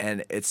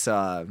it's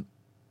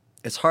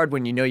hard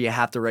when you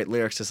have to write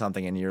lyrics to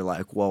something, and you're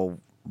like, well,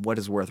 what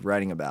is worth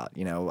writing about?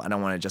 I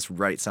don't want to just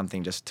write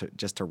something just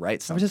to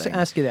write something. I was just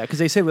asking that because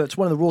they say it's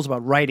one of the rules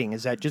about writing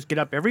is that just get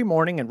up every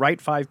morning and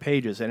write 5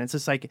 pages, and it's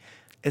just like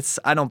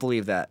I don't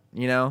believe that.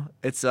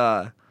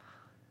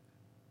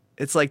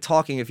 It's like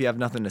talking if you have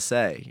nothing to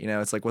say.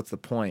 It's like, what's the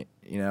point?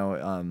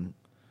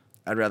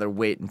 I'd rather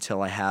wait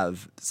until I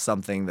have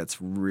something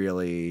that's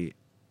really,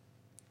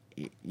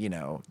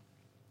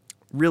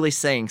 really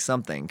saying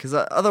something, because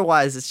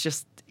otherwise it's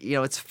just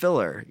it's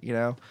filler.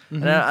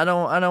 And I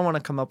don't want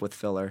to come up with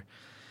filler.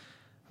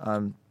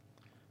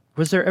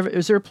 is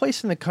there a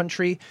place in the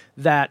country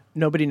that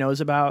nobody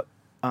knows about?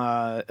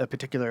 A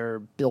particular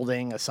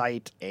building, a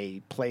site,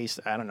 a place,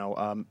 I don't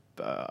know,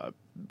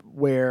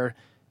 where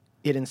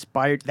it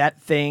inspired that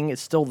thing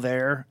is still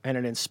there, and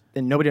and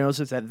nobody knows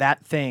that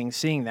thing,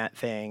 seeing that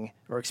thing,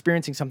 or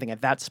experiencing something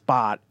at that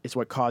spot is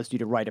what caused you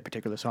to write a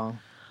particular song?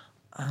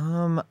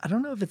 I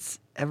don't know if it's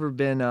ever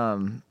been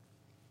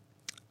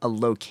a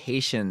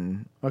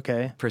location,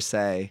 per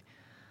se.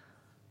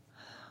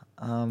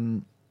 I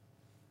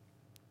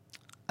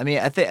mean,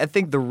 I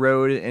think the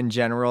road in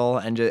general,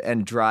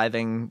 and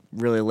driving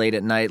really late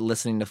at night,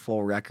 listening to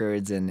full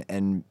records,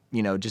 and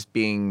just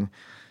being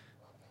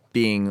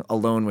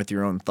alone with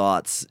your own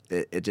thoughts,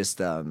 it just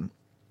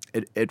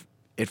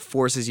it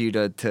forces you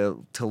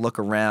to look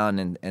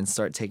around and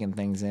start taking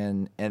things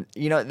in. And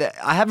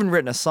I haven't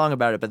written a song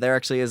about it, but there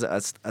actually is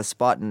a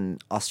spot in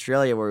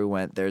Australia where we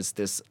went. There's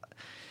this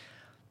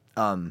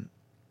kind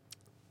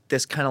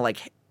of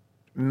like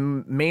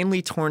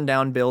mainly torn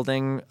down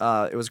building.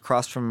 It was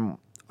across from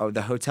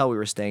the hotel we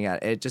were staying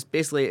at. It just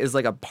basically is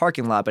like a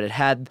parking lot, but it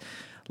had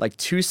like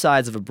 2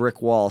 sides of a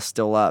brick wall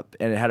still up,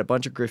 and it had a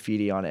bunch of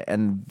graffiti on it.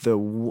 And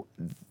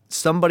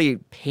somebody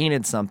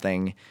painted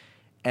something,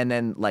 and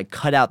then like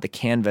cut out the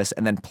canvas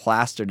and then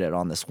plastered it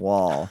on this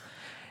wall.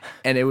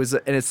 And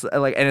it's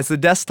the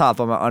desktop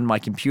on my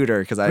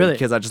computer because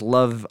I just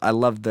love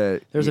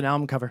the. There's an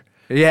album cover.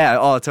 Yeah.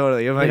 Oh,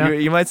 totally.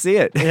 You might see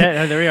it.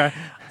 Yeah. There we are.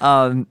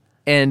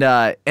 And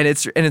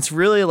it's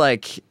really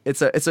like it's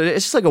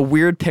just like a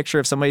weird picture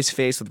of somebody's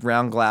face with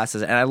round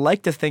glasses, and I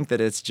like to think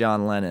that it's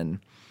John Lennon,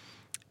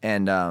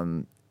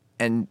 and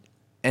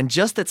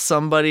just that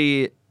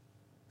somebody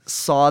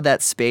saw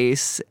that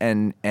space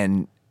and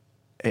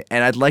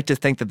I'd like to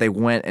think that they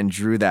went and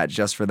drew that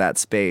just for that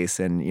space,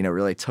 and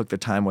really took the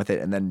time with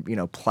it, and then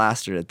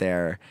plastered it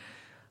there.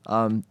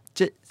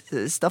 Just,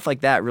 stuff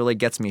like that really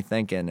gets me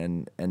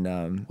thinking.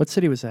 And what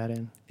city was that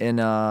in?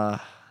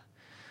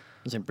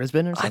 Was it in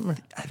Brisbane or something?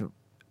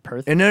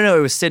 Perth? No,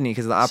 it was Sydney,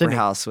 because the Opera Sydney.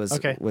 House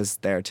was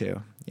there too.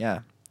 Yeah,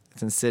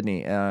 it's in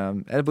Sydney.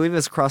 I believe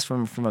it's across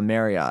from a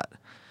Marriott.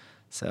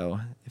 So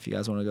if you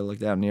guys want to go look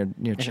down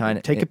near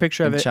China, take a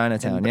picture of it,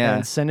 Chinatown,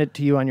 and send it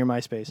to you on your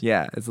MySpace.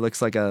 Yeah, it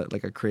looks like a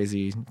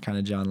crazy kind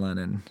of John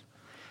Lennon.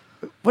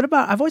 What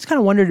about? I've always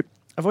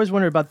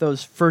wondered about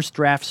those first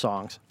draft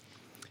songs.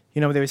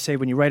 They would say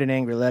when you write an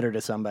angry letter to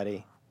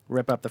somebody,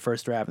 rip up the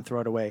first draft and throw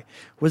it away.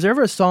 Was there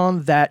ever a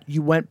song that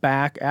you went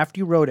back after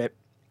you wrote it,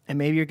 and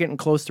maybe you're getting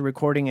close to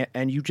recording it,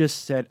 and you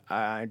just said,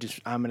 I'm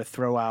going to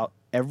throw out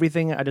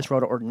everything I just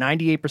wrote, or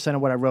 98%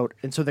 of what I wrote,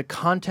 and so the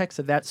context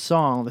of that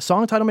song, the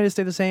song title may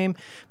stay the same,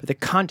 but the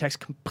context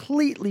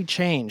completely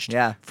changed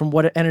from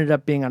what it ended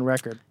up being on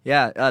record?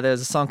 Yeah,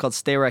 there's a song called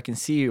Stay Where I Can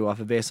See You,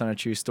 Based on a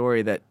True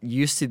Story, that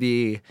used to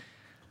be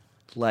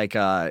like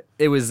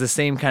it was the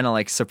same kind of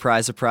like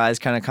surprise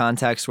kind of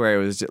context,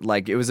 where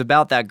it was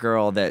about that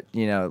girl that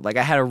like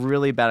I had a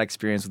really bad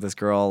experience with this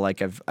girl.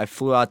 Like I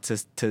flew out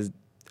to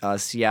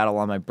Seattle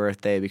on my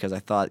birthday because I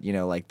thought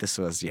like this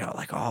was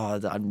like, oh,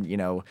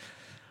 I'm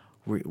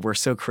we're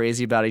so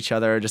crazy about each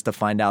other, just to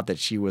find out that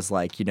she was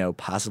like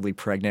possibly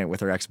pregnant with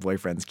her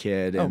ex-boyfriend's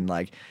kid. And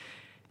like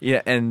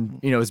yeah, and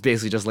it was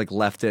basically just like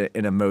left it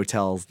in a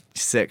Motel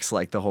 6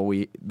 like the whole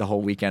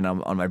weekend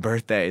on my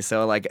birthday.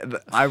 So like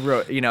I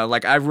wrote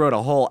I wrote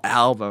a whole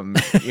album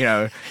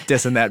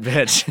dissing that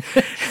bitch.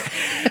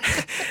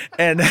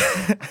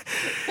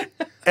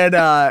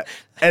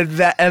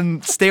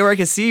 and Stay Where I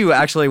Can See You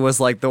actually was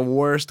like the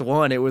worst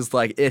one. It was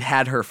like it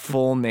had her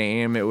full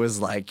name. It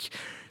was like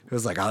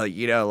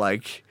oh,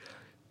 like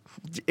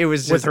it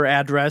was just, with her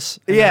address.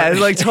 Yeah,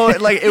 like totally,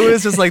 like it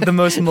was just like the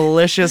most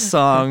malicious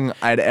song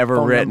I'd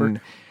ever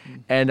written.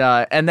 And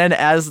then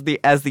as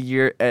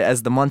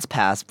the months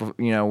passed,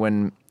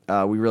 when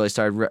we really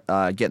started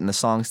getting the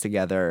songs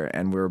together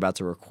and we were about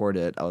to record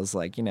it, I was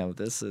like,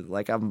 this is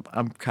like I'm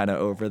kind of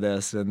over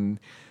this, and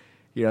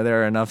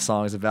there are enough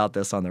songs about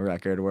this on the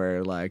record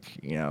where like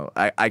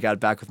I got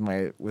back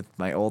with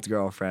my old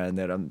girlfriend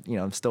that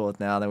I'm still with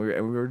now. That we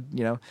were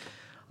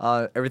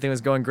everything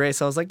was going great,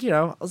 so I was like,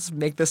 let's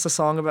make this a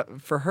song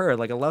for her,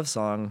 like a love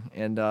song,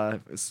 and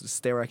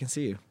Stay Where I Can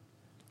See You.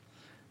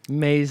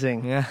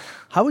 Amazing. Yeah.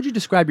 How would you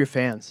describe your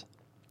fans?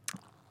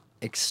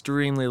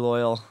 Extremely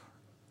loyal.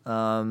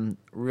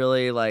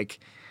 really like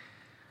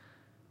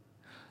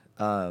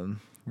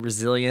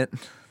resilient.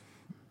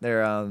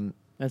 They're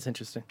That's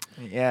interesting.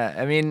 yeah.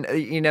 I mean,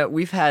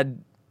 we've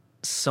had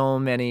so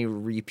many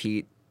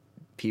repeat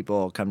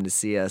people come to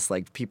see us,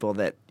 like people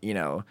that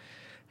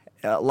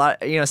a lot.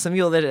 Some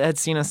people that had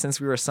seen us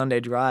since we were Sunday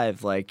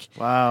Drive, like.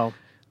 Wow.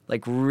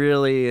 Like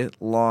really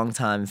long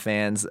time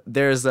fans.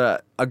 There's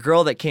a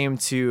girl that came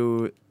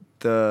to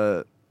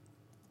the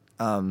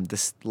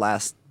this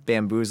last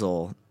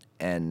Bamboozle,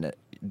 and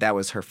that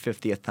was her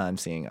 50th time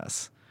seeing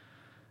us.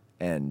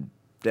 And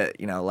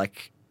that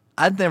like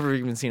I've never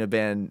even seen a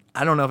band.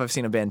 I don't know if I've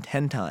seen a band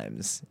 10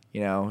 times.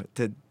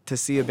 To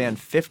see a band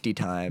 50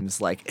 times,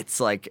 like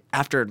it's like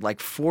after like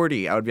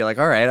 40, I would be like,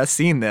 all right, I've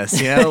seen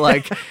this.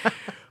 Like,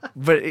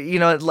 but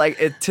like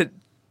it.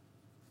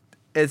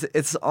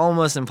 It's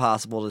almost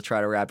impossible to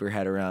try to wrap your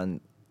head around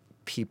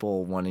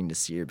people wanting to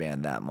see your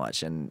band that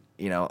much, and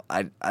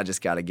I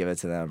just got to give it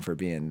to them for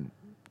being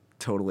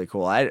totally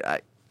cool.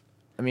 I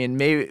mean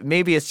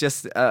maybe it's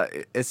just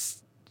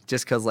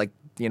because like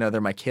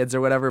they're my kids or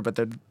whatever, but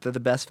they're the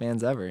best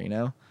fans ever.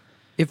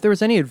 If there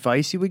was any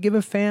advice you would give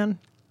a fan,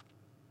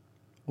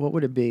 what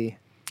would it be?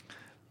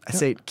 I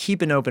say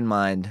keep an open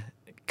mind,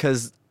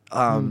 because.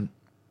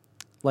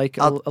 Like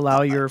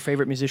allow your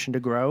favorite musician to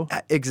grow?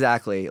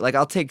 Exactly. Like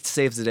I'll take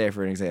Saves the Day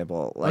for an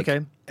example. Like,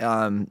 okay.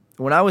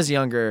 When I was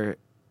younger,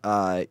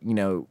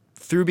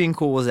 Through Being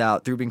Cool was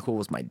out. Through Being Cool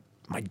was my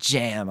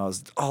jam. I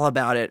was all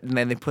about it. And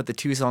then they put the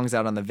 2 songs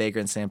out on the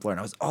Vagrant sampler, and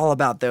I was all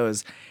about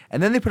those.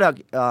 And then they put out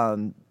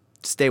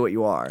Stay What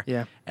You Are.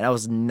 Yeah. And I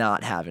was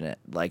not having it.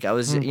 Like I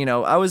was,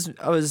 I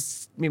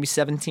was maybe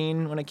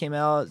 17 when it came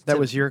out. That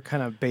was your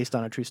kind of based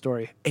on a true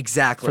story.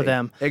 Exactly. For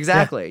them.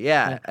 Exactly.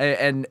 Yeah.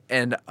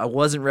 And I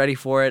wasn't ready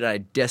for it. I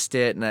dissed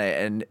it,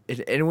 and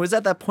it was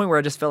at that point where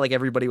I just felt like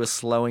everybody was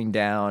slowing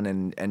down,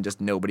 and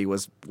just nobody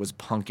was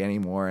punk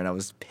anymore, and I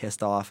was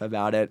pissed off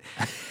about it.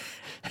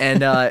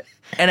 And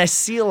I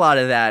see a lot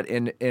of that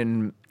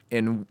in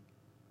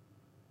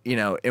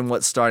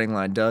what Starting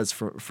Line does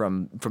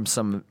from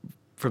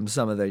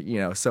some of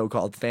the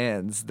so-called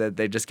fans, that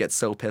they just get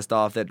so pissed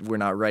off that we're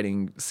not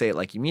writing Say It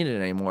Like You Mean It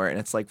anymore. And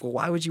it's like, well,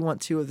 why would you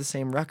want 2 of the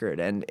same record?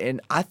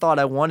 And I thought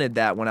I wanted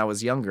that when I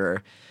was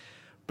younger,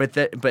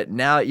 but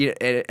now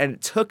and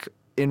it took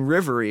in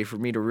Rivery for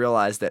me to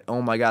realize that,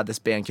 oh my God, this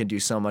band can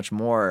do so much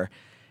more.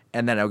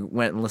 And then I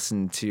went and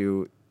listened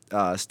to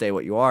Stay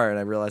What You Are, and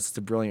I realized it's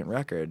a brilliant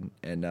record.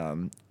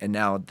 And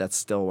now that's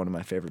still one of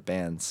my favorite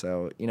bands.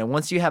 So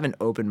once you have an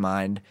open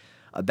mind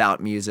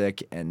about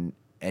music and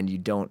you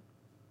don't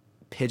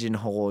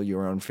pigeonhole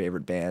your own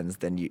favorite bands,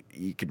 then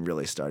you can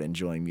really start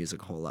enjoying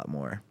music a whole lot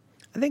more.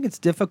 I think it's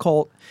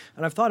difficult,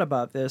 and I've thought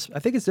about this. I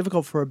think it's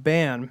difficult for a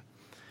band.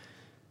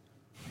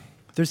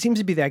 There seems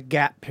to be that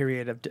gap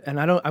period of, and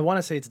I want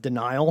to say it's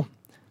denial,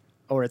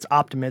 or it's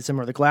optimism,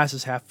 or the glass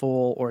is half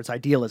full, or it's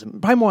idealism.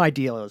 Probably more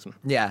idealism.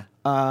 Yeah.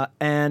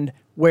 And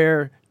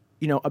where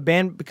a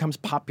band becomes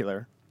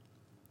popular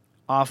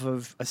off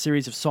of a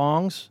series of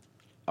songs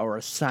or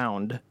a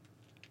sound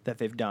that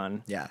they've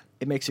done. Yeah.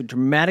 It makes a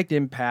dramatic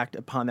impact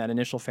upon that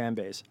initial fan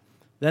base.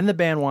 Then the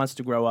band wants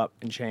to grow up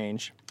and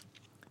change.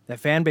 That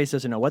fan base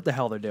doesn't know what the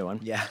hell they're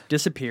doing. Yeah.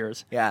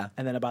 Disappears. Yeah.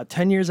 And then about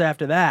 10 years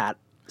after that,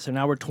 so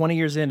now we're 20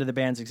 years into the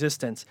band's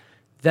existence,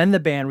 then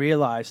the band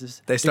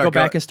realizes they go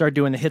back and start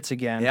doing the hits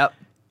again. Yep.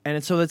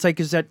 And so it's like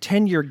there's that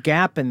 10-year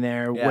gap in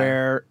there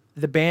where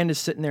the band is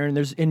sitting there,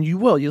 and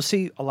you'll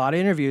see a lot of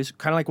interviews,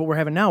 kind of like what we're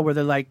having now, where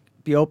they're like,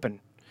 be open.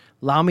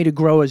 Allow me to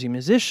grow as a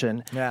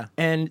musician. Yeah.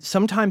 And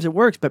sometimes it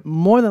works, but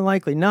more than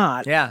likely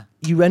not. Yeah.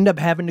 You end up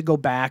having to go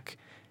back.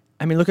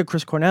 I mean, look at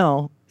Chris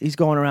Cornell. He's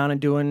going around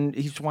and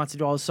he wants to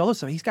do all his solo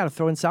stuff. He's got to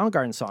throw in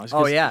Soundgarden songs.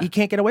 Oh, yeah. He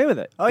can't get away with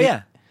it. Oh,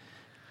 yeah.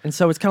 And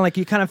so it's kind of like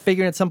you kind of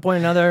figure at some point or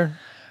another,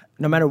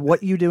 no matter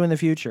what you do in the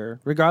future,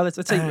 regardless,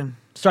 let's say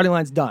Starting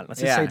Line's done. Let's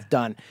just say it's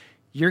done.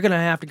 You're going to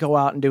have to go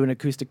out and do an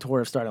acoustic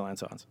tour of Starting Line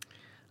songs.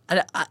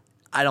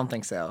 I don't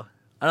think so.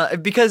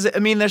 Because I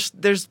mean,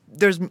 there's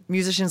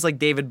musicians like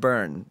David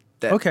Byrne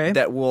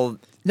that will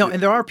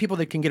and there are people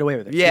that can get away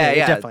with it. Yeah,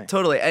 definitely,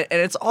 totally, and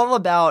it's all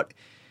about.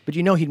 But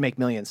he'd make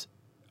millions.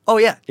 Oh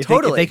yeah,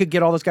 totally. If they could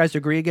get all those guys to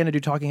agree again and do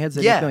Talking Heads,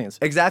 they'd make millions.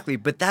 Exactly.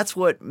 But that's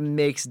what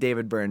makes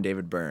David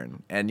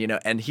Byrne, and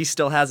and he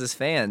still has his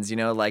fans,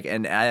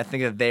 and I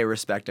think that they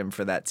respect him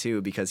for that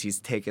too, because he's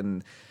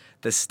taken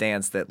the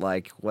stance that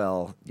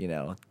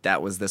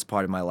that was this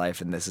part of my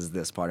life and this is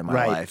this part of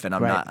my life, and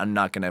I'm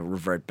not going to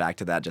revert back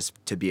to that just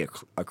to be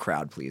a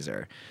crowd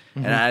pleaser.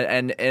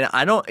 Mm-hmm. And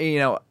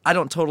I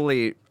don't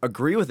totally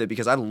agree with it,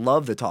 because I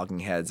love the Talking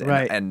Heads,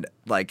 and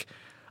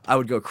I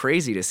would go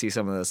crazy to see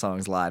some of the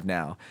songs live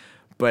now,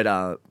 but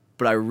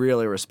I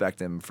really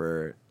respect him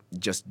for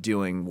just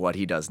doing what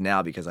he does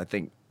now, because I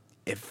think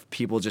if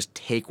people just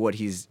take what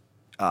he's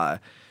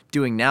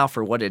doing now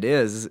for what it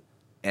is,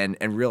 and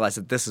realize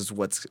that this is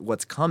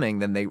what's coming,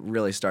 then they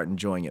really start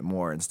enjoying it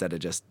more, instead of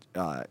just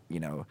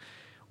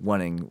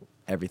wanting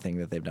everything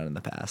that they've done in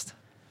the past.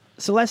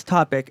 So last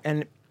topic,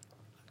 and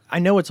I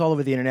know it's all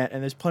over the internet,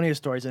 and there's plenty of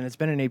stories, and it's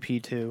been an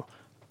AP too,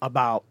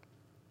 about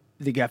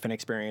the Geffen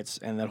experience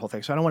and that whole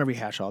thing. So I don't want to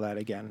rehash all that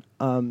again.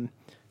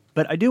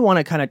 But I do want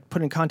to kind of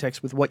put in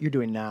context with what you're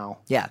doing now.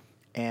 Yeah.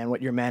 And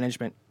what your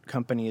management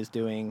company is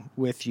doing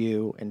with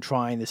you and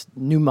trying this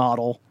new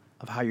model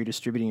of how you're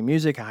distributing your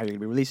music, how you're going to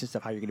be releasing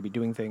stuff, how you're going to be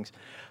doing things.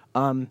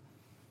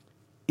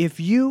 If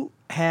you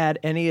had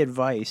any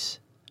advice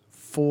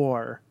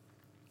for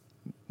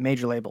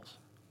major labels,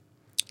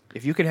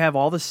 if you could have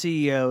all the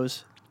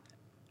CEOs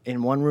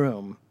in one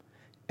room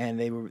and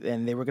they were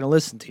going to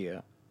listen to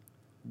you,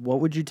 what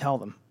would you tell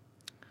them?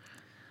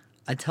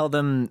 I tell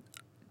them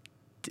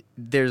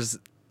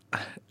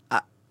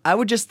I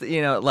would just,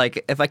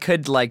 like if I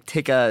could like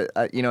take a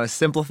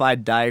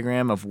simplified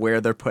diagram of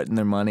where they're putting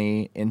their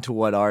money into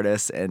what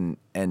artists and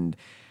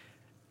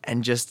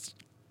just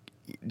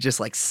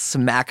like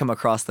smack them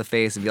across the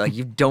face and be like,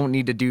 you don't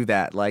need to do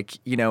that. Like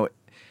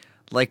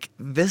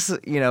this,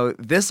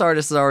 this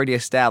artist is already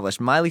established.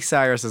 Miley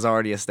Cyrus is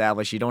already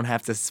established. You don't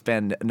have to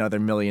spend another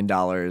 $1 million,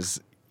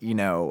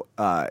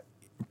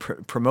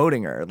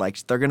 promoting her. Like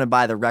they're gonna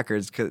buy the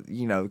records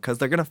because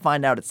they're gonna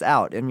find out it's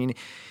out. I mean,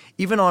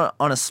 even on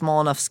a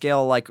small enough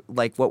scale like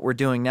what we're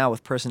doing now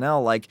with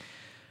Personnel, like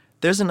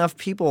there's enough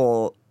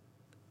people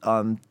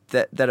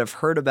that have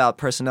heard about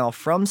Personnel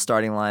from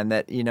Starting Line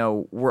that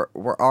we're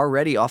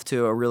already off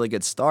to a really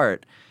good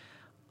start.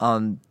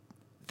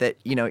 That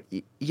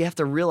you have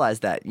to realize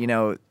that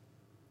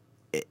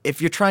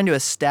if you're trying to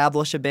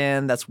establish a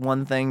band, that's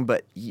one thing,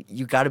 but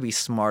you got to be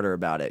smarter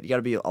about it. You got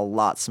to be a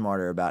lot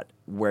smarter about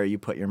where you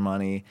put your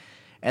money,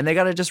 and they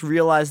got to just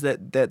realize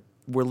that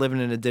we're living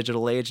in a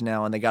digital age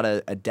now, and they got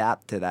to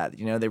adapt to that.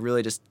 They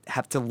really just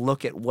have to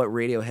look at what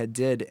Radiohead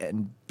did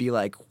and be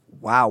like,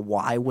 wow,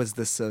 why was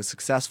this so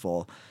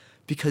successful?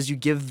 Because you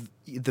give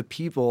the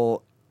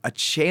people a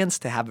chance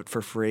to have it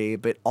for free,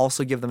 but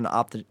also give them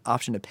the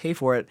option to pay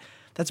for it.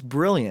 That's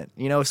brilliant.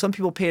 Some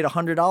people paid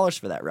 $100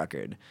 for that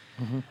record.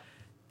 Mm-hmm.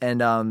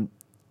 And,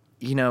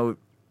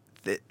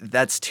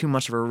 that's too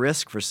much of a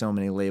risk for so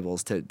many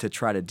labels to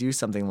try to do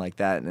something like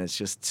that. And it's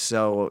just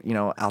so,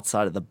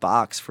 outside of the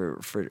box for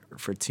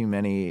too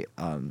many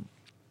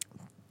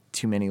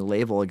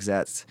label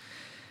execs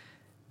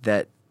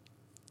that,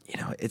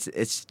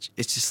 it's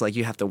just like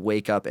you have to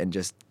wake up and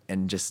just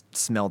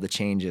smell the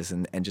changes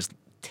and just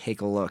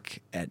take a look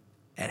at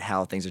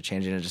how things are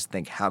changing and just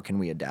think, how can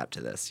we adapt to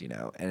this,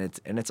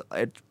 and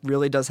it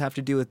really does have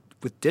to do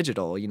with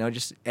digital,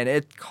 and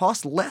it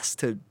costs less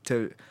to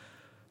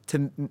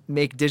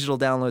make digital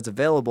downloads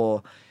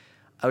available.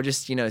 I would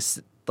just,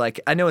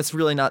 I know it's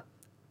really not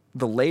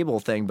the label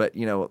thing, but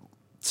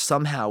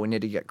somehow we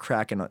need to get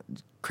cracking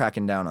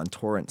down on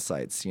torrent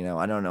sites.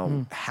 I don't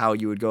know how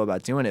you would go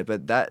about doing it,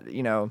 but that,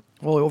 well,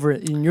 over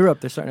in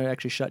Europe, they're starting to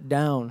actually shut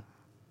down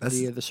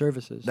the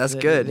services. That's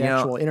good. The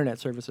actual internet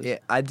services. Yeah,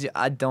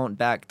 I don't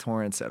back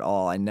torrents at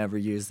all. I never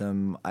use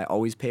them. I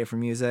always pay for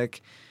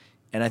music,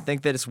 and I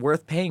think that it's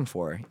worth paying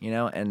for.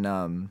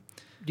 And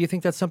do you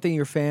think that's something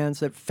your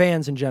fans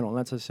in general,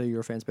 not to say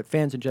your fans, but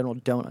fans in general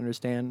don't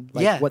understand,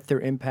 what they're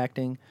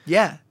impacting?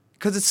 Yeah,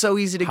 because it's so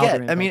easy to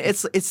get. I mean,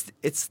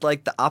 it's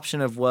like the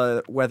option of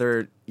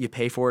whether you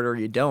pay for it or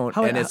you don't,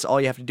 it's all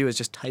you have to do is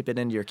just type it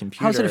into your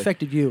computer. How's it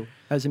affected you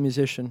as a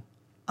musician?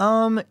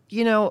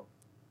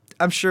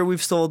 I'm sure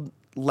we've sold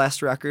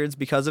less records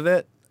because of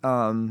it.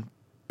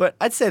 But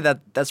I'd say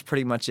that's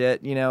pretty much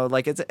it.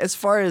 It's as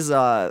far as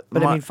but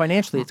I mean,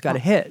 financially, it's got to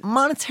hit.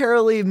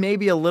 Monetarily,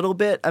 maybe a little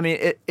bit. I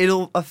mean,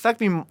 it'll affect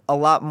me a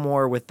lot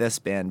more with this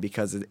band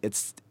because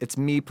it's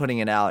me putting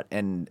it out,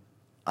 and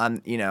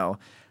I'm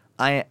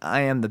I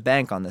am the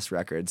bank on this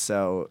record.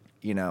 So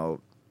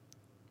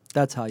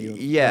that's how you.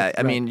 Yeah, right.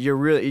 I mean, you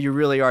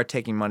really are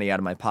taking money out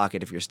of my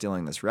pocket if you're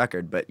stealing this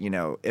record. But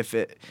if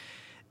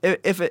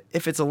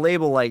it's a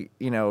label like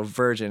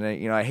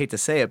Virgin, I hate to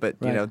say it, but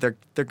right.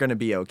 they're going to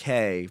be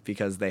okay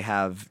because they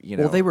have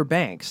Well, they were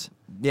banks.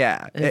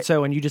 Yeah,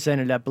 and you just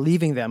ended up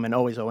believing them and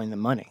always owing them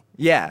money.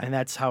 Yeah, and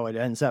that's how it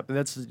ends up.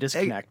 That's the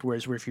disconnect.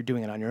 Whereas if you're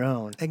doing it on your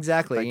own,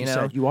 exactly, like you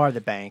said, you are the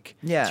bank.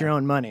 Yeah, it's your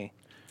own money.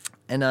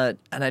 And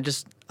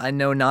I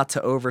know not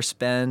to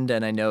overspend,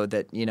 and I know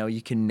that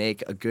you can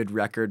make a good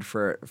record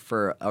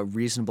for a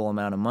reasonable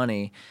amount of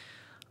money,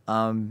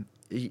 and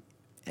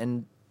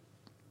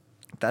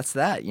that's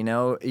that.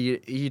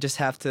 You just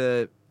have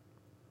to.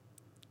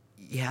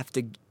 You have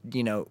to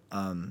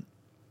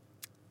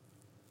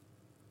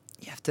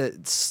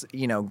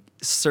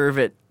serve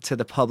it to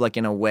the public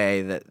in a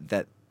way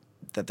that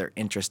they're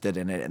interested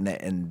in it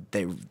and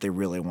they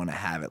really want to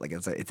have it. Like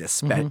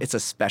it's a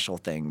special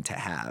thing to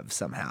have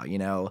somehow,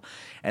 and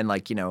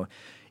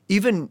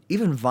even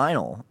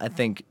vinyl, I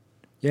think,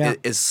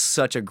 is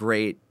such a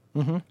great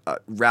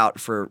route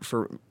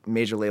for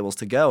major labels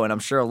to go, and I'm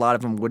sure a lot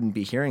of them wouldn't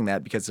be hearing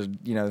that because of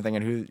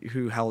thinking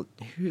who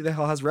the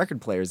hell has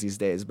record players these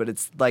days. But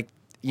it's like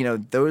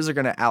those are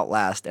going to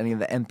outlast any of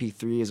the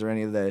MP3s or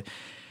any of the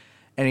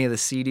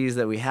CDs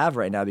that we have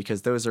right now,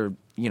 because those are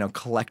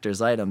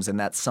collector's items, and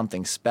that's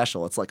something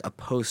special. It's like a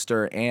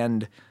poster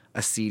and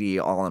a CD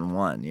all in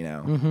one.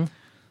 Mm-hmm.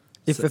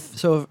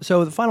 So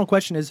the final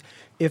question is,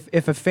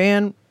 if a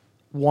fan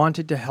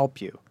wanted to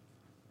help you,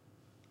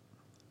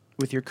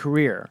 with your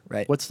career,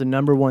 Right. what's the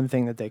number one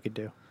thing that they could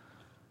do?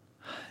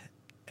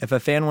 If a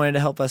fan wanted to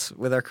help us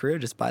with our career,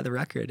 just buy the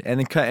record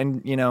and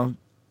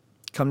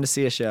come to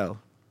see a show.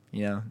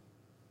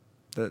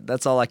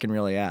 That's all I can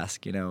really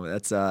ask.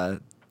 That's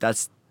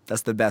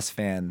the best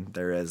fan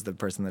there is. The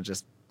person that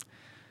just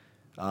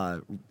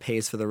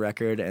pays for the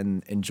record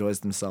and enjoys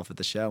themselves at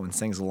the show and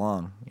sings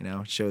along.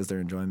 Shows their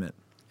enjoyment.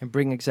 And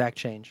bring exact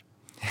change.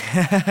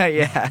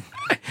 Yeah,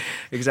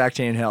 exact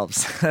change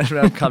helps.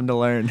 I've come to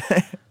learn.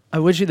 I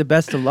wish you the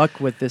best of luck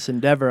with this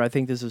endeavor. I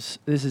think this is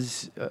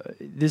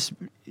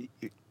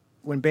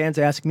when bands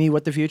ask me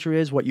what the future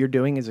is, what you're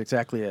doing is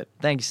exactly it.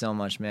 Thank you so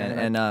much,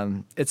 man.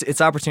 And it's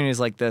opportunities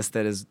like this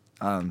that is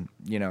going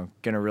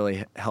to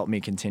really help me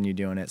continue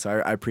doing it.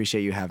 So I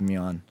appreciate you having me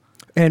on.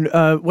 And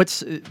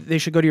they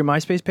should go to your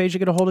MySpace page to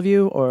get a hold of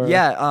you, or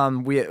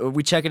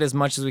we check it as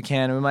much as we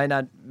can. We might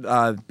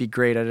not be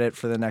great at it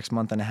for the next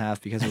month and a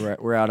half because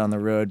we're out on the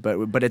road,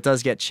 but it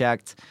does get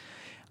checked.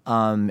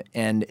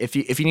 And if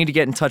you need to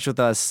get in touch with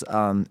us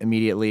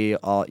immediately,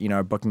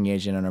 our booking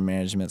agent and our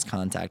management's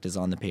contact is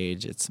on the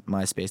page. It's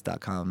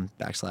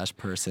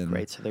myspace.com/person.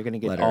 Great, so they're going to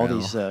get all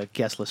these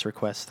guest list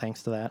requests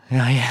thanks to that.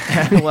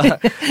 Well,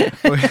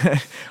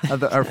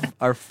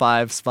 our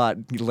 5-spot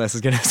list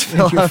is going to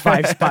fill up. Your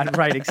 5-spot,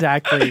 right,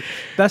 exactly.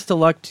 Best of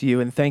luck to you,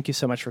 and thank you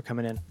so much for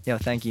coming in. Yeah,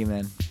 thank you,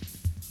 man.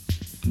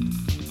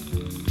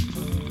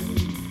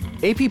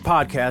 AP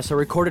podcasts are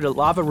recorded at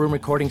Lava Room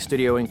Recording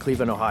Studio in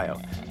Cleveland,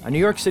 Ohio, a New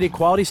York City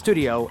quality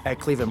studio at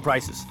Cleveland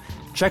prices.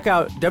 Check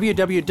out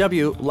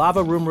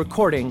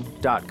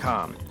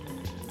www.lavaroomrecording.com.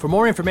 For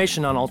more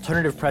information on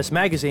Alternative Press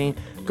Magazine,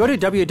 go to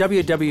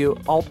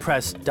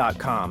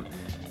www.altpress.com.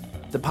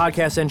 The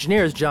podcast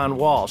engineer is John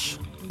Walsh.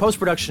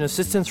 Post-production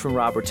assistance from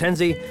Rob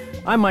Hortensi.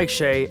 I'm Mike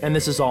Shea, and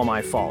this is all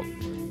my fault.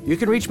 You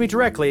can reach me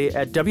directly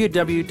at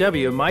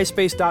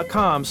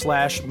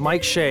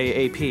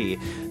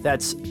www.myspace.com/MikeSheaAP.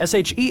 That's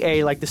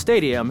SHEA like the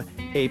stadium,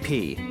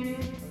 AP.